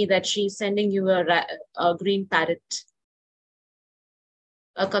I see that she's sending you a green parrot.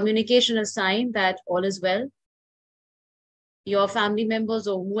 A communication, a sign that all is well. Your family members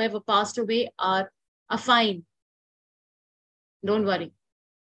or whoever passed away are fine. Don't worry.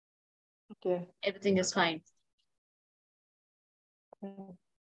 Okay. Everything is fine.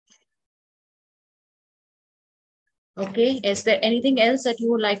 Okay. Is there anything else that you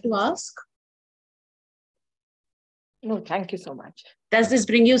would like to ask? No, thank you so much. Does this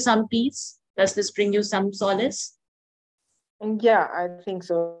bring you some peace? Does this bring you some solace? Yeah, I think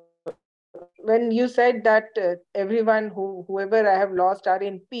so. When you said that everyone whoever I have lost are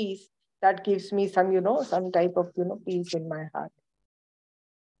in peace, that gives me some, some type of, peace in my heart.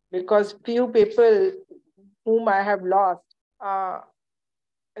 Because few people whom I have lost,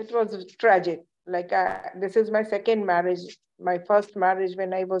 it was tragic. Like this is my second marriage. My first marriage,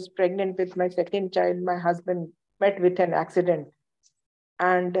 when I was pregnant with my second child, my husband met with an accident.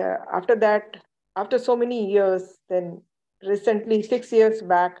 And after that, after so many years, then recently 6 years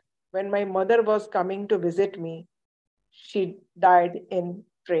back, when my mother was coming to visit me, she died in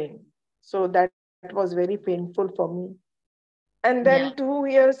train. So that was very painful for me. And then 2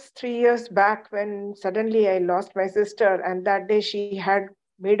 years, 3 years back, when suddenly I lost my sister, and that day she had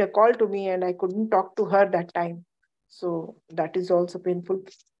made a call to me and I couldn't talk to her that time. So that is also painful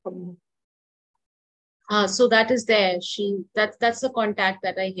for me. So that is there. That's the contact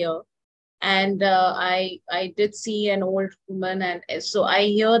that I hear. And I did see an old woman, and so I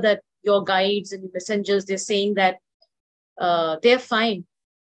hear that your guides and messengers, they're saying that they're fine.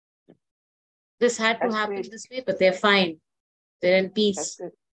 This had to happen this way, but they're fine. They're in peace. That's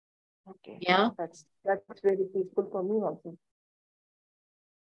good. Okay. Yeah. That's very peaceful for me also.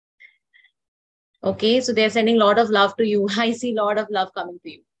 Okay, so they're sending a lot of love to you. I see a lot of love coming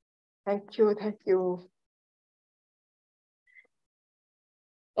to you. Thank you. Thank you.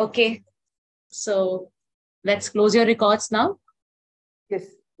 Okay. So let's close your records now. Yes.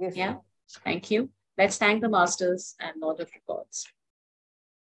 Yes. Yeah. Thank you. Let's thank the masters and Lord of Records.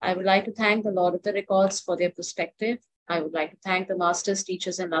 I would like to thank the Lord of the Records for their perspective. I would like to thank the masters,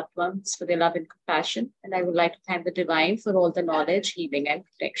 teachers, and loved ones for their love and compassion. And I would like to thank the divine for all the knowledge, healing, and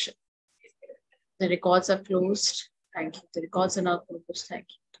protection. The records are closed. Thank you. The records are now closed. Thank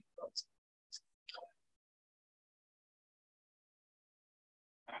you.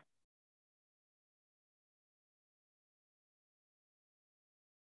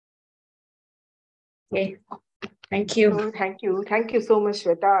 Okay. Thank you. Oh, thank you. Thank you so much,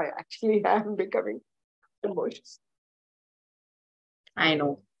 Shveta. Actually, I am becoming emotional. I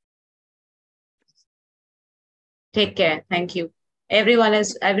know. Take care. Thank you. Everyone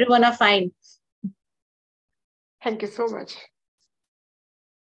are fine. Thank you so much.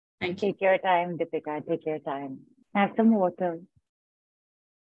 Thank you. Take your time, Deepika. Take your time. Have some water.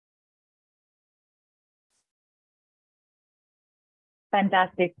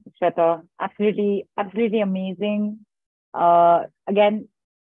 Fantastic, Shweta. Absolutely, absolutely amazing. Again,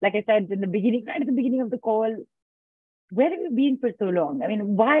 like I said in the beginning, right at the beginning of the call, where have you been for so long? I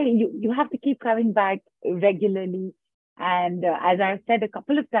mean, why you have to keep coming back regularly? And as I've said a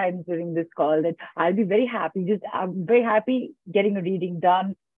couple of times during this call, that I'll be very happy. I'm very happy getting a reading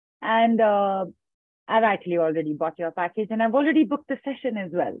done. And I've actually already bought your package, and I've already booked the session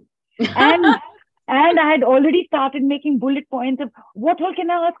as well. And I had already started making bullet points of what all can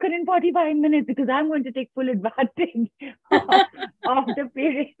I ask her in 45 minutes, because I'm going to take full advantage of the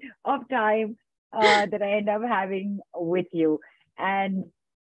period of time that I end up having with you. And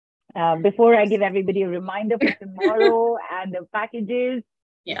before I give everybody a reminder for tomorrow and the packages,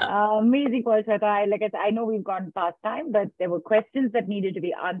 amazing call, Shweta. Like I said, I know we've gone past time, but there were questions that needed to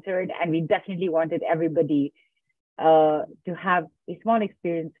be answered, and we definitely wanted everybody to have a small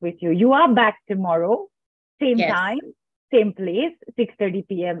experience with you. You are back tomorrow, same time, same place, 6:30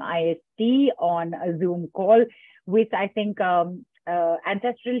 p.m. IST on a Zoom call with, I think,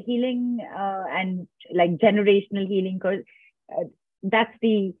 ancestral healing and like generational healing. That's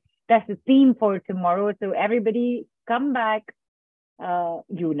the theme for tomorrow. So everybody come back.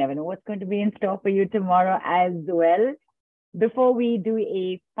 You never know what's going to be in store for you tomorrow as well. Before we do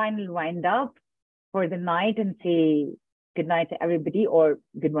a final wind up for the night and say good night to everybody, or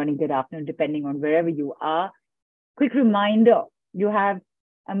good morning, good afternoon, depending on wherever you are. Quick reminder, you have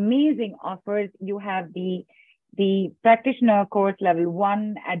amazing offers. You have the practitioner course level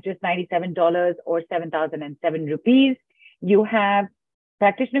 1 at just $97 or 7,007 rupees. You have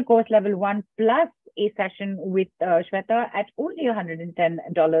practitioner course level 1 plus a session with Shveta at only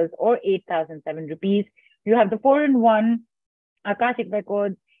 $110 or 8,007 rupees. You have the 4-in-1 Akashic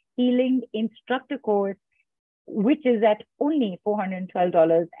Records Healing Instructor Course, which is at only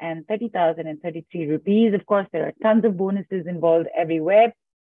 $412 and 30,033 rupees. Of course, there are tons of bonuses involved everywhere.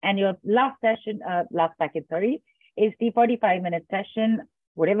 And your last package, is the 45-minute session.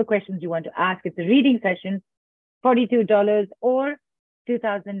 Whatever questions you want to ask, it's a reading session, $42 or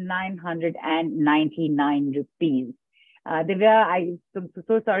 2,999 rupees. Divya, I'm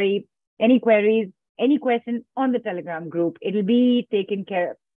so sorry. Any queries, any questions on the Telegram group, it'll be taken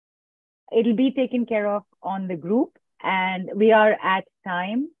care of on the group, and we are at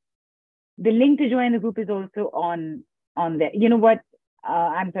time. The link to join the group is also on there. You know what?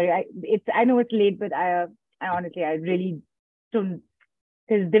 I'm sorry. I know it's late, but I honestly really don't,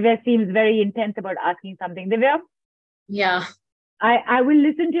 because Divya seems very intense about asking something. Divya? Yeah. I will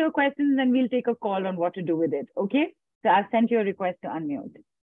listen to your questions and we'll take a call on what to do with it. Okay? So I've sent you a request to unmute.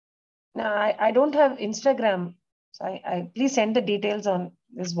 No, I don't have Instagram. So I please send the details on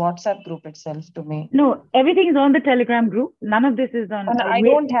this WhatsApp group itself to me. No, everything is on the Telegram group. None of this is on. I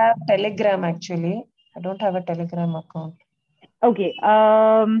don't have Telegram actually. I don't have a Telegram account. Okay.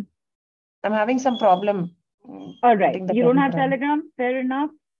 I'm having some problem. All right. You don't have Telegram? Fair enough.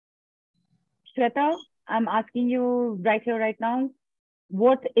 Shweta, I'm asking you right here, right now,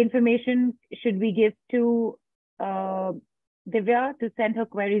 what information should we give to Divya to send her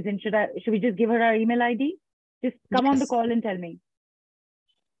queries in? Should we just give her our email ID? Just come on the call and tell me.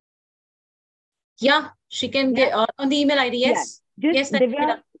 Yeah, she can get on the email ID. Yes. Yeah. Just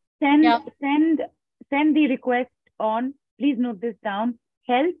Divya, send the request on. Please note this down.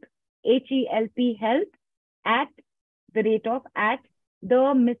 Help, HELP, help at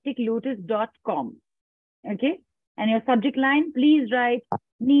themysticlotus.com. Okay. And your subject line, please write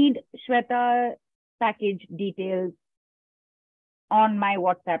need Shweta package details on my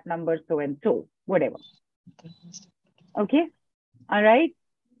WhatsApp number, so and so, whatever. Okay. All right.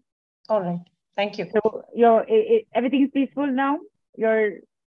 All right. Thank you. So everything is peaceful now?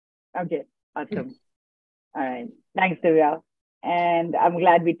 Okay. Awesome. All right. Thanks, Divya. And I'm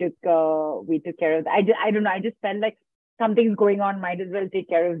glad we took care of that. I don't know. I just felt like something's going on. Might as well take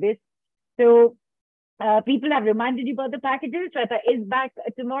care of this. So people have reminded you about the packages. Shweta is back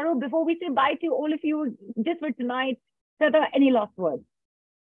tomorrow. Before we say bye to all of you, just for tonight, Shweta, any last words?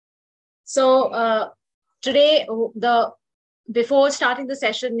 So today, before starting the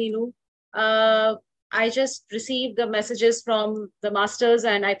session, Neelu, I just received the messages from the masters,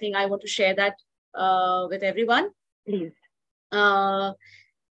 and I think I want to share that with everyone. Please. So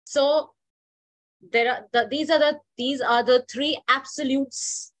these are the three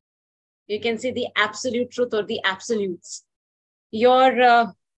absolutes. You can see the absolute truth or the absolutes.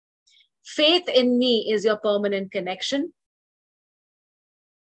 Your faith in me is your permanent connection.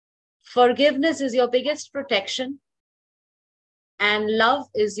 Forgiveness is your biggest protection. And love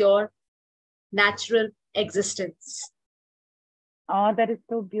is your natural existence. Oh, that is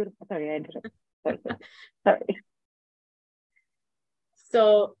so beautiful. Sorry, I interrupted. Sorry.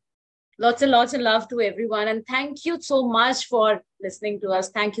 So lots and lots of love to everyone. And thank you so much for listening to us.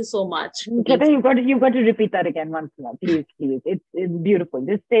 Thank you so much. Shweta, you've got to repeat that again once more. Please. It's beautiful.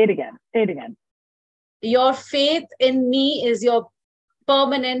 Just say it again. Say it again. Your faith in me is your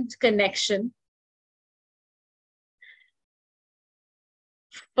permanent connection.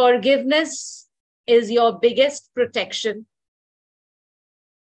 Forgiveness is your biggest protection.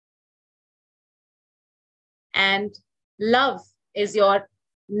 And love is your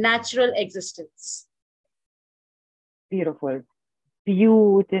natural existence. Beautiful.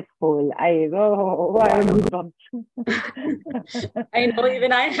 Beautiful. I know,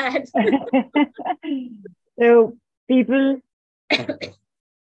 even I had. So, people,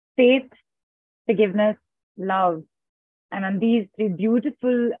 faith, forgiveness, love. And on these three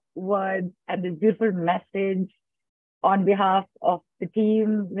beautiful words and this beautiful message, on behalf of the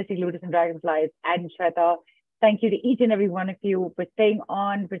team, Mystic Lotus and Dragonflies and Shweta, thank you to each and every one of you for staying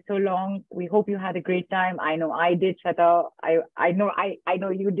on for so long. We hope you had a great time. I know I did, Shweta. I know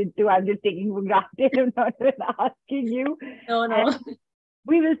you did too. I'm just taking for granted. I'm not asking you. No. And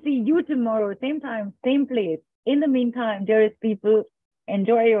we will see you tomorrow, same time, same place. In the meantime, dearest people,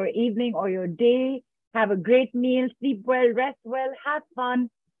 enjoy your evening or your day. Have a great meal, sleep well, rest well, have fun.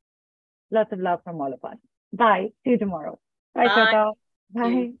 Lots of love from all of us. Bye. See you tomorrow. Bye, Shweta.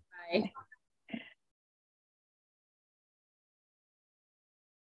 Bye. Bye.